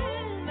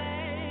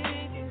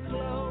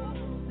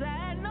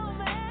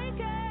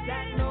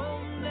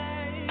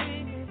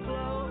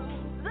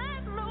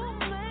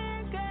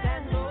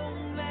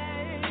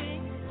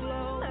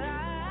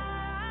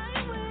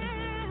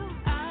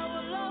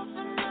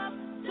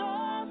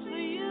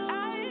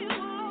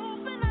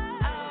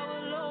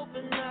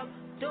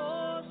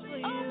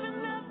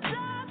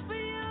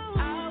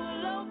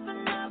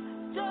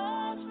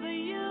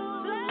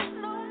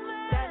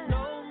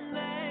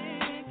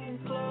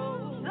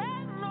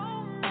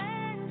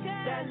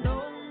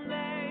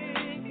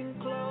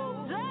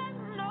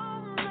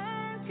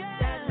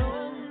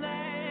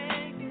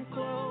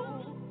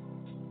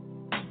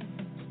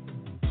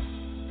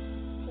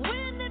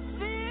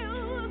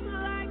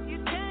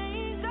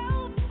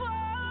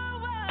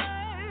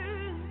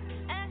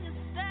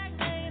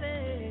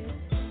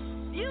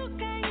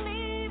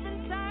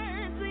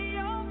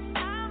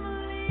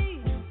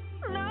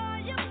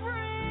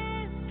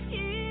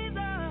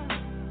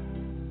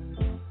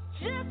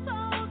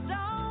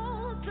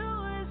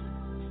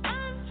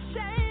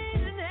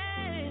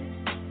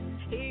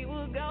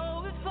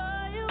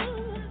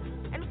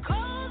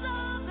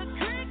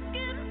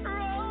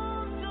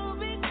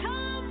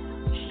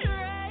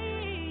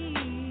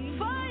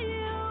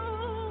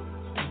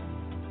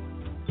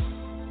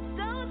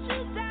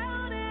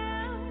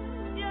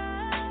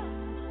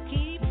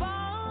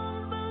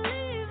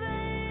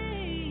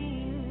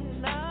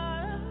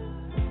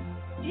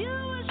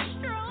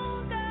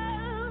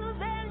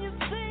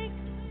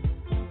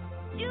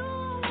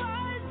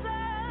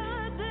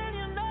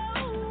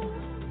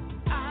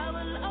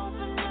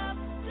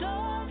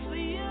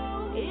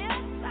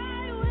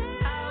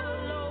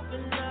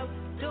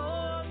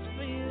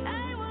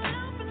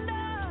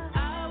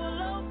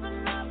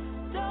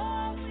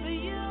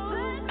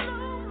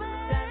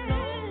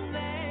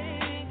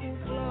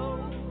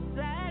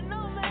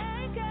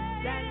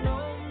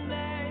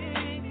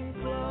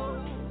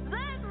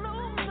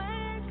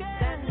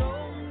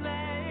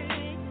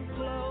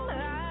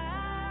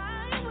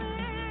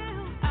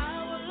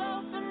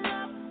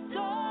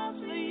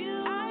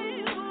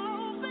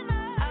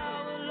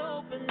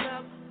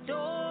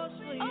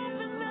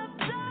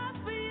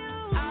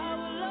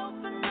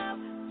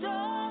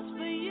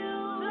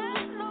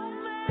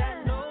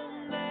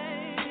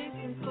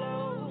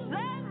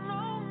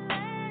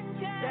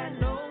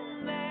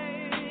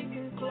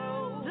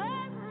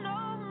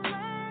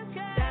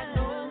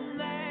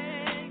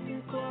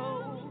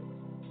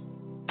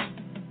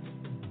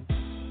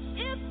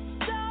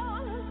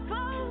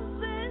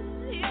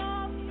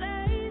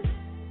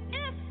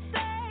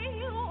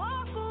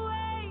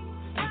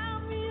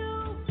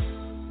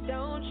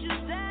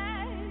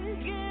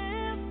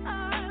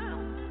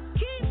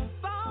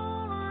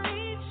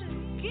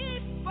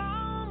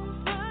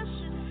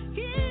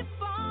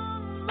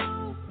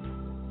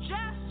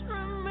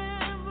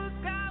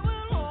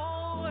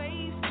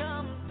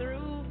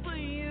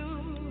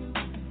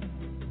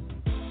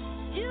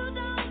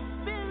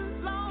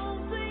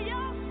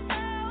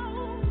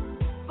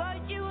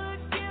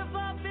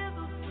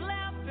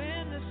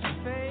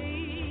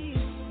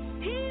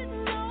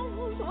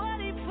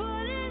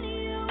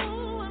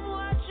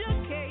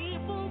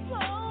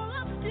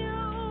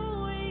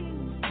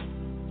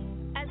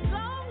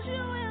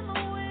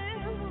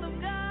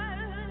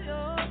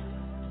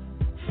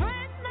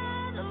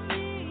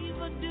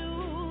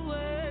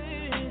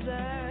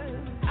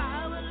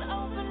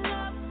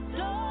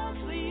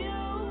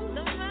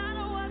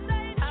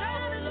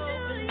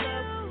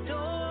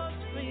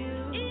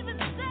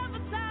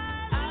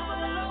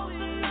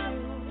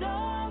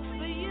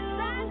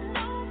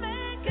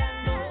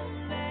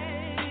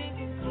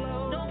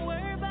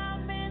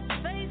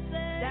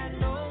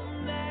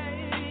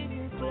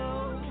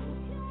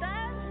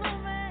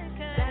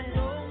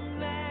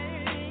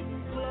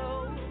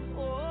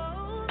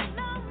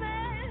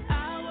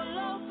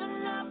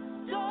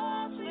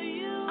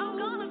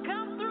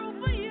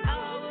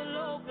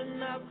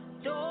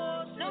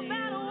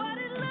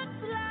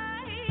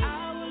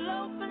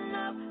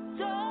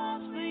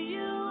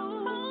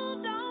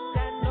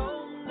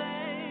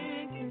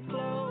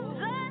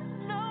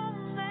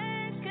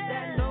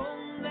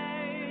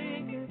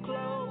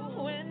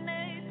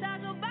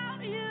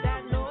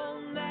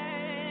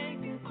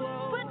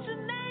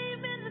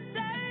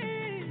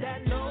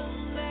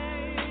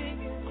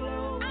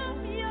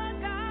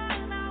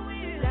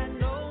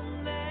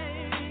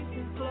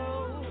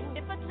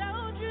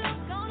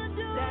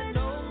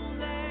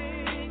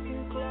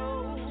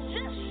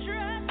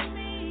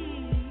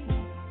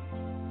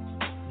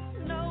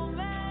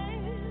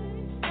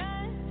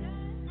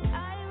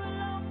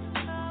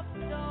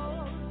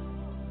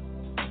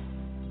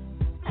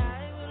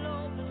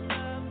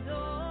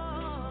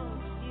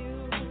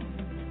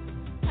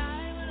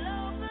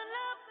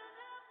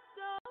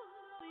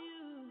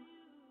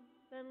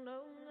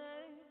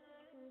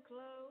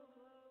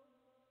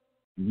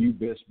you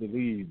best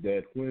believe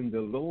that when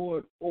the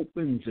Lord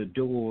opens a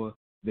door,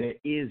 there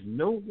is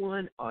no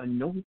one or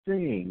no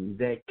thing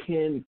that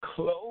can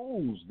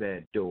close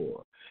that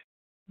door.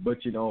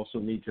 But you also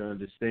need to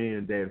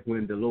understand that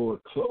when the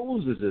Lord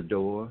closes a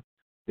door,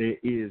 there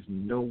is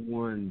no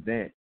one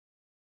that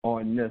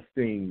or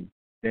nothing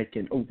that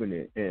can open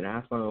it. And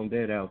I found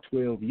that out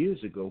 12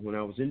 years ago when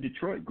I was in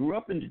Detroit. Grew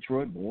up in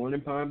Detroit, born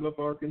in Pine Bluff,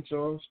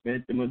 Arkansas.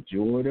 Spent the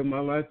majority of my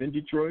life in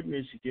Detroit,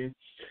 Michigan.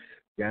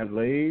 Got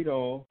laid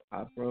off.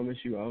 I promise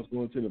you, I was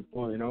going to the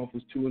employment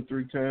office 2 or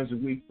 3 times a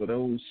week for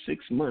those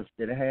 6 months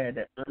that I had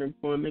that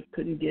unemployment.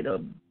 Couldn't get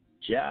a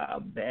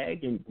job,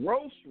 bagging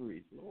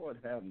groceries. Lord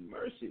have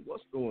mercy.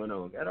 What's going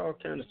on? Got all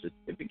kinds of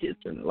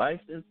certificates and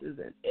licenses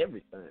and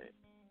everything.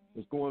 It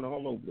was going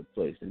all over the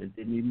place, and it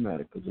didn't even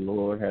matter because the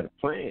Lord had a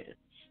plan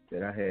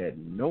that I had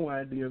no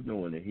idea of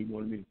knowing that He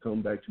wanted me to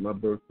come back to my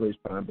birthplace,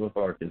 Pine Bluff,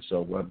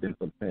 Arkansas, where I've been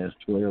for the past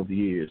 12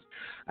 years.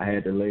 I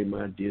had to lay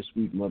my dear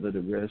sweet mother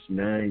to rest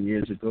 9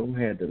 years ago. I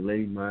had to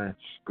lay my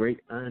great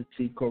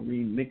auntie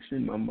Corrine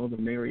Mixon, my mother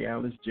Mary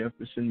Alice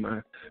Jefferson,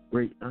 my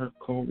great aunt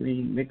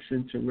Corrine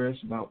Mixon to rest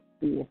about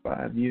 4 or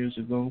 5 years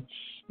ago.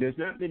 There's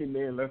not many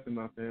men left in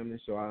my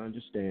family, so I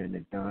understand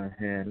that God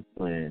had a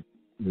plan.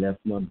 Left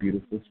my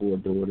beautiful 4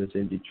 daughters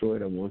in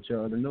Detroit. I want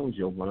y'all to know,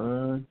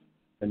 Jovan,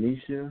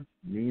 Anisha,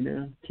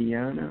 Nina,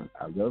 Kiana,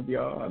 I love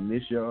y'all. I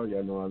miss y'all.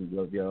 Y'all know I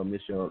love y'all. I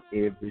miss y'all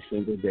every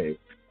single day.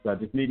 So I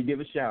just need to give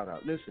a shout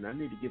out. Listen, I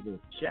need to give a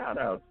shout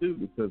out too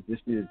because this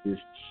is this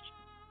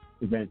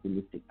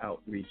evangelistic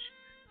outreach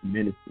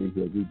ministry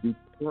where we do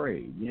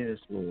pray. Yes,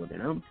 Lord.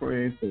 And I'm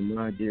praying for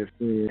my dear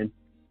friend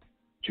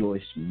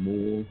Joyce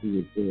Moore, who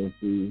is going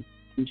through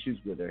issues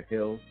with her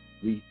health.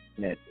 We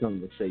had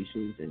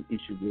conversations and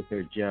issues with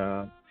her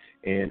job.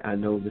 And I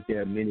know that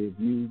there are many of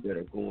you that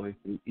are going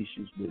through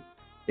issues with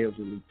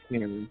elderly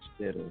parents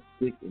that are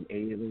sick and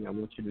ailing. I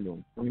want you to know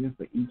I'm praying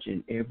for each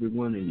and every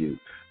one of you.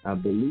 I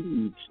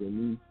believe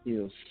Shanice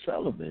Hill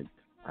Sullivan,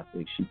 I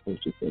think she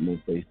posted something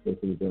on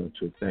Facebook in regard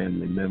to a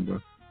family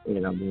member.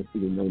 And I want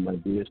you to know, my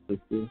dear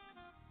sisters,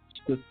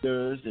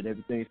 that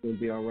everything's going to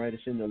be all right.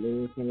 It's in the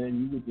Lord's hand.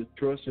 You would just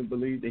trust and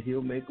believe that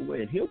He'll make a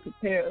way. And He'll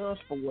prepare us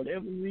for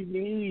whatever we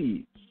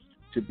need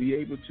to be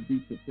able to be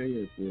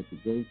prepared for it to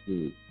go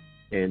through,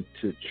 and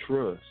to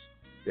trust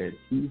that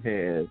He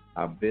has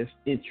our best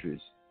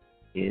interests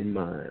in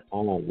mind,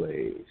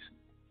 always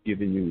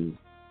giving you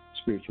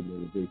spiritual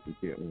motivation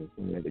here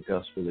on the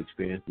gospel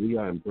experience. We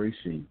are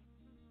embracing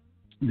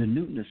the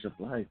newness of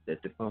life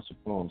that the Apostle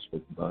Paul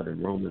spoke about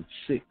in Romans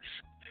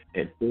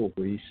 6:4,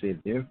 where he said,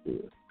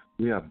 therefore,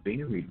 we are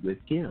buried with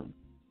Him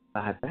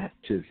by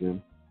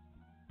baptism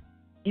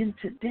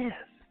into death,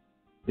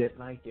 that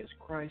like as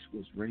Christ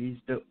was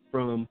raised up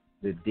from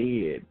the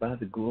dead by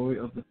the glory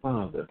of the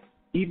Father,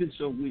 even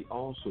so we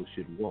also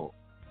should walk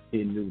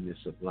in newness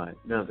of life.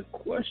 Now the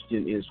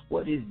question is,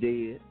 what is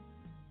dead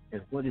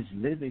and what is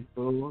living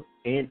for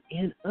and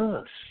in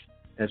us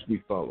as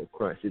we follow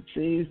Christ? It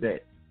seems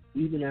that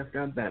even after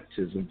our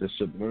baptism, the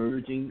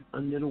submerging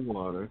under the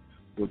water,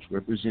 which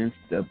represents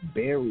the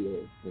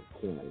burial of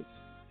Christ,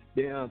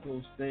 there are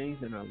those things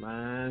in our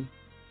lives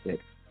that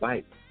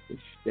fight to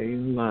stay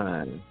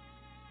alive,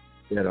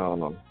 that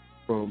are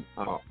from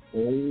our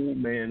old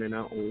man and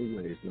our old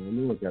ways. Now, I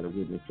know I got a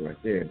witness right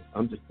there.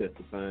 I'm just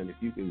testifying. If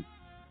you can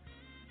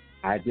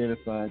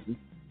identify this,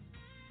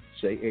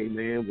 say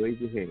amen, wave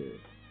your hand.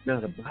 Now,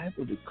 the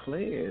Bible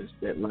declares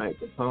that, like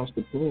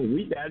Apostle Paul,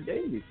 we die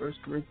daily. 1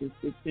 Corinthians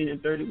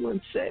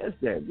 16:31 says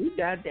that. We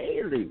die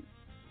daily.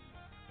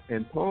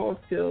 And Paul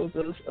tells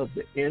us of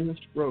the inner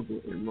struggle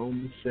in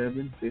Romans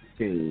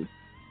 7:15,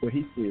 where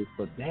he says,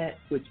 for that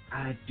which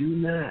I do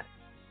not,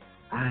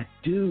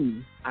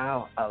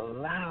 I'll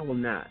allow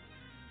not.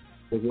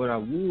 But what I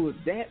would,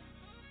 that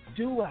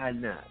do I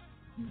not.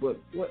 But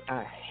what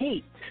I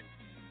hate,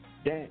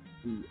 that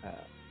do I.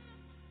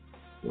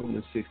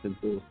 Romans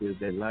 6:4 says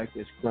that like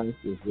as Christ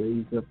was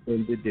raised up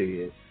from the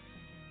dead,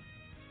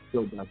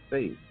 so by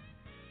faith,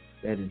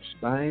 that in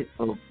spite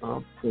of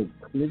our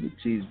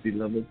proclivities,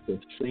 beloved, for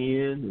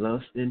sin,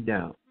 lust, and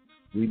doubt,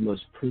 we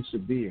must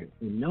persevere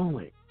in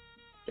knowing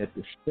that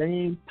the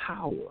same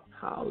power,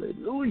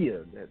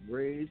 hallelujah, that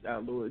raised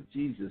our Lord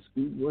Jesus,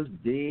 who was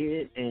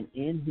dead and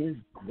in His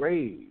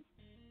grave,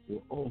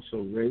 will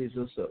also raise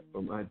us up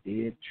from our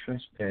dead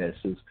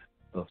trespasses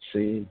of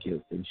sin,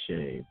 guilt, and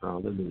shame.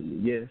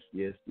 Hallelujah.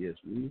 Yes.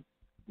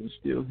 We're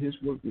still His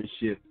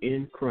workmanship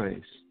in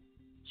Christ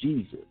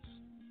Jesus.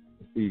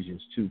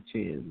 Ephesians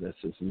 2:10 lets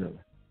us know.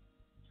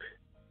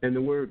 And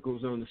the word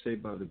goes on to say,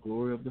 by the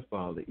glory of the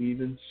Father,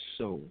 even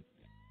so,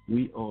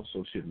 we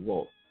also should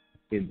walk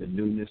in the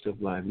newness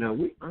of life. Now,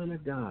 we honor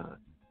God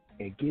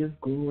and give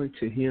glory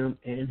to Him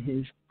and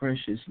His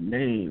precious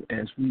name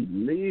as we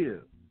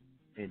live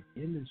and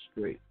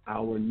demonstrate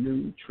our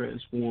new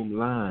transformed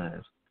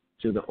lives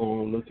to the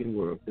onlooking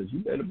world. Because you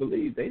better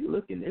believe they're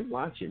looking, they're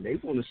watching. They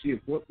want to see if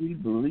what we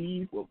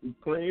believe, what we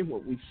claim,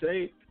 what we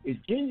say is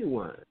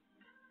genuine.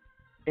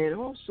 And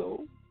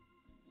also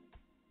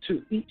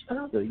to each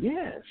other,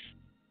 yes,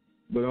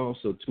 but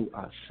also to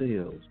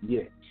ourselves,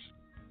 yes.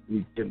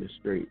 we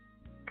demonstrate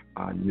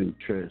our new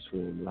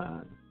transformed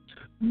lives.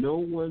 No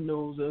one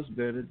knows us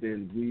better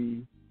than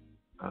we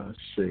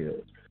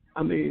ourselves.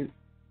 I mean,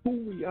 who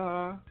we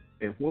are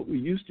and what we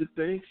used to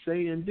think,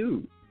 say, and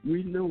do.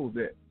 We know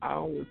that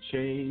our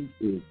change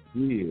is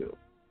real.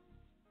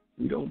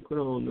 We don't put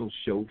on no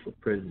show for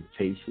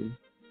presentation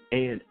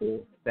and or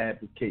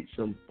fabricate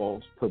some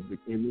false public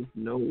image.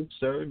 No,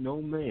 sir,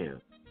 no,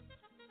 ma'am.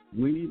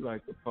 We,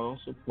 like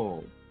Apostle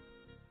Paul,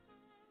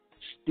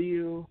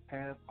 still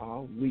have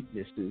our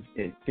weaknesses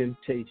and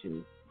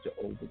temptations to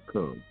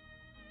overcome.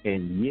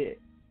 And yet,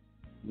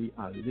 we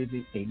are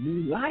living a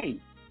new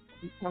life.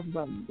 We talk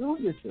about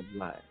newness of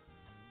life.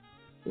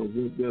 So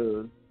what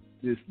does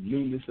this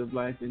newness of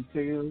life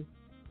entail?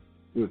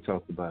 We'll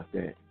talk about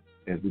that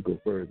as we go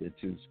further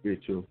into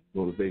spiritual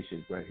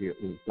motivations right here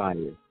on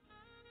Fire,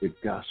 the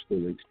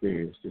gospel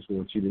experience. Just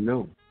want you to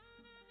know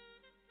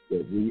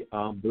that we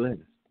are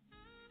blessed.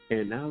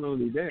 And not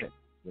only that,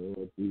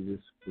 Lord Jesus,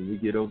 when we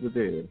get over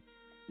there,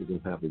 we're going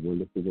to have a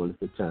wonderful,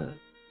 wonderful time.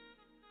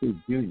 Who's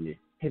Junior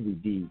Heavy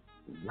D.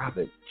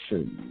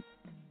 Robertson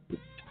is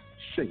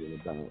singing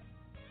about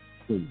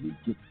when we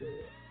get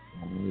there.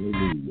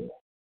 Hallelujah.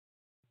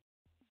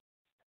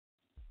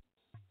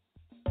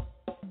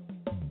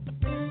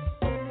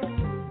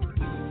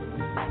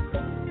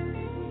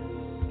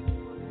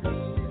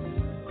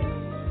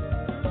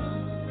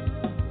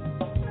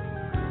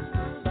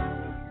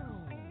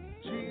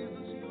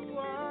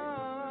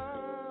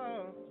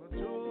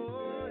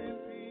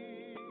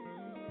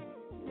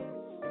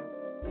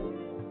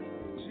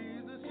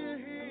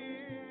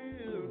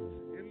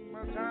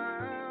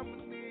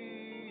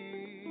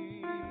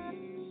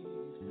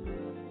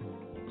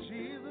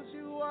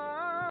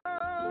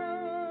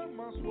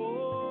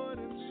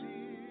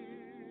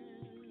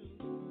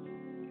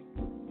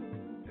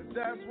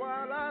 That's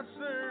why I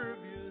serve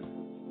you.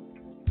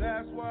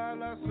 That's why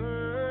I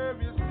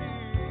serve you still.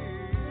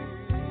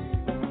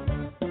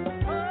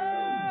 Oh,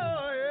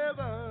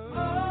 heaven.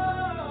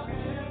 Oh,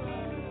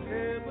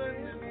 heaven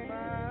is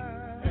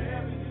mine.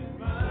 Heaven is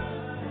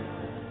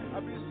mine.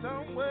 I'll be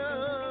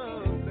somewhere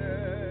up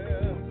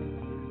there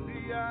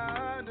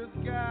beyond the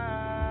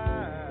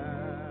sky.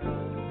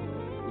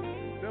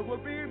 There will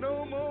be no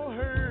more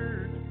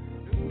hurt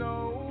and no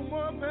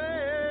more pain.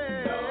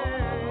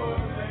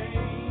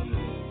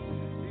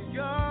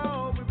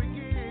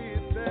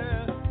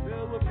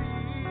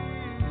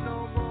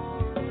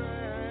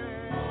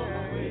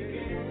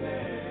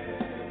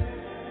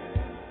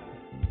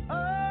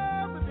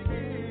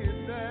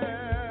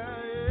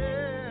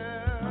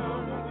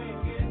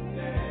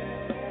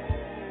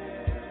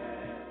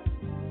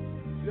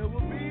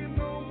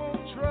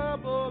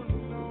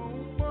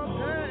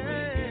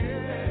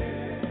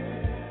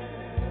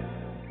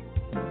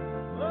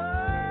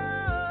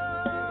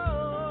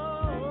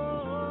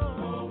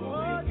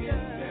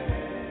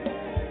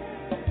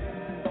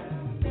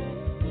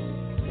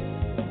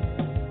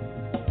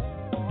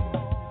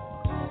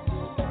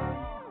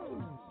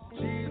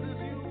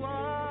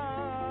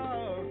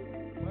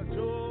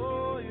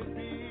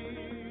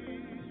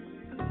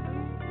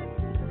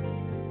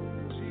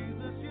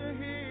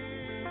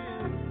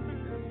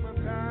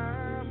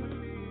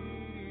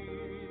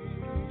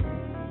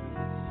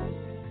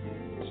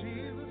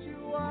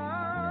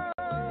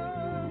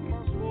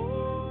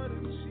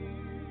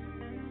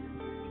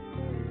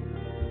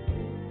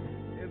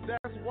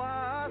 That's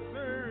why I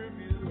serve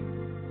you.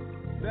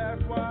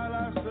 That's why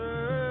I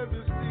serve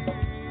you still.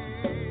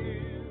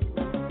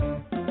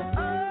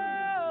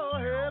 Oh,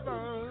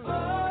 heaven. Oh,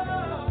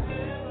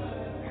 heaven.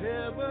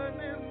 Heaven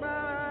is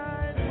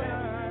mine.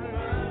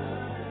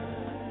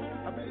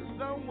 I'll be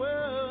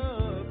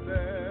somewhere up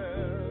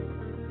there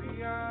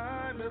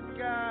beyond the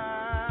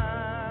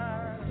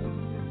sky.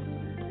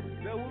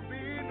 There will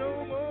be no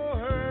more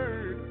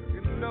hurt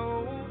and no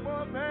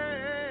more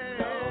pain.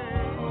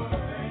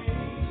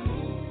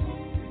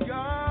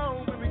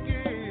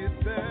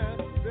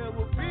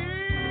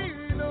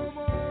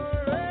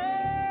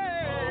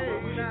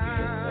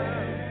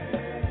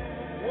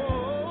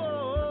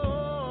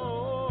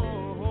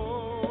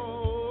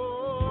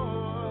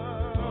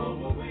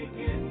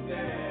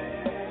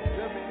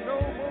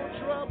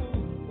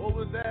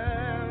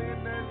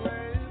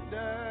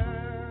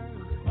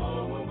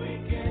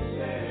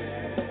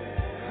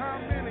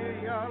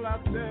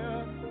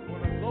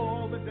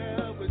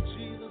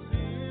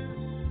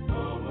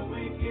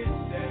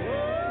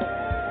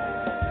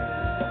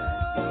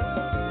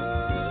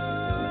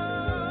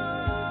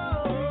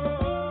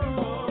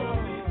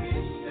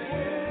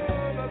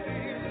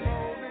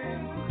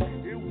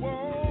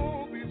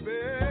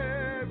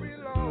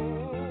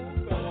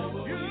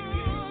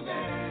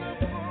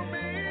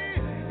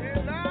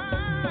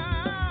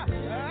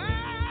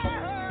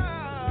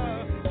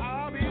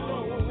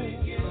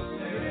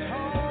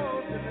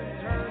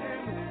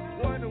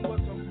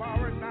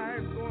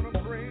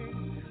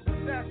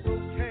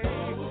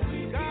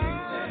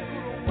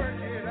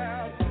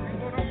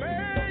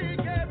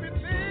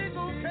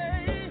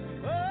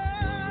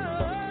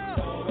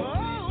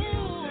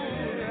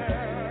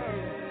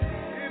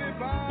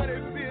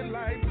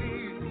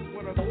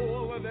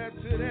 that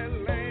to that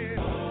land.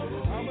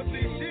 I'ma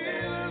see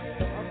Jesus,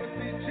 I'ma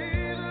see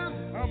Jesus,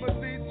 I'ma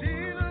see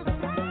Jesus.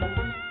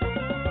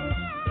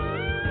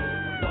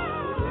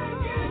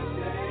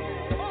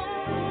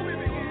 Oh, we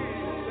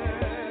begin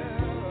there.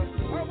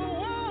 I'ma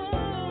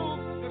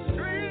walk the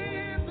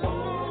streets of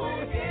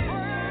gold.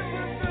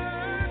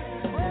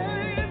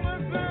 Praise my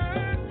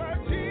God, my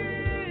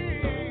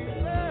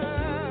Jesus.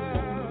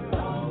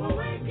 Oh,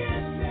 we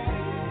can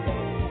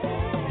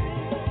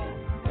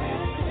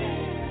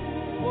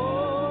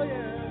oh,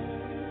 yeah.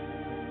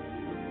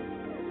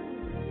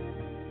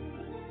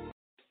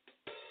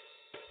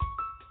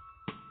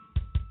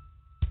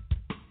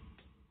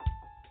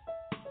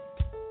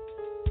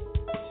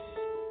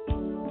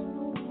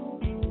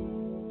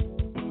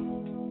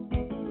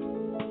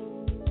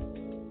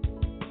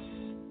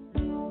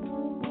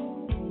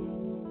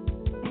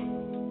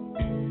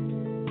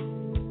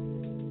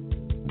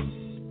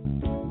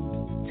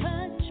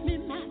 Touch me,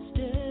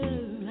 Master,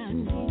 I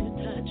need a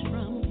touch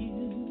from you.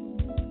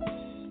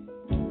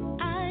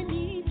 I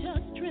need your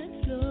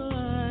strength,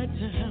 Lord,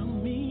 to help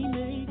me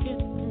make it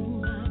through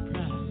my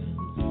problems.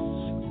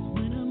 'Cause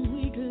when I'm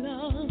weak,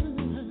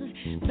 Lord,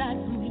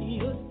 that's when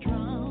you're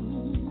strong.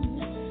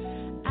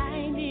 I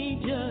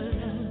need your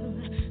love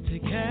to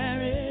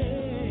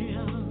carry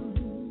on.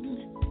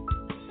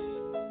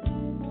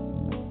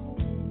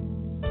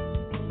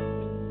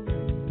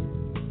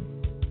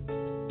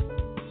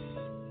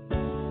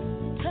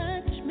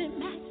 Touch me,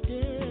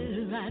 Master,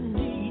 I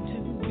need to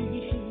be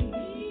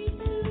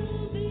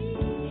healed.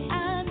 I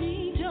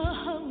need your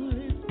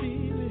Holy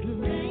Spirit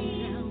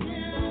rain down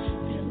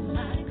in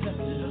my cup,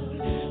 Lord.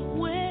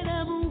 When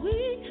I'm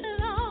weak,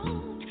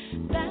 Lord,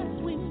 that's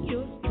when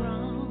you're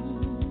strong.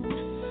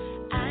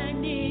 I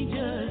need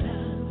your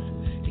love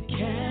to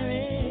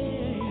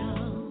carry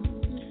on.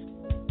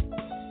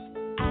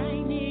 I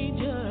need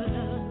your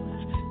love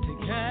to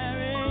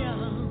carry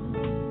on.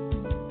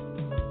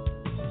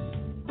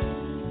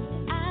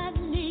 I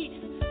need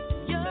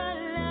your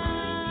love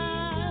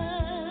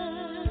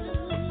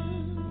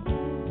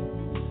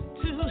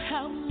to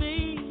help me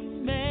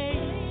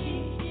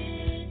make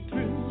it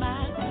through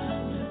my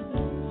problems.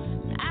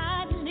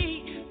 I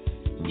need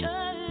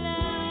your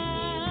love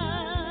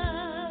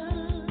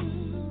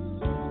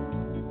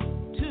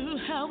to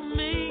help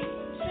me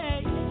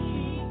take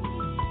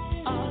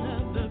all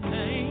of the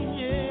pain,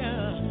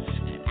 yeah.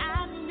 And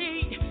I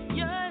need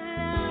your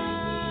love.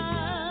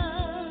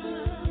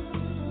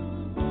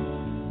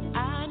 I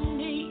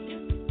need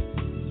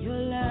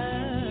your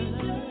love.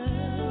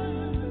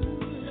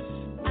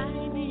 I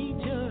need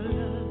your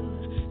love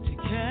to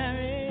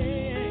carry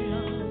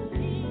on.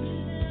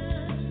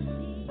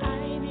 I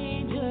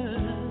need your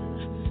love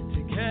to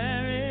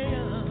carry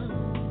on.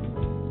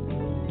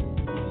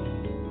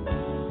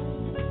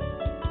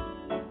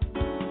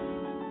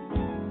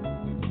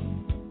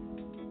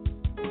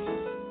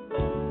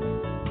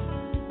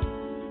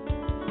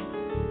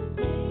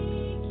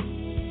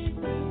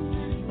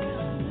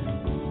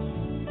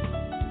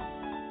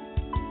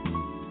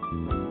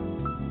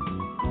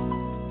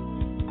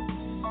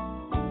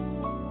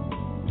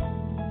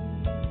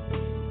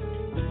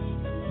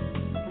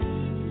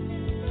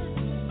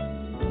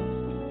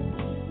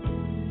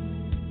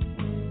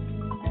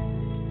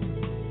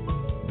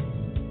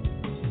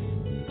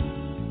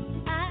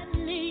 I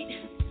need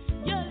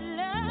your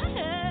love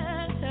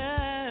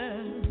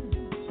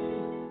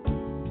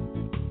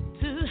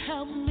to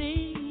help me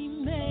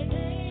make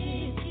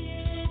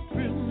it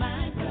through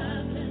my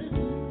problems.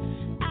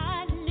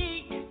 I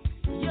need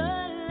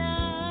your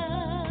love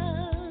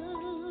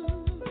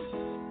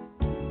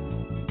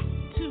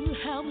to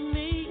help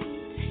me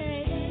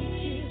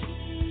take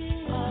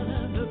all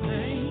of the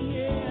pain,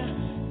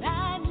 yeah. I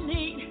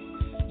need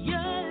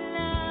your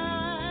love.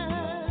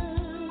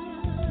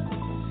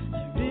 I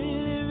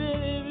really,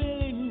 really,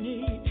 really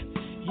need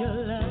your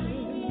love.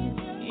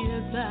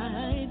 Yes, I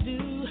do.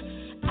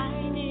 I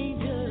need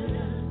your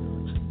love.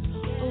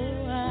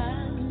 Oh, I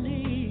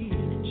need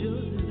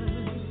your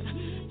love.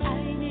 I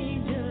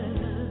need your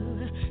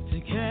love to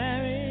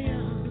carry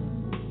on.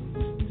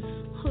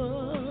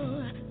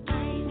 Oh, I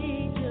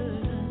need your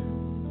love.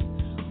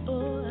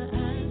 Oh, I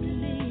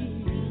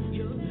need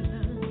your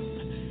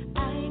love. I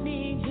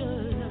need your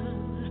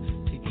love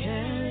to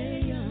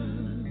carry on.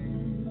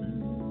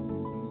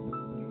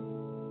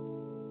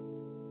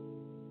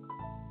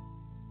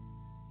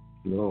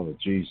 Lord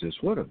Jesus,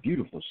 what a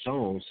beautiful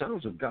song.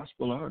 Sounds of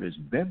gospel artist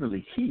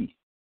Beverly Heath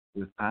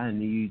with I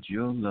Need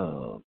Your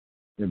Love.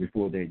 And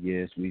before that,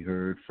 yes, we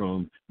heard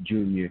from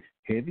Junior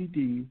Heavy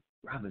D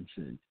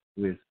Robinson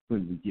with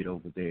When We Get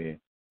Over There.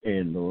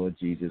 And Lord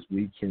Jesus,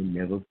 we can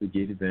never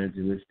forget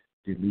Evangelist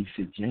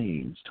Delisha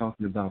James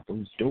talking about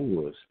those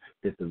doors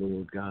that the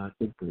Lord God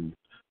opened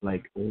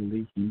like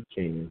only He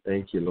can.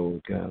 Thank you,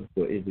 Lord God,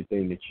 for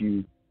everything that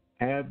you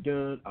have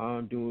done,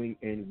 are doing,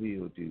 and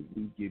will do.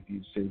 We give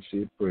you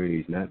sincere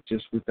praise, not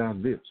just with our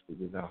lips, but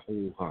with our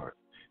whole heart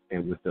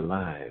and with the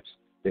lives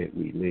that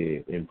we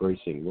live,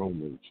 embracing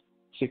Romans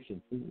 6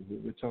 and 4, where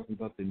we're talking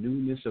about the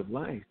newness of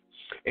life.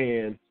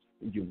 And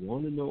You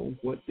want to know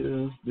what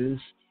does this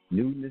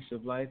newness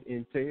of life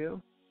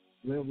entail?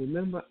 Well,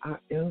 remember our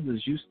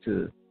elders used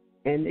to,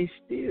 and they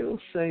still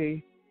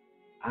say,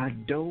 I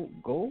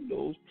don't go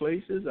those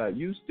places I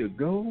used to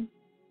go.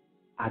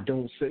 I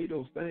don't say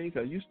those things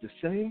I used to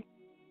say,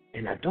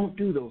 and I don't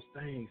do those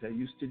things I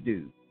used to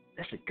do.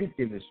 That's a good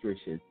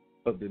demonstration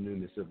of the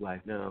newness of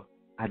life. Now,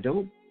 I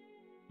don't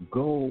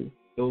go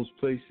those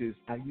places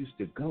I used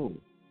to go.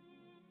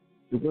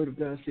 The Word of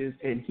God says,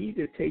 and he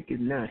that taketh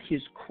not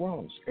his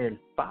cross and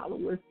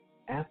followeth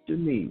after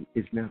me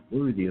is not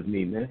worthy of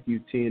me. Matthew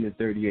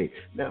 10:38.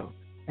 Now,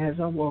 as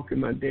I walk in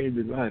my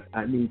daily life,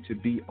 I need to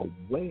be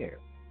aware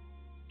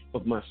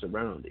of my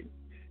surroundings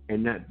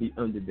and not be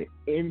under the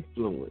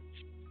influence,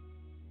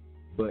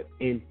 but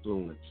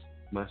influence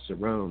my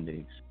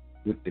surroundings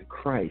with the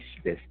Christ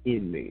that's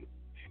in me.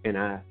 And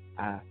I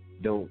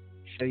don't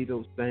say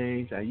those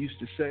things I used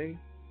to say.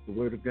 The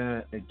Word of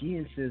God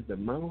again says, the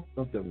mouth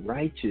of the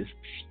righteous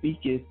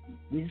speaketh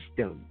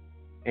wisdom,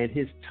 and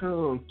his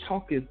tongue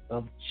talketh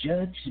of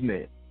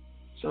judgment.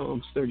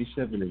 Psalms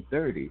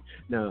 37:30.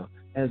 Now,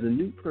 as a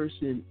new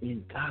person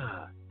in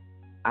God,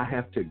 I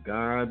have to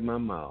guard my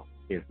mouth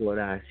in what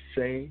I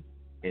say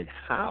and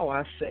how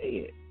I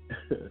say it.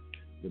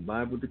 The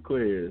Bible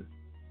declares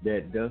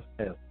that doth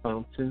a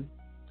fountain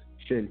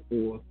send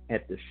forth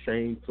at the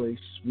same place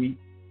sweet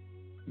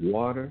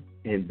water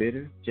and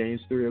bitter?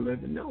 James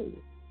 3:11. No.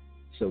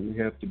 So we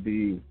have to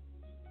be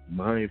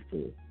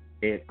mindful,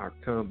 and our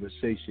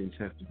conversations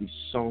have to be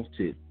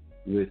salted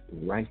with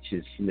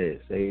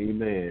righteousness.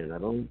 Amen. I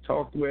don't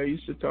talk the way I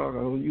used to talk. I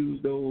don't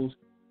use those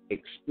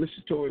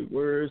explicitory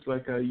words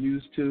like I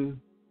used to.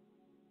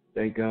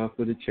 Thank God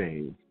for the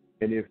change.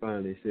 And then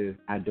finally it says,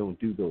 I don't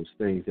do those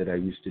things that I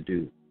used to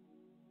do.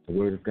 The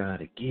Word of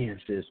God again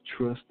says,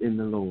 trust in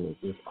the Lord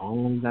with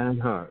all thine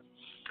heart,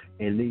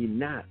 and lean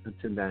not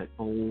unto thine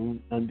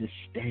own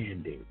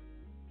understanding.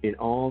 In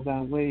all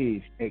thy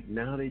ways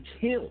acknowledge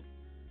him,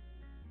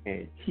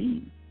 and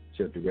he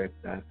shall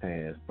direct thy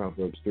paths.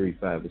 Proverbs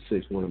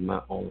 3:5-6, one of my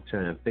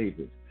all-time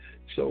favorites.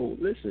 So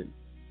listen,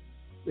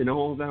 in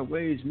all thy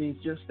ways means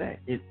just that.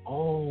 In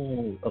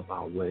all of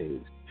our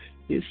ways.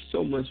 It's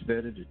so much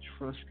better to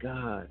trust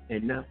God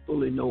and not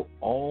fully know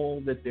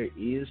all that there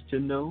is to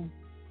know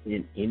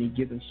in any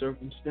given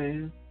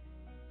circumstance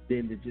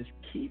than to just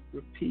keep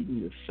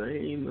repeating the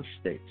same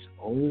mistakes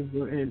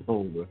over and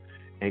over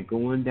and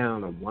going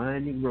down a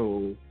winding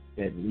road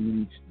that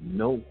leads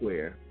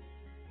nowhere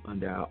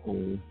under our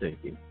own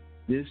thinking.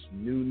 This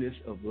newness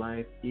of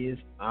life is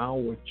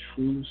our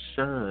true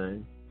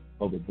sign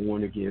of a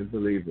born-again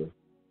believer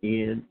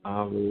in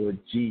our Lord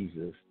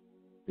Jesus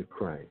the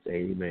Christ.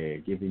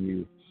 Amen. Giving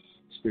you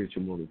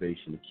spiritual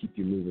motivation to keep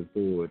you moving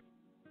forward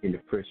in the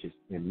precious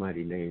and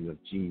mighty name of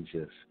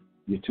Jesus.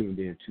 You're tuned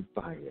in to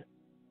Fire,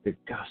 the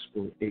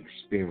gospel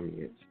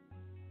experience,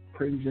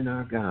 praising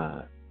our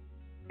God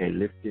and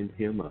lifting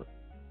him up.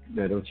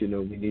 Now, don't you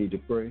know we need to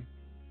pray?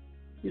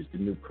 Here's the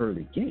new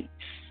Pearly Gates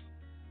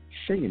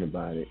singing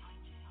about it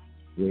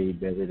way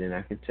better than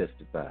I can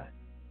testify,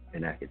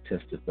 and I can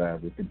testify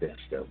with the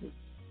best of them.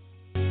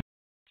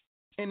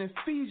 In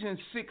Ephesians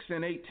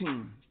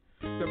 6:18,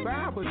 the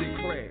Bible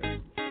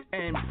declares,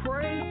 and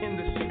pray in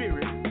the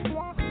Spirit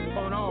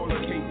on all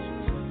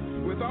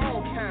occasions, with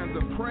all kinds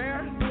of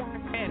prayer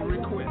and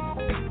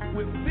requests.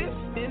 With this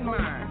in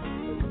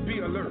mind, be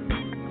alert,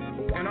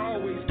 and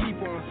always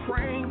keep on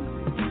praying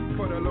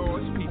for the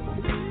Lord's people.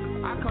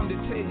 I come to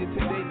tell you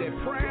today that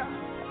prayer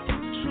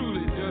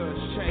truly does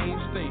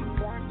change things.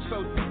 So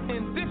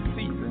in this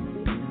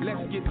season,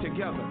 let's get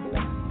together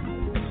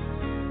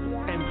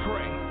and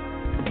pray.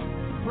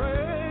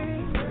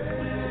 Pray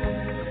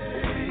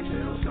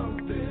till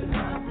something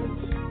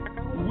happens.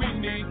 We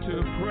need to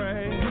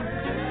pray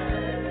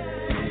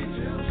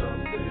till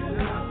something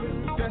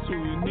happens. That's what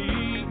we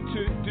need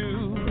to do.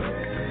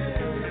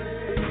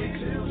 Pray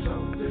till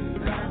something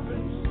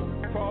happens.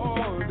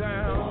 Fall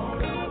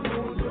down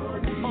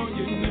on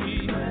your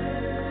knees.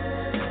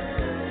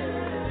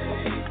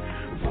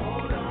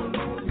 Fall down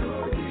on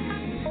your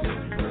knees.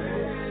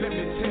 Let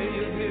me tell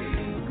you this.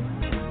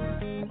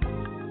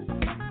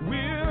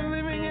 We're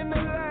living in the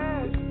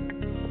last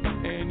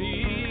and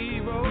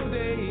evil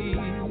days.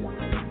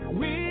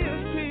 We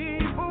as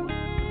people,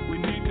 we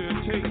need to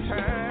take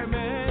time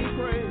and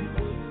pray.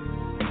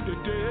 The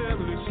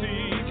devil is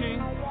seeking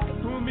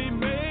whom he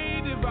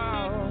may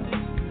devour,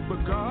 but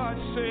God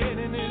said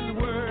in his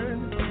word,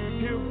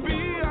 he'll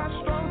be our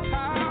strong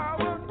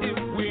tower if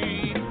we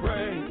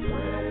pray.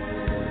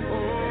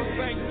 Oh,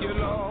 thank you,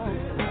 Lord.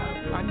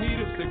 I need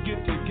us to get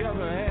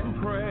together and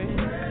pray.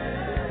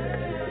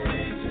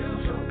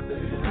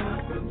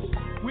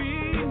 We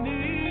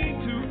need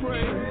to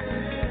pray.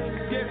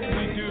 Yes,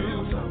 we do.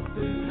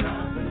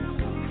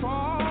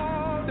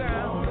 Fall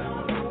down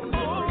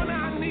on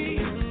our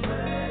knees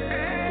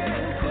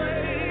and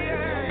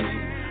pray.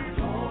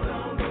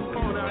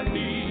 On our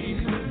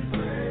knees.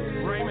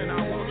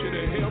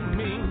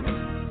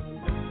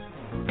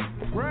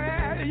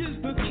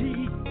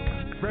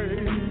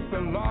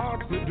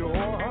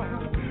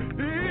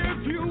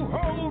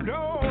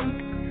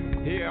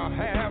 He'll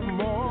have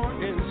more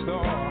in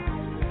store.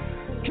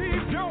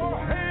 Keep your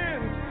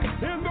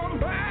hands in the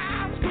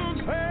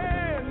Master's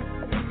hand,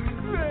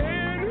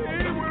 then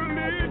He will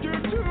lead you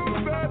to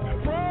that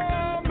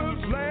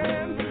promised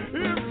land.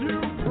 If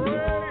you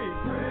pray,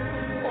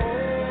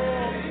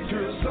 oh,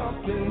 till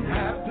something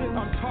happens.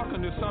 I'm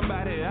talking to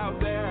somebody out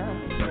there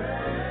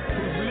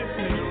who's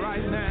listening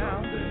right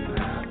now.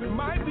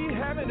 Might be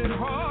having it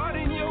hard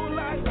in your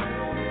life,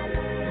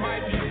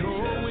 might be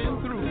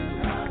going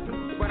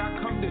through, but I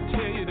come to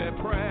tell you that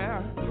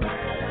prayer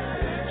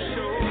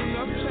sure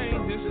enough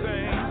changes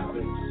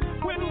things.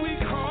 When we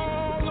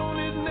call on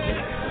His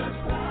name,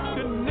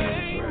 the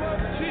name of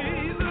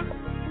Jesus,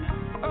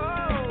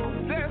 oh,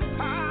 there's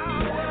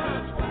power.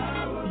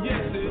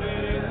 Yes, it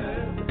is.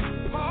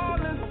 Paul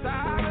and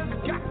Silas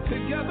got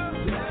together.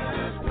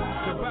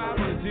 The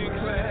Bible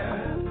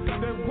declares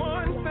that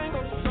one sang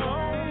a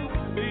song,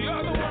 the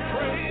other one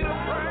prayed a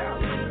prayer,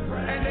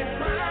 and they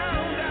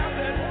found out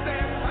that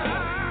there's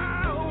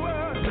power.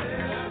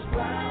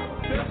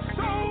 There's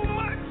so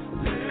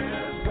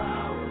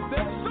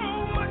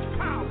much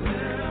power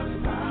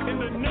in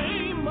the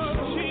name of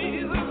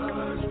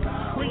Jesus.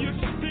 When you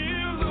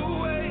steal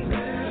away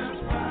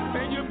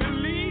and you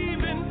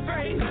believe in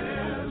faith,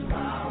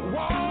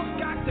 walls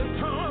got to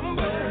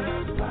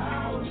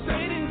tumble,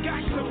 Satan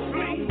got to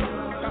flee,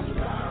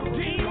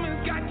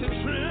 demons got to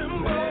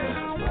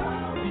tremble.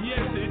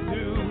 Yes, they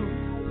do.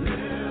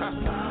 I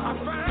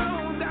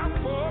found out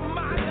for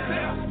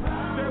myself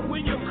that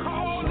when you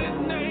call His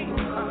name,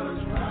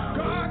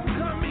 God's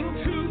coming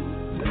to.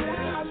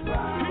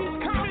 He's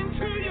coming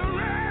to your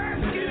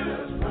rescue.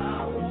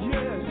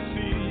 Yes,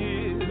 He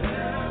is.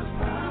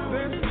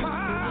 There's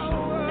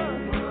power.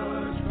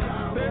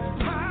 There's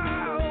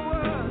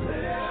power.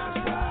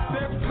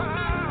 There's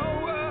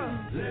power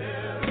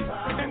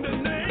in the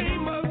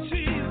name of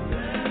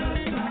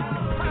Jesus.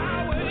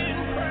 Power in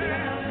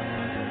prayer.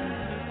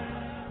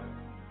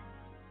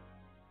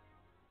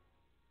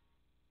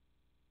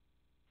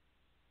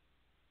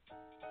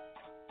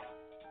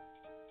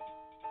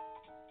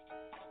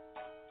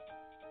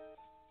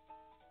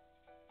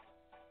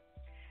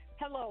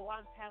 Hello,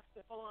 I'm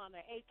Pastor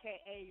Falana,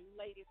 a.k.a.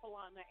 Lady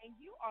Falana, and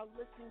you are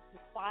listening to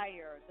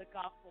Fire, the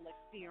Gospel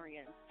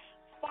Experience.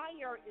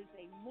 Fire is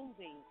a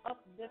moving,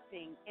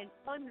 uplifting, and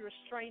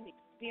unrestrained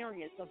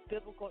experience of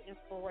biblical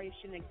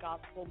inspiration and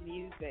gospel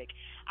music.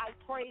 I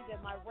pray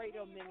that my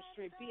radio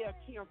ministry,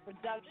 BFTM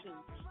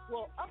Productions,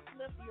 will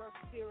uplift your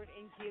spirit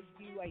and give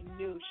you a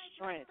new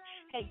strength.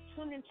 Hey,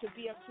 tune into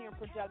BFTM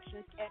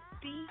Productions at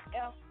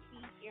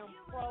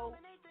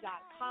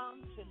BFTMPro.com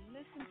to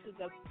listen to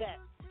the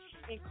best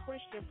in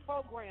Christian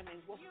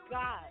programming with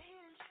God,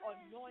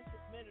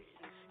 anointed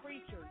ministers,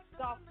 preachers,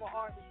 gospel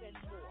artists, and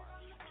more.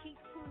 Keep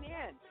tuning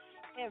in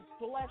and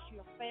bless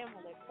your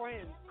family,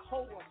 friends,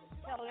 co-workers.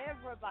 Tell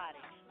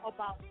everybody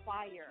about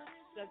Fire,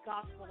 the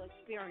Gospel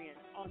Experience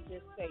on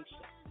this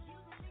station.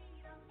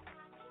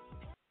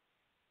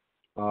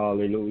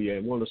 Hallelujah. I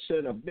want to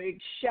send a big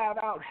shout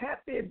out.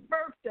 Happy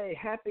birthday,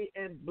 happy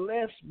and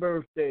blessed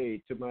birthday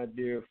to my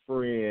dear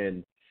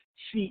friend,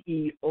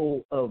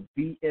 CEO of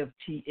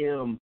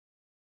BFTM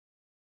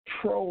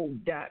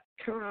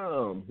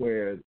Pro.com,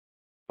 where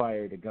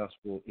Fire the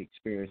Gospel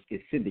Experience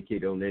is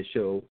syndicated on that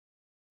show,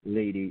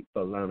 Lady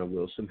Alana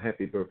Wilson.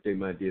 Happy birthday,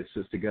 my dear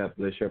sister. God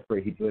bless you. I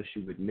pray He bless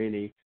you with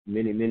many,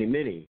 many, many,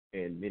 many,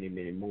 and many,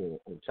 many more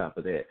on top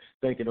of that.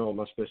 Thanking all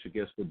my special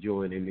guests for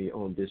joining me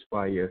on this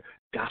Fire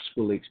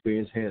Gospel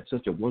Experience. Had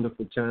such a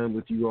wonderful time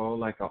with you all,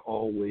 like I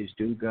always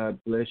do. God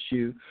bless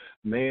you.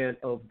 Man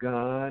of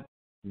God,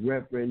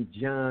 Reverend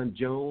John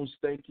Jones,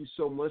 thank you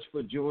so much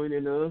for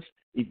joining us.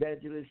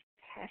 Evangelist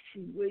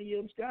Cassie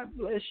Williams, God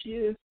bless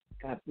you.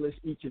 God bless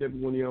each and every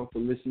one of y'all for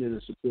listening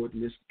and supporting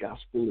this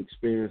gospel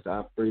experience.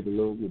 I pray the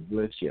Lord will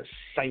bless your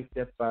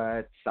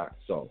sanctified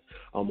socks off.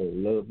 I'm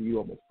going to love you.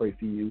 I'm going to pray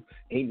for you.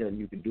 Ain't nothing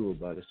you can do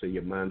about it, so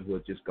you might as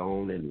well just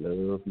go on and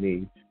love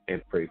me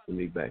and pray for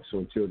me back. So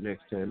until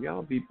next time,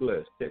 y'all be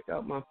blessed. Check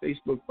out my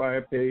Facebook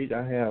Fire page.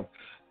 I have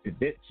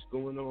events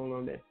going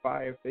on that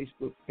Fire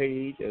Facebook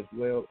page, as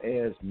well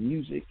as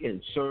music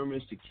and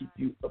sermons to keep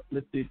you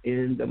uplifted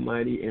in the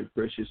mighty and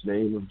precious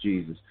name of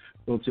Jesus.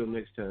 So until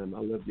next time, I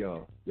love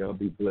y'all. Y'all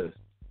be blessed.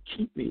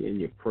 Keep me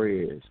in your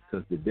prayers,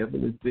 because the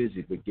devil is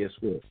busy, but guess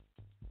what?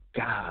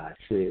 God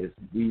says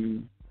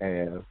we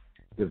have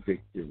the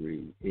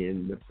victory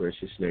in the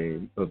precious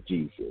name of